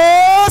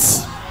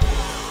Ghost,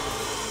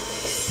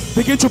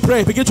 begin to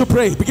pray, begin to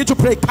pray, begin to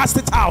pray. Cast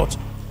it out.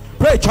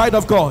 Pray, child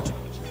of God.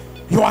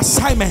 Your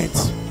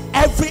assignment,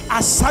 every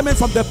assignment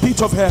from the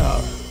pit of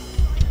hell.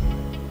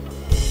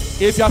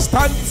 If you are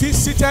standing,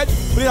 seated,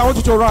 please, I want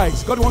you to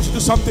rise. God wants to do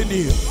something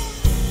new.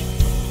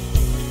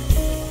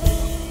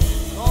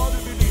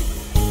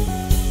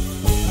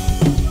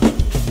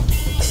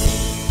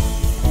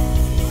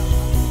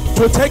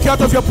 To take you out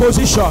of your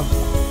position,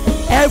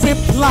 every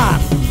plan,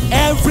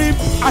 every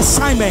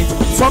assignment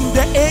from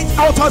the 8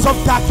 altars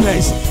of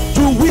darkness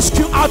to whisk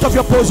you out of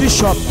your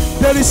position,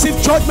 they receive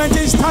judgment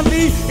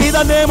instantly in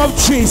the name of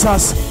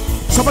Jesus.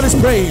 Somebody's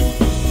praying.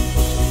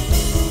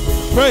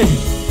 Pray.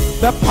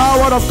 The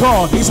power of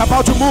God is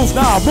about to move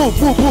now. Move,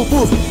 move, move,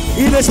 move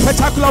in a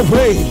spectacular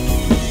way,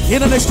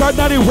 in an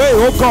extraordinary way.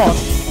 Oh God,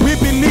 we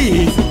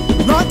believe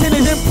nothing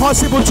is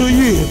impossible to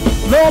you.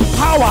 No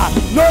power,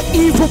 no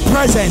evil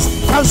presence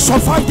can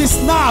survive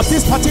this now.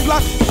 This particular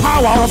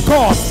power of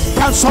God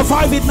can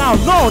survive it now.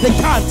 No, they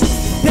can't.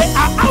 They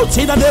are out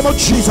in the name of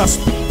Jesus.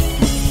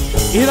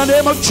 In the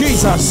name of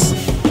Jesus.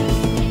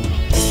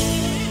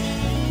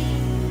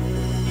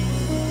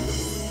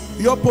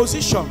 Your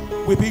position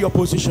will be your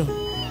position.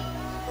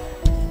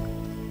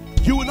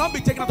 You will not be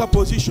taken out of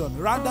position.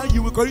 Rather,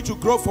 you will going to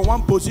grow from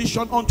one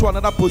position onto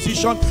another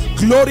position.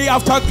 Glory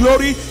after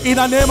glory in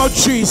the name of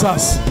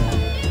Jesus.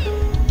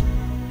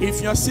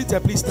 If you are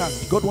seated, please stand.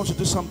 God wants to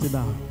do something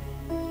now.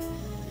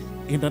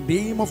 In the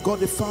name of God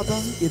the Father,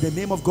 in the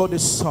name of God the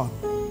Son.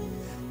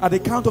 At the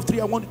count of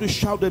 3, I want you to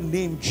shout the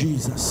name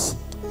Jesus.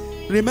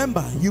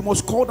 Remember, you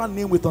must call that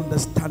name with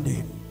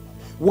understanding.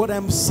 What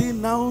I'm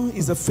seeing now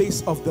is the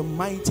face of the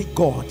mighty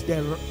God,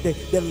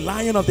 the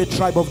Lion of the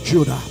tribe of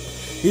Judah.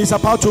 He's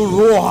about to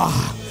roar,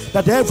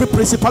 that every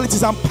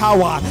principalities and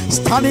power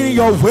standing in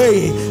your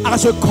way,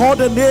 as you call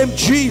the name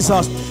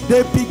Jesus,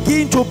 they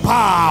begin to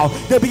bow,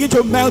 they begin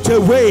to melt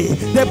away,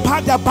 they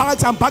pack their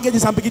bags and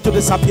baggages and begin to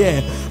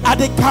disappear. At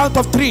the count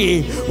of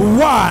 3,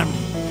 1,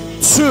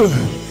 2,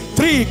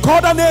 3,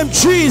 call the name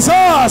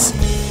Jesus.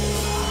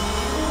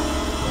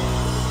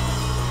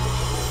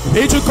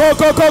 Need to go,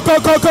 go, go, go,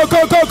 go, go,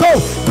 go, go, go,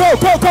 go,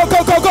 go, go,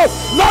 go, go, go.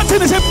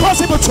 Nothing is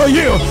impossible to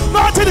you.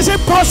 Nothing is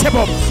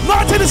impossible.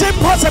 Nothing is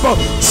impossible.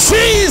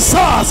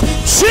 Jesus,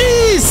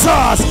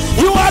 Jesus,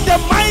 you are the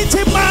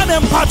mighty man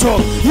in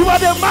battle. You are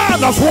the man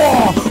of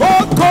war.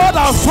 Oh God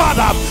our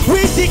Father,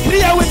 we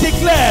decree and we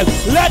declare,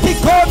 let it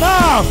go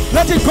now.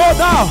 Let it go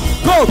now.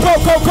 Go, go,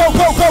 go, go,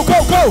 go, go, go,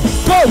 go,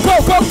 go, go,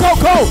 go, go,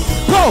 go,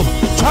 go.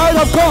 Child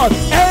of God,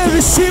 and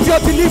receive your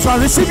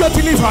deliverance. Receive your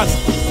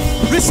deliverance.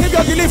 Receive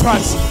your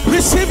deliverance.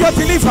 Receive your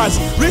deliverance.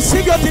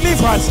 Receive your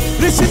deliverance.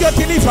 Receive your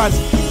deliverance.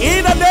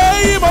 In the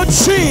name of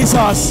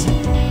Jesus.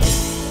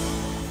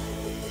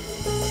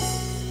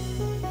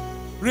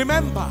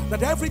 Remember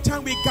that every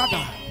time we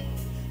gather,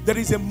 there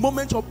is a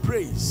moment of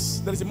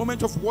praise, there is a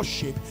moment of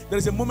worship, there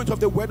is a moment of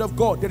the word of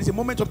God, there is a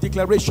moment of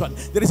declaration,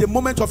 there is a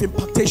moment of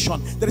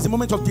impartation, there is a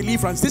moment of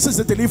deliverance. This is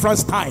the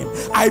deliverance time.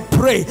 I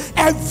pray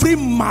every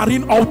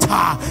marine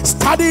altar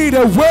standing in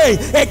the way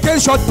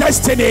against your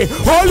destiny,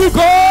 Holy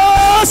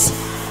Ghost,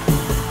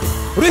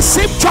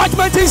 receive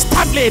judgment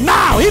instantly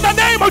now in the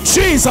name of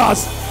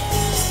Jesus.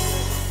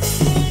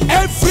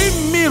 Every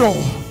mirror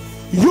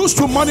used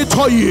to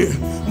monitor you,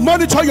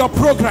 monitor your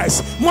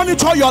progress,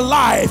 monitor your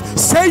life,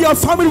 say your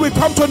family will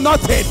come to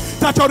nothing,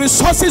 that your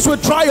resources will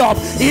dry up,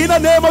 in the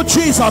name of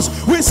Jesus,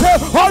 we say,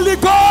 Holy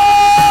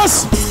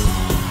Ghost,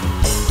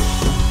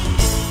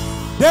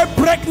 they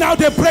break now,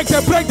 they break,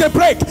 they break, they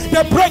break,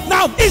 they break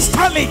now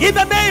instantly in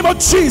the name of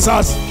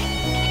Jesus.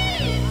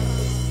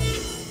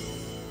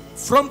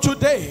 From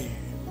today,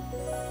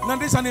 now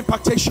this is an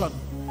impartation.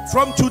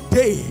 From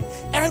today,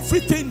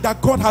 everything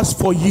that God has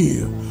for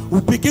you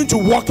will begin to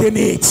walk in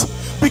it.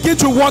 Begin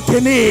to walk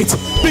in it.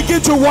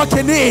 Begin to walk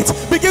in it.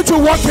 Begin to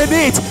walk in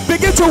it.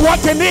 Begin to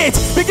walk in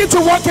it. Begin to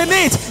walk in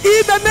it.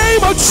 In the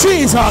name of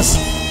Jesus.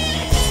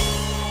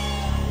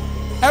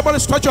 Everybody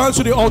stretch your hands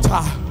to the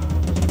altar.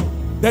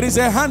 There is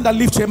a hand that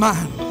lifts a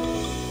man.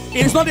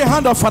 It is not the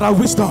hand of Father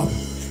Wisdom.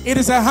 It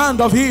is the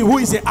hand of He who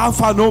is the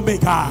Alpha and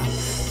Omega.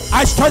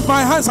 I stretch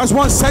my hands as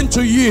one sent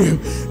to you.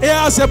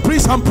 As a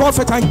priest and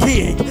prophet and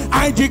king,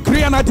 I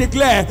decree and I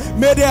declare,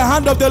 may the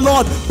hand of the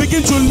Lord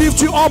begin to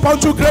lift you up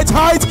onto great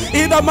heights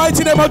in the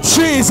mighty name of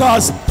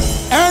Jesus.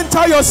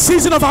 Enter your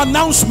season of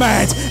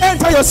announcement.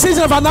 Enter your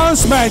season of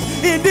announcement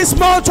in this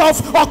month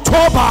of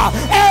October.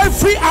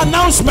 Every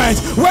announcement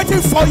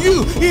waiting for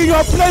you in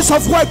your place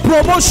of work.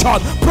 Promotion,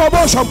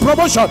 promotion,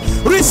 promotion.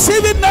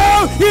 Receive it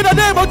now in the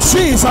name of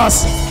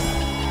Jesus.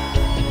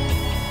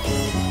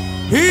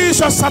 He is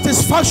your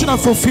satisfaction and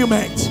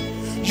fulfillment.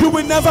 You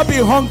will never be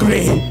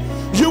hungry.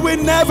 You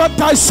will never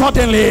die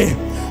suddenly.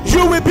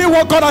 You will be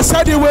what God has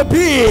said you will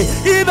be.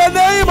 In the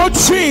name of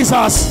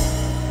Jesus.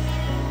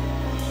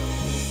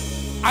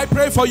 I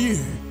pray for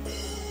you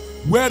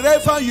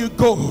Wherever you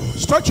go,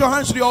 stretch your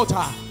hands to the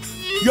altar.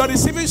 You are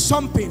receiving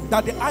something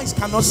that the eyes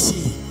cannot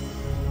see.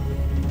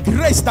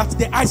 Grace that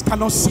the eyes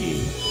cannot see.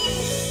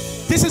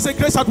 This is a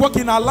grace at work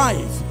in our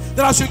life.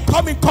 That as you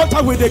come in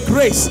contact with the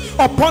grace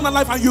upon our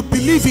life and you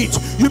believe it,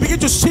 you begin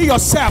to see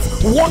yourself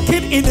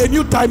walking in a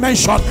new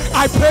dimension.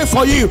 I pray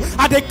for you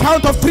at the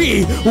count of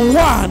 3. 1, 2,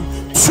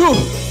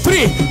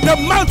 3.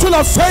 The mantle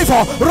of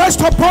favor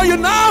rest upon you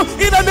now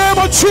in the name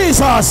of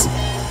Jesus.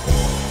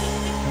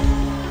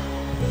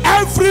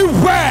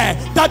 Everywhere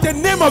that the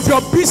name of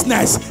your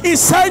business is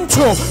sent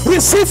to,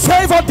 receive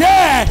favor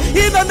there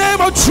in the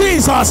name of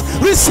Jesus.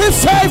 Receive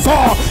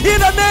favor in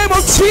the name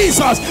of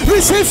Jesus.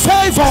 Receive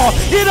favor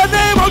in the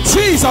name of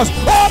Jesus.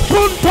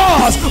 Open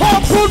doors,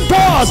 open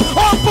doors,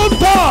 open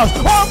doors,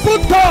 open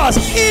doors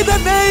in the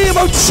name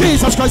of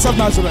Jesus Christ of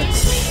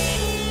Nazareth.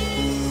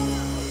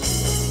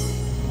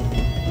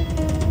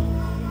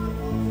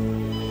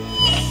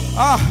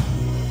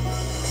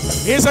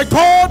 He's a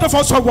God of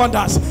awesome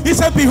wonders. He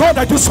said, behold,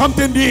 I do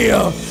something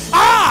new.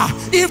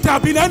 If there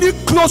have been any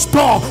closed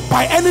door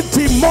by any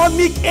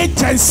demonic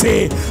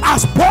agency,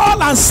 as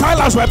Paul and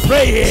Silas were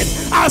praying,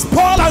 as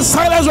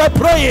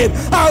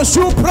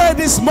you pray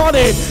this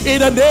morning,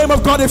 in the name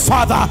of God the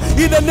Father,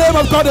 in the name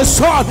of God the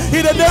Son,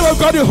 in the name of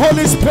God the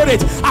Holy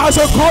Spirit, as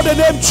you call the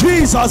name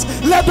Jesus,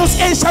 let those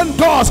ancient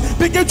doors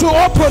begin to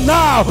open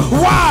now.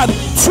 1, 2,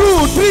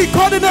 3,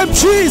 call the name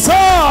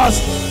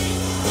Jesus.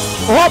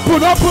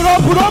 Open, open,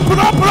 open, open,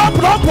 open,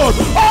 open, open,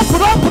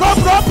 open, open,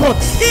 open, open,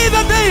 in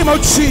the name of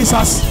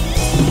Jesus.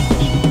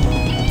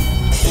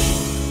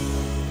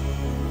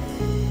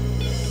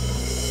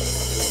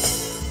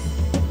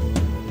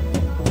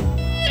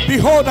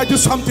 Behold, I do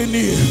something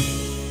new.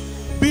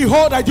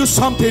 Behold, I do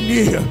something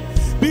new.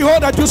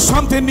 Behold, I do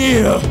something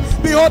new.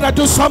 Behold, I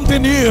do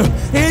something new.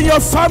 In your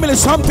family,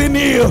 something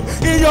new.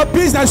 In your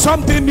business,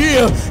 something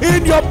new.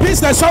 In your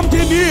business,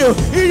 something new.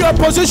 In your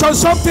position,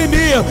 something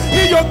new.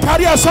 In your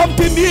career,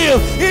 something new.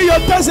 In your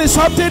destiny,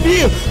 something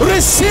new.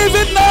 Receive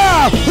it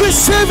now.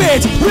 Receive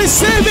it.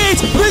 Receive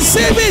it.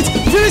 Receive it.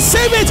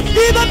 Receive it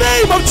in the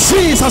name of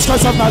Jesus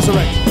Christ of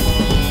Nazareth.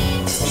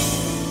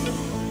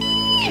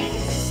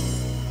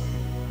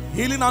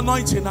 Healing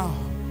anointing now.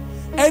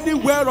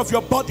 Anywhere of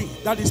your body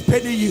that is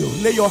paining you,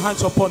 lay your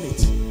hands upon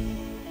it.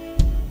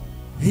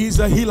 He is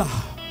a healer.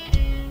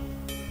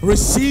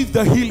 Receive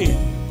the healing.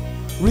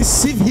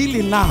 Receive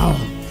healing now.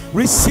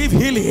 Receive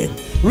healing.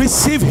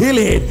 Receive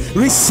healing.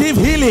 Receive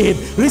healing.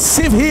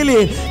 Receive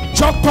healing.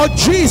 Dr.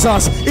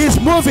 Jesus is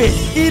moving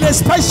in a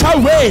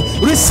special way.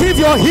 Receive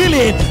your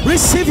healing.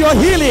 Receive your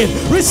healing.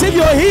 Receive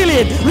your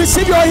healing.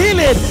 Receive your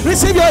healing.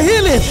 Receive your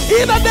healing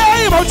in the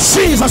name of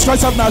Jesus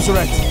Christ of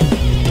Nazareth.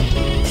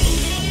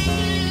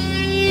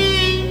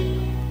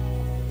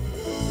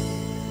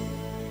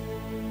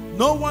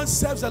 No one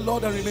serves the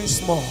Lord and remains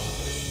small.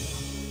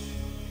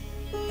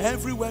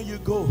 Everywhere you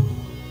go,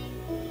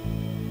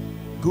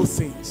 good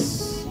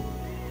things.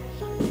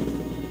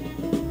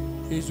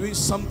 He's doing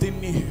something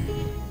new.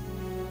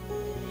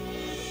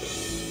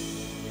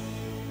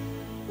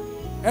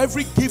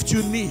 Every gift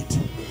you need.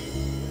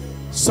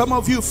 Some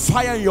of you,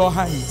 fire in your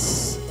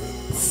hands.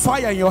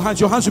 Fire in your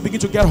hands. Your hands will begin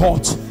to get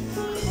hot.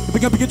 You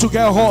begin to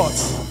get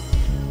hot.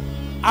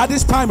 At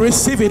this time,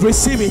 receive it,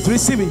 receive it,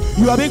 receive it.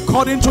 You have been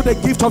called into the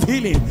gift of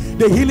healing,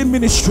 the healing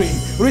ministry.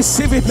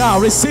 Receive it now,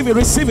 receive it,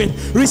 receive it,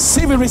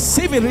 receive it,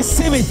 receive it,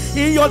 receive it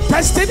in your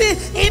destiny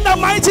in the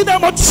mighty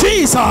name of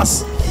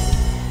Jesus.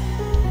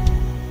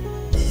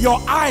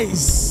 Your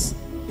eyes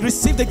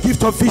receive the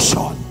gift of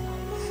vision.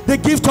 The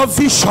gift of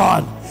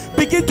vision.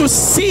 Begin to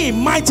see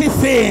mighty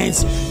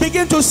things.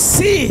 Begin to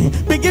see.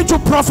 Begin to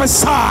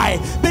prophesy.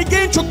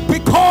 Begin to be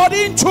called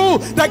into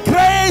the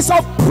grace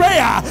of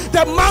prayer,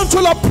 the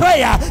mantle of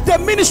prayer, the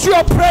ministry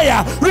of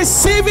prayer.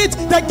 Receive it,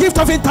 the gift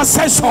of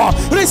intercessor.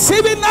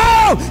 Receive it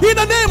now in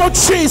the name of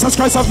Jesus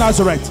Christ of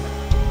Nazareth.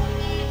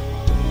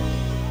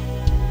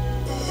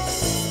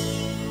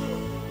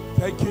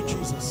 Thank you,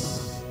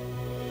 Jesus.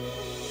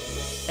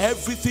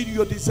 Everything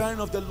you're desiring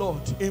of the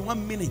Lord in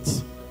 1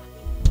 minute.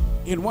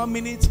 In 1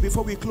 minute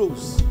before we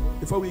close,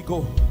 before we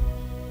go,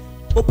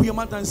 open your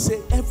mouth and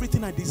say,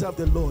 everything I desire of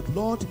the Lord,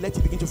 Lord, let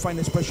it begin to find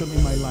expression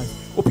in my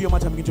life. Open your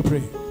mouth and begin to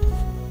pray.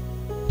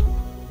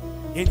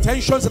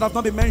 Intentions that have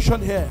not been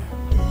mentioned here.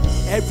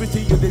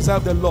 Everything you desire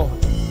of the Lord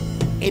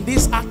in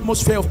this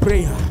atmosphere of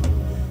prayer,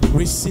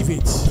 receive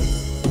it.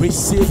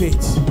 Receive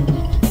it.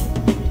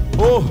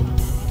 Oh,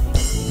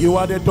 you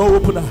are the door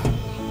opener.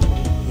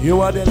 You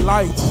are the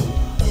light.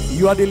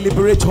 You are the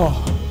liberator.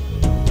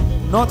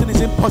 Nothing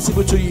is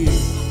impossible to you.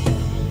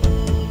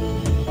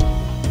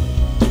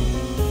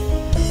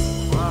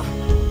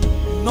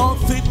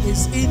 Nothing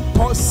is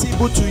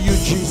impossible to you,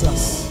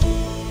 Jesus.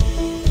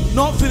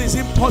 Nothing is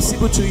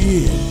impossible to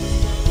you.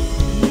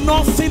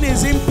 Nothing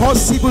is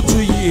impossible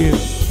to you.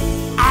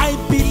 I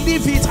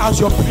believe it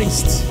as your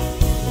priest.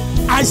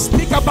 I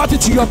speak about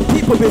it to your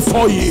people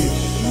before you.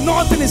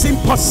 Nothing is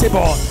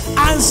impossible.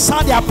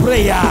 Answer their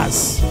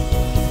prayers.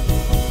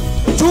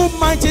 Do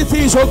mighty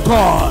things, oh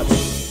God.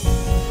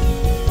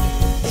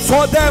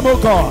 For them, oh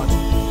God.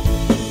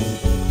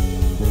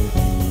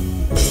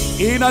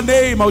 In the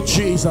name of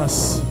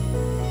Jesus.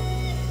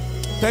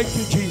 Thank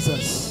you,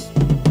 Jesus.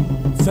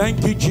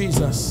 Thank you,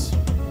 Jesus.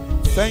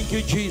 Thank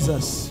you,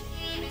 Jesus.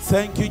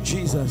 Thank you,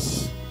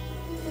 Jesus.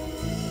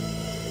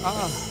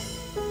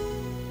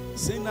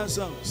 Sing that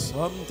song.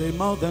 Something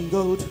more than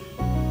gold,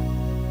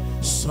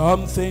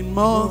 something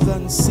more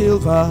than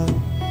silver.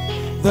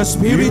 The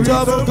Spirit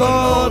of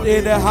God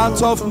in the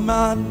heart of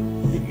man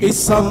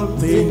is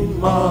something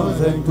more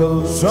than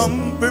gold.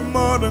 Something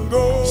more than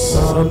gold.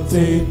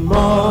 Something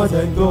more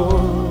than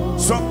gold.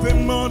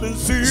 Something more than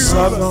silver.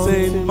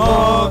 Something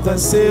more than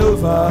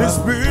silver. The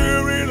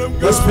Spirit of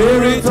God. The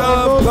Spirit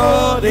of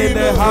God in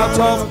the heart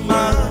of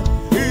man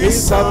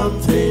is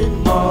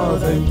something more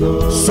than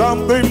gold.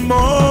 Something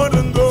more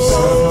than gold.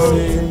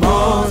 Something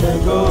more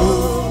than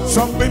gold.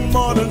 Something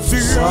more than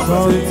silver.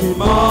 Something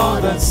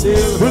more than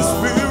silver. The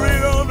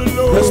Spirit of the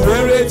Lord. The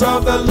Spirit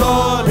of the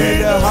Lord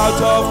in the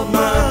heart of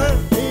man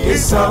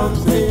is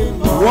something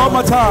more. One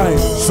more time.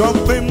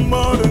 Something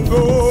more than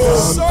gold.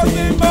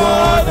 Something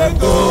more than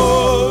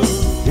gold.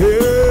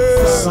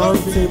 Yeah.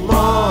 Something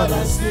more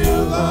than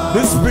silver.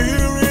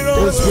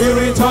 The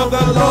Spirit of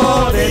the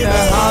Lord in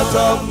the heart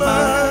of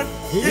man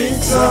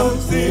is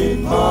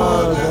something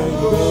more than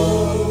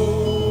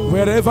gold.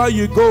 Wherever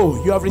you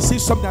go, you have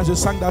received something as you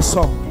sang that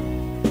song.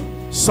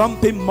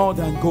 Something more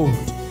than gold.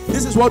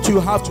 This is what you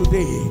have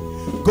today.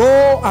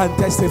 Go and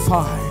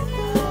testify.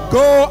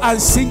 Go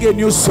and sing a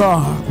new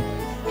song.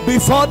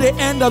 Before the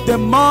end of the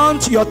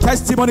month, your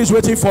testimony is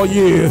waiting for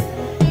you.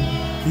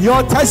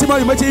 Your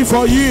testimony is waiting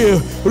for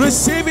you.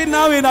 Receive it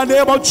now in the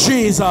name of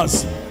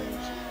Jesus.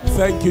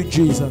 Thank you,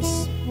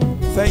 Jesus.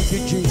 Thank you,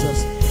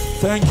 Jesus.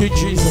 Thank you,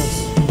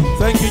 Jesus.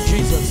 Thank you,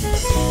 Jesus.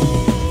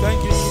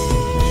 Thank you, Jesus.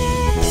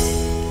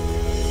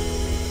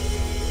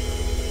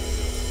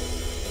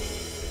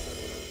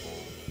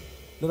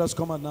 Let us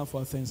come out now for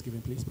our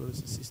Thanksgiving, please, brothers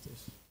and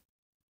sisters.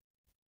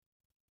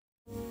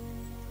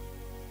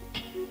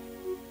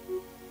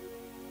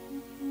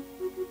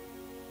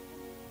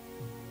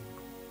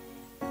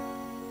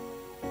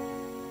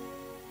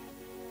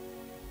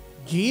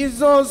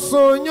 Jesus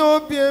sonyo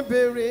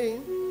biebere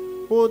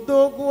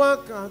odogwu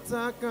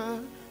akataka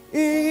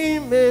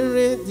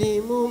imere di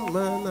mu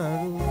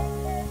manaru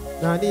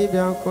na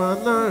dibia kwa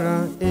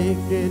nara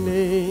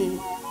ekele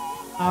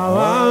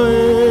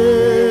awawe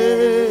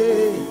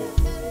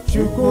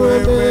chukwu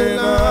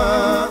ebela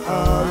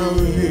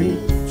awe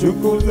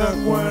chukwu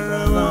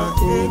zakwara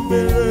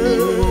ekele.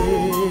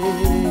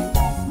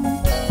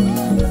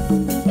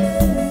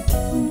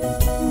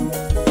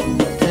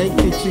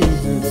 Thank you,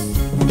 Jesus.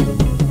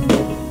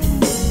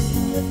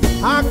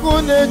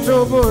 Akune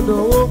chobodo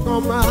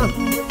wokoma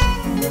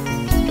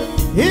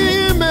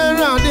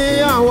imera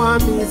de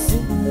awamisi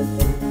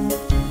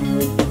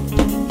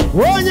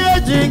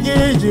onye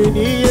jigi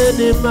jini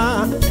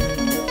edima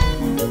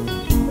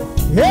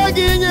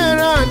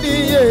eginyera di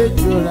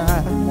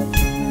ejura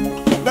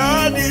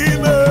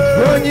Dadime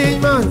onye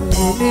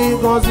mani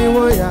ngozi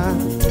woya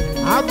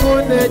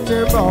akune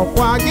chemba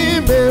kwa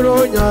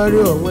gimero nyari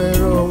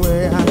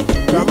onwe ya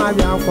kama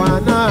bia kwa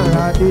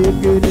nara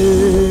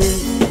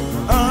ekele.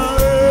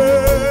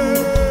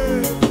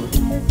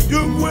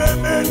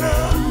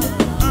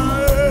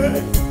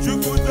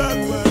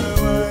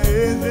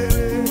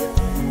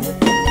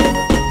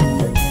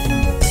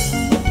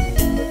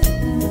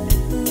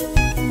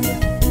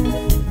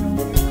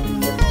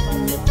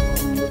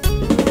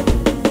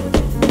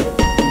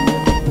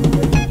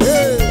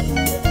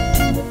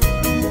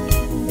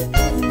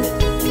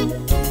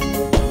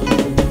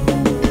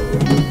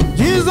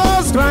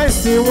 Jesus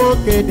Christ, he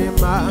woke in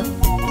my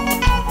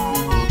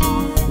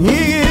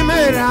he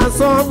made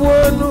us all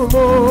one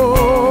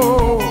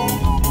more.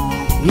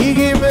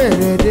 He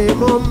made a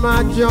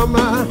mama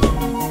jama.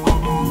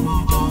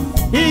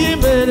 He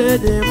made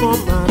a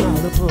mama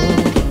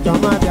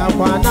jama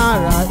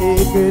japanara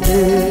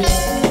ekede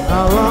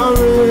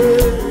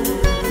awawe.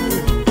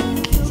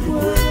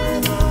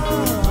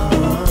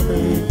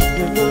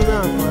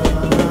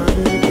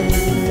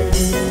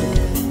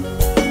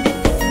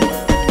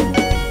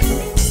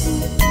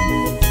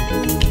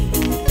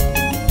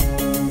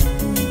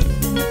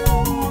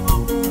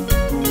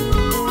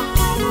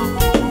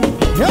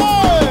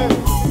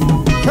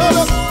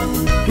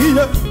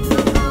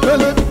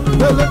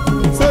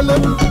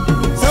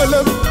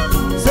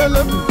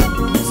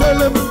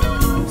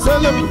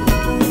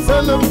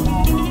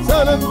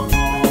 Salam.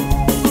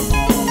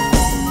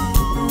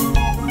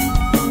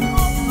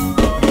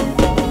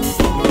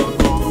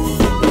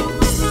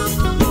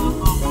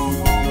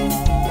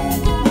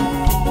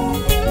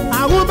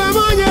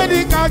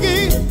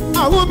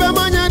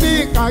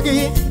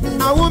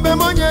 Awube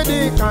monye di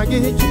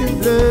kagi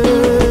chile.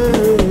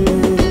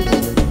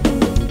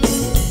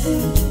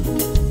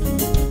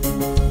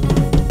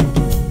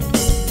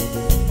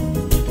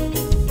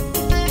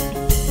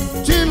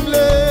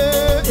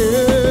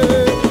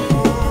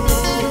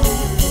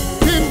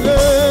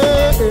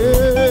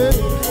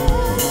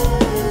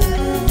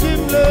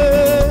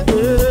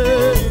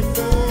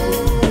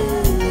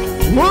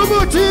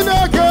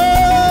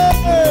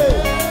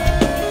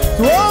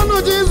 Whoa! Tonu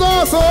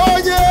Jesus,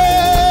 oh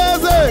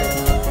yes.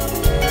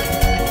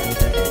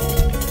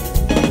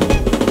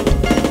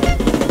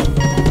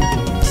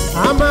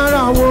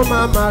 Amarawo,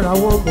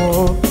 amarawo mo,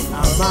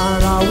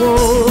 amarawo,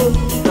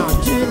 na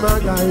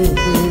chimaga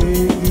ebe.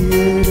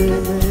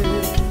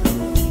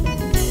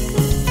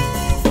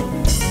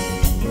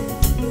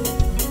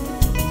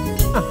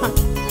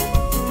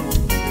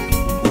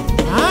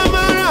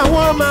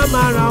 Amarawo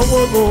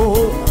mo,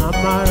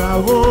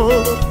 amarawo,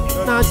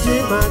 na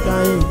chimaga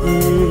ebe.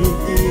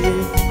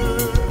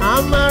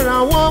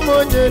 Amarawo mo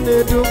jene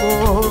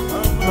dumo,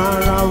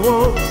 amarawo,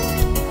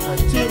 na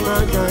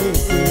chimaga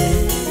ebe.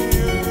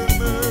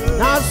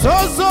 Now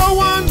so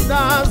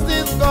wonders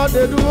this God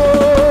did do.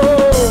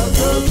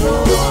 So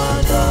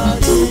wonders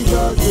this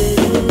God did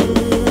do.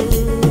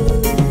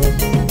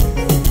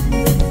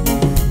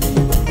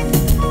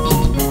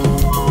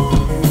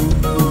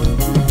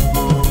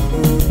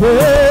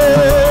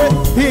 Hey,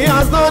 He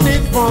has done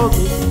it for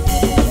me.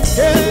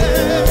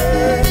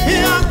 Hey, He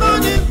has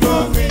done it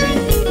for me.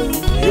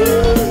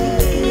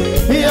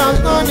 Hey, He has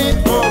done it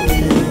for me.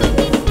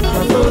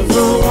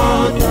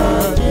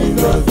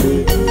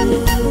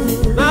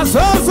 Now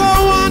so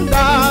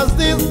wonders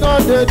this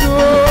God did do.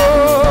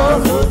 Now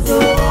so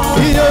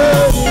wonders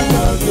this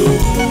God did do.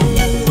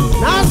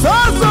 Now so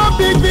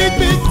big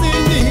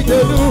things He did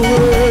do.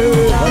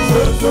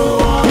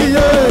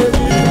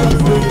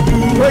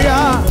 Oh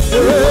yeah,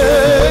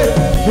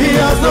 He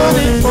has done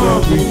it for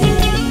me.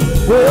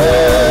 He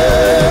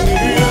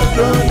has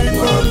done it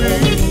for me.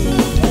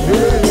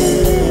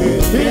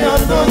 He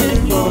has done it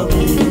for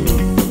me.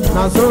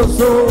 Now so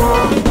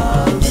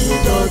wonders He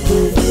does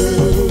it.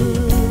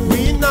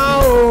 We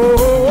know,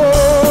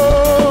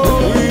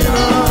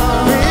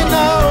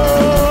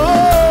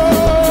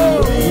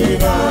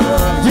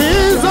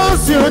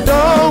 Jesus, you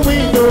know we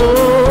know.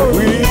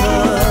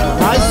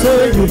 I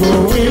say you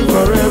will win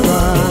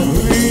forever.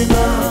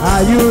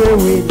 Are you a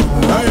winner?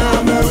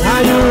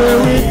 Are you a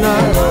winner?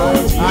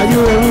 Are you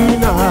a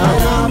winner?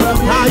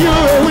 Are you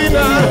a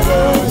winner?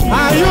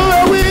 Are you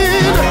a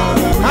winner?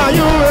 Are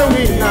you a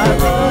winner?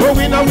 Oh,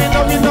 winner,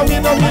 winner, winner,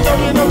 winner, winner,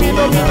 winner,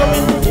 winner, winner.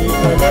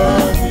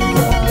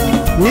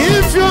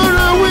 If you're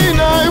a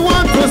winner, I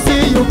want to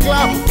see you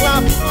clap,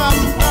 clap, clap,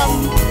 clap.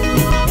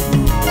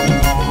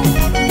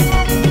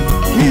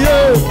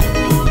 Yeah.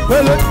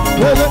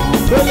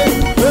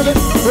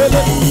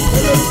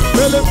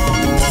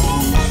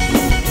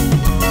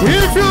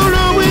 If you're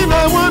a winner, I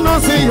want to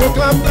see you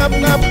clap, clap,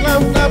 clap,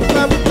 clap, clap,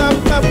 clap, clap,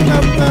 clap,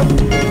 clap, clap.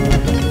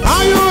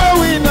 Are you a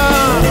winner?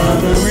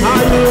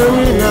 Are you a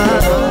winner?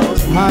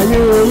 Are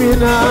you a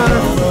winner?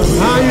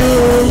 Are you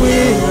a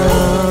winner?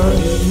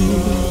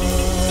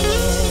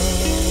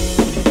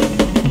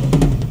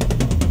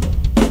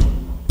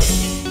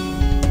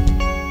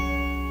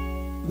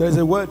 There's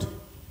a word,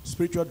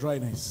 spiritual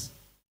dryness.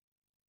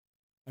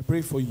 I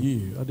pray for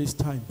you at this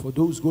time, for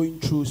those going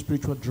through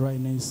spiritual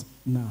dryness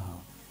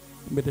now.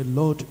 May the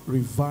Lord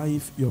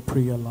revive your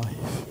prayer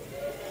life.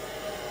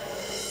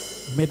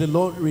 May the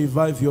Lord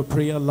revive your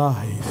prayer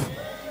life.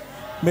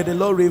 May the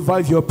Lord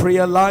revive your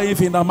prayer life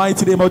in the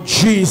mighty name of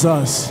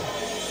Jesus.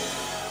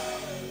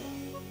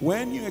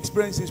 When you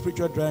experience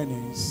spiritual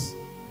dryness,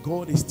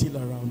 God is still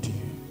around you.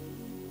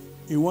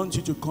 He wants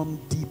you to come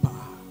deeper,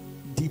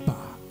 deeper,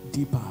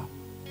 deeper.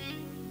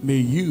 May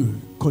you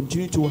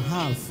continue to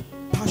have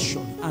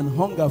passion and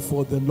hunger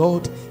for the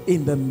Lord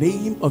in the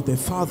name of the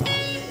Father,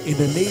 in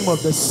the name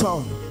of the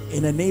Son,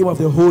 in the name of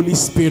the Holy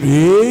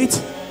Spirit.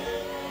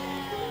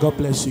 God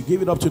bless you.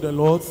 Give it up to the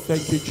Lord.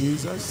 Thank you,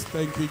 Jesus.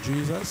 Thank you,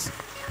 Jesus.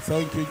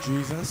 Thank you,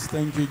 Jesus.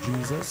 Thank you,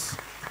 Jesus.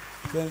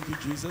 Thank you,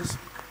 Jesus.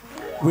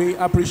 We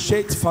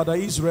appreciate Father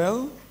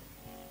Israel.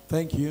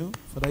 Thank you.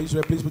 Father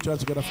Israel, please put your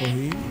hands together for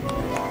him.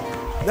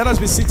 Let us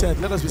be seated.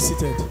 Let us be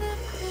seated.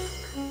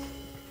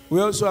 We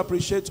also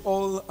appreciate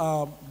all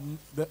our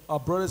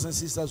brothers and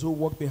sisters who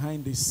work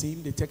behind the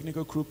scene, the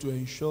technical group, to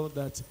ensure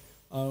that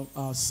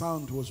our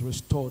sound was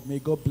restored. May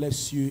God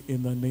bless you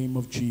in the name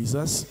of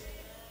Jesus.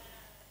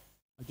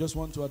 I just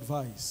want to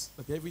advise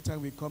that every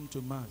time we come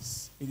to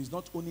Mass, it is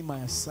not only my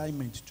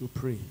assignment to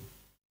pray.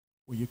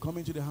 When you come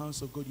into the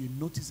house of God, you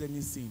notice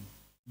anything,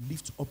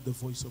 lift up the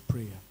voice of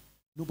prayer.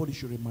 Nobody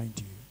should remind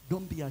you.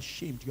 Don't be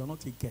ashamed. You are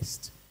not a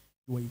guest.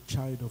 You are a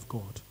child of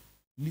God.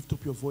 Lift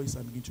up your voice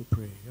and begin to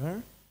pray.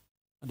 Yeah?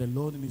 And the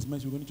Lord in His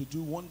mercy, we're going to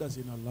do wonders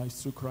in our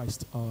lives through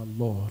Christ our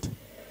Lord.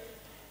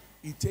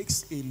 It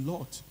takes a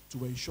lot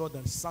to ensure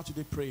that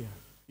Saturday prayer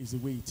is the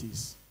way it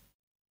is.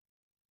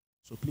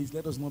 So please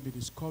let us not be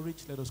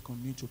discouraged. Let us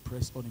continue to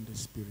press on in the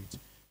Spirit.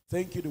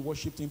 Thank you, the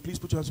worship team. Please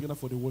put your hands together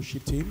for the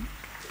worship team.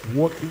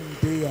 Working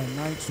day and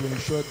night to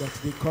ensure that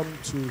they come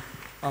to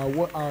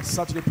our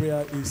Saturday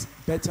prayer is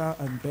better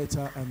and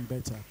better and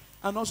better.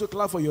 And also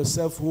clap for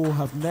yourself who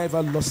have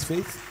never lost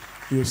faith.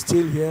 You're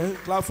still here.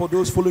 Clap for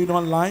those following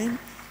online.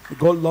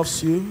 God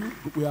loves you.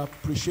 We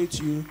appreciate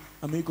you.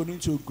 And we're going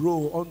to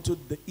grow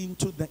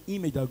into the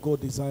image that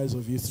God desires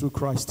of you through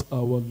Christ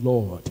our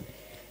Lord.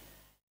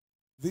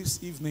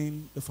 This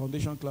evening, the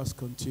foundation class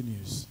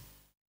continues.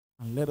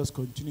 And let us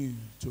continue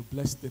to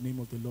bless the name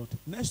of the Lord.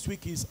 Next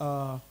week is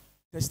our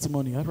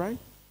testimony, all right?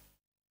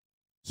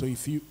 So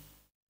if you,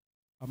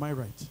 am I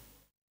right?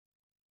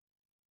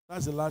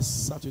 That's the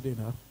last Saturday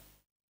now.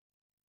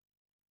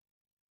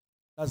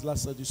 That's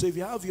last Saturday. So if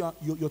you have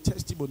your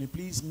testimony,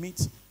 please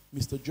meet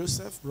Mr.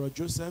 Joseph, Brother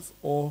Joseph,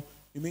 or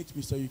you meet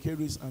Mr.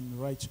 Eucharis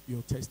and write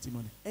your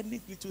testimony.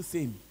 Any little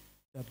thing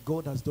that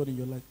God has done in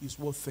your life is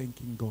worth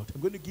thanking God.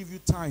 I'm going to give you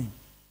time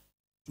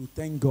to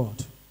thank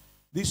God.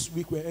 This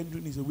week we're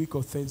entering is a week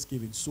of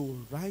Thanksgiving. So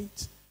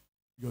write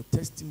your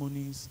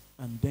testimonies,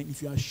 and then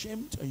if you are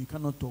ashamed and you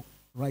cannot talk,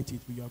 write it.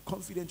 But you are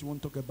confident you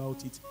want to talk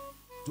about it,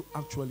 to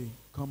actually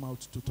come out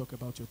to talk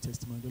about your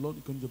testimony. The Lord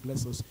is going to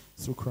bless us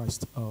through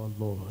Christ our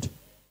Lord.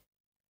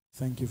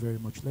 Thank you very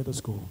much. Let us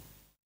go.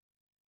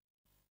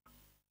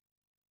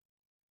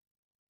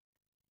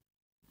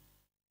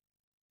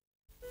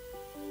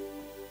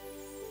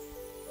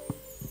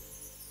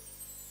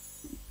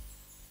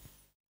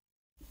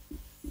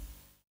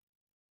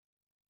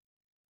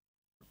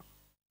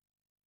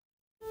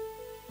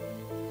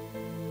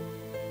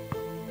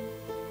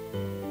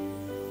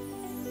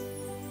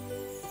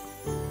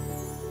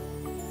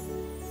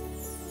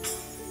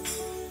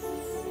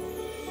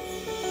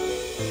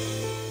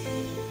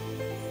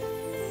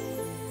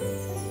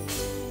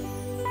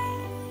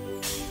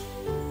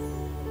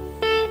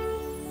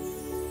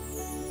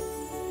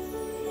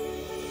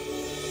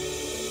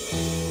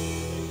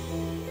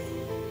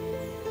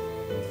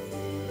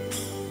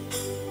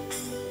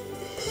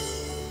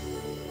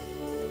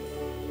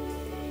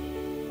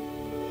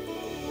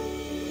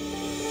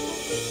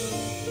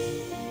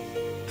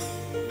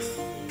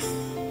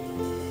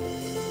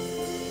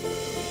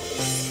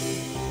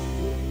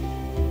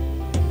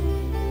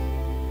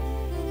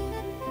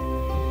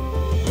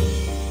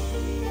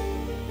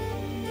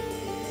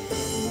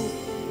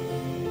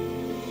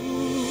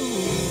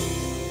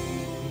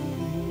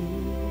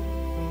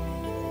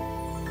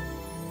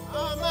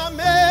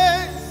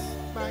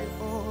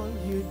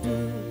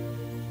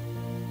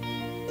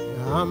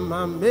 I'm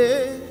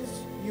amazed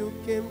you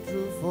came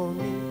through for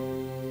me.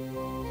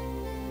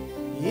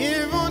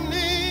 Even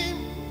in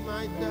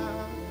my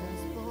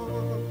darkest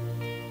moment,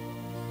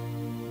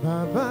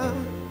 Baba,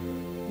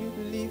 you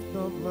lift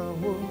up my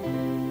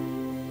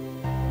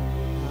world.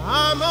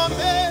 I'm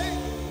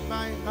amazed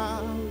by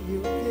how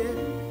you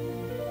came.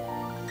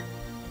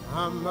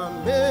 I'm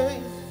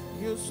amazed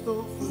you're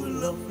so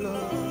full of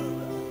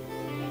love.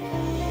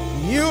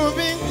 You've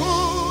been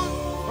good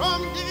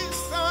from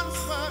distant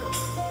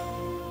past,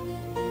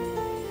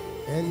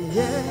 and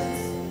yes,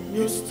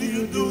 you're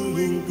still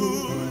doing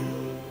good.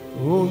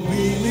 Oh,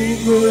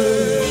 be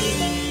good.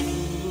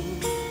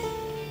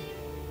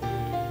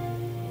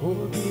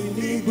 Oh,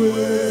 be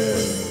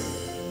good.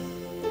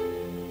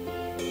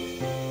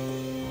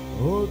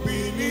 Oh, be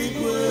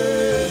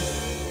good.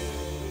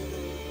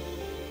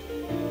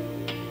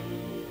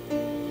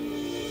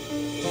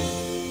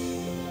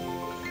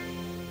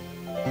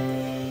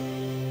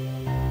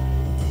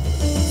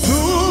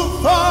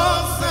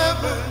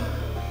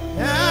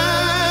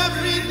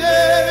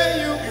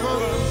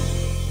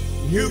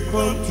 You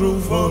come through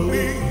for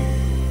me.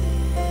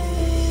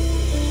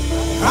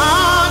 I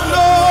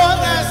know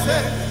that's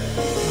it.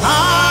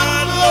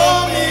 I know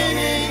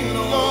meaning,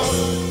 Lord.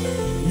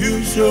 You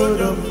showed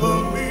up for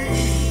me.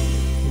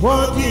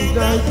 What did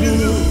I do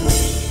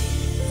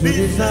to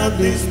deserve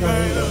this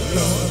kind of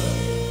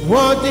love?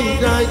 What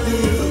did I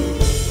do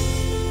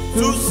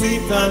to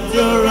sit at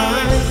your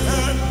right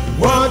hand?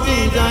 What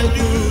did I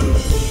do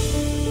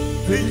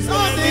to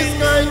deserve this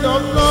kind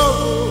of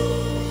love?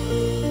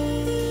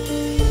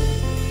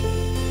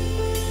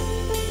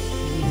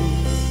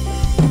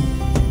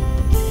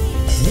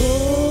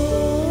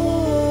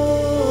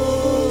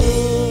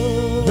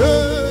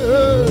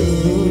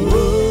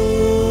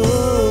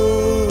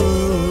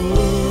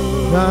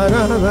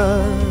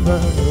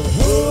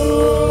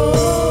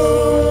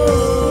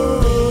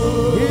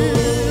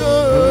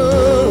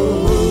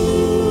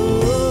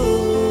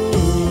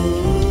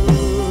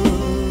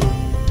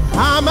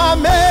 I'm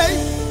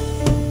amazed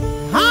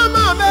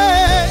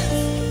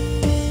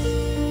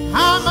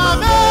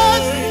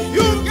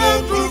you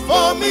came through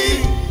for me.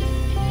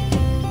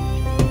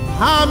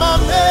 I'm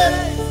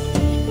amazed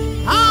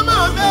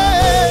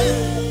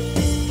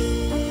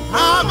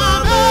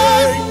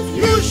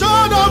you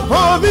showed up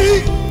for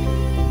me.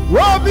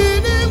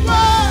 Robin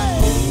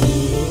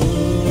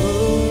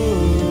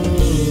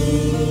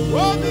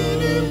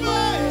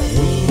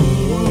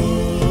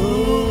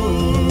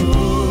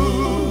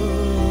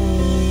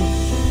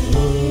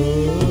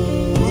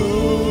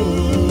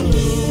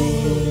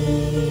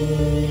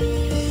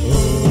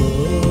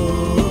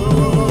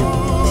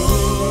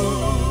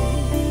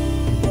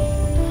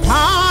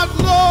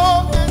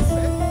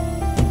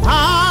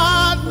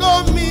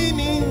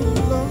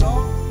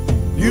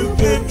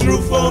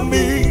for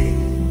me.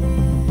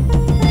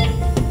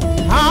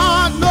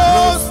 Had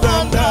no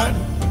standard,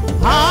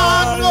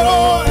 had no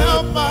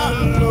helper,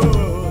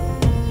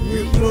 Lord.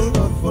 You showed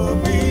up for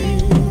me.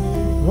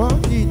 What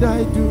did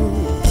I do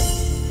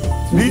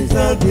to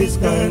deserve this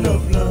kind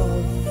of love?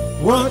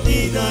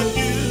 did I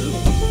do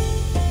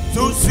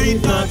to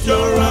sit at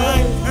your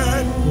right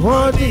hand?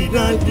 What did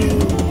I do?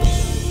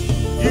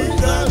 You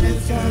got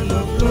this kind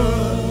of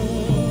love.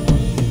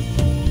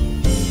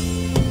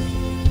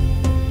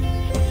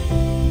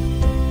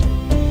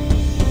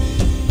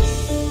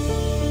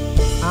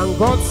 And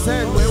God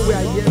said, when we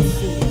are yet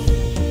sinners,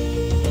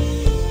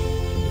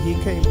 He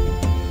came.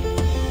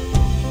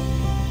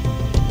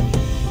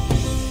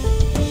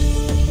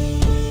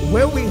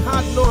 When we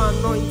had no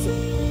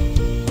anointing,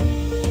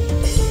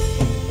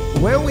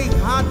 when we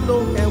had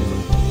no help,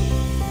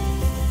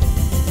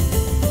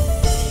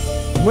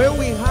 when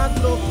we had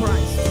no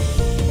Christ,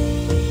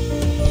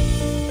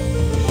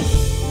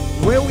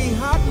 when we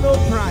had no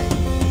pride,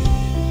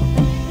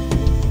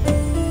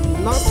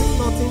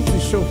 nothing to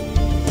show,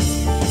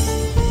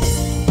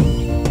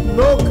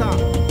 no car,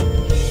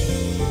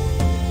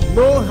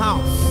 no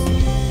house,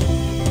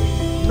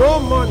 no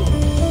money,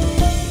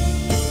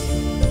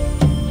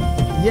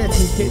 yet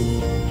He came.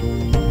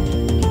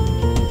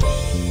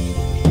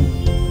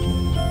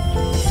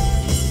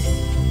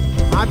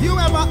 Have you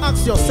ever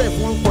asked yourself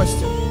one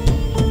question?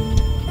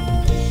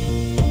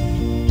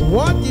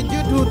 What did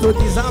you do to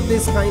deserve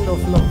this kind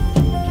of love?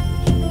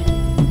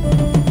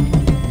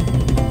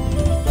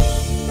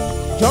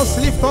 Just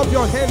lift up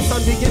your hands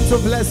and begin to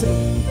bless Him.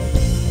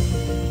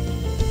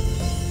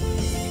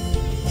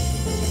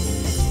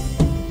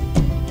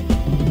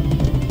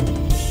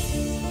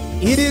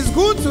 It is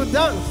good to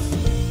dance.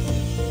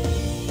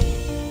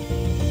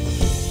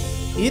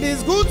 It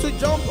is good to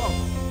jump up.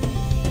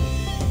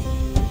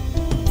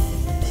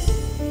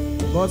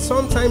 But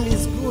sometimes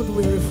it's good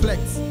we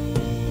reflect.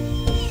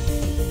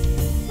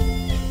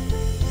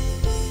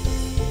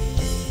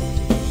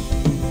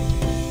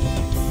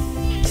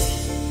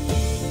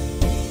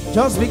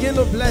 Just begin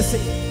to bless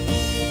Him.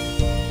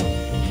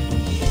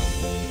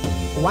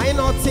 Why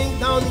not think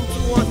down into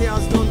what He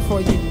has done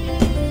for you?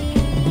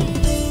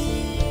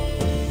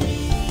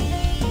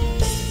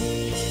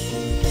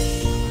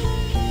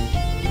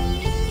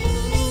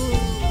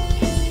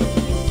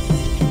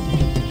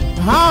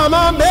 I'm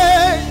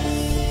amazed.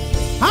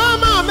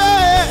 I'm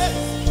amazed.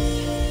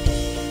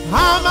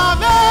 I'm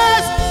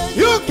amazed.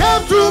 You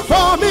came through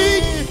for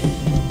me.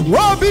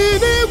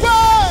 Obinigwe.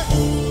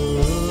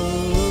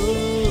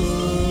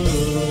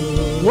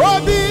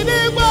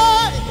 Obinigwe.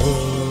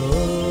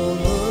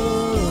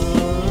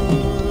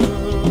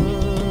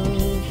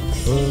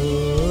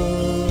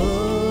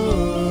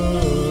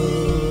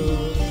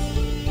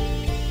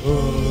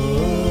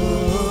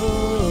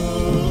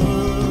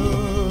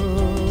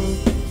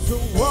 So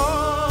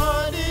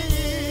what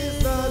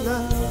is the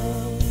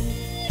love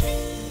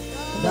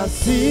that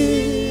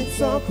sits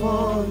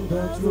upon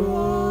the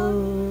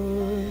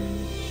throne?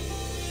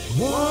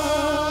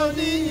 What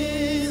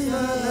is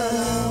the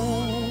love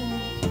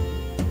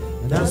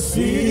that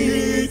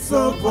sits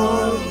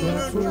upon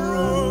the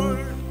throne?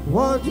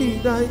 What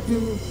did I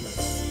do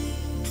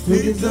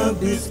to deserve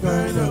this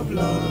kind of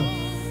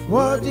love?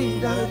 What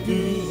did I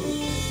do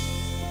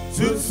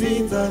To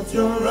sit at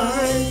your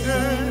right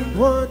hand,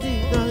 What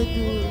did I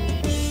do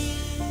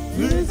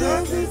to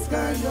deserve this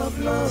kind of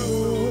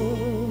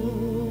love.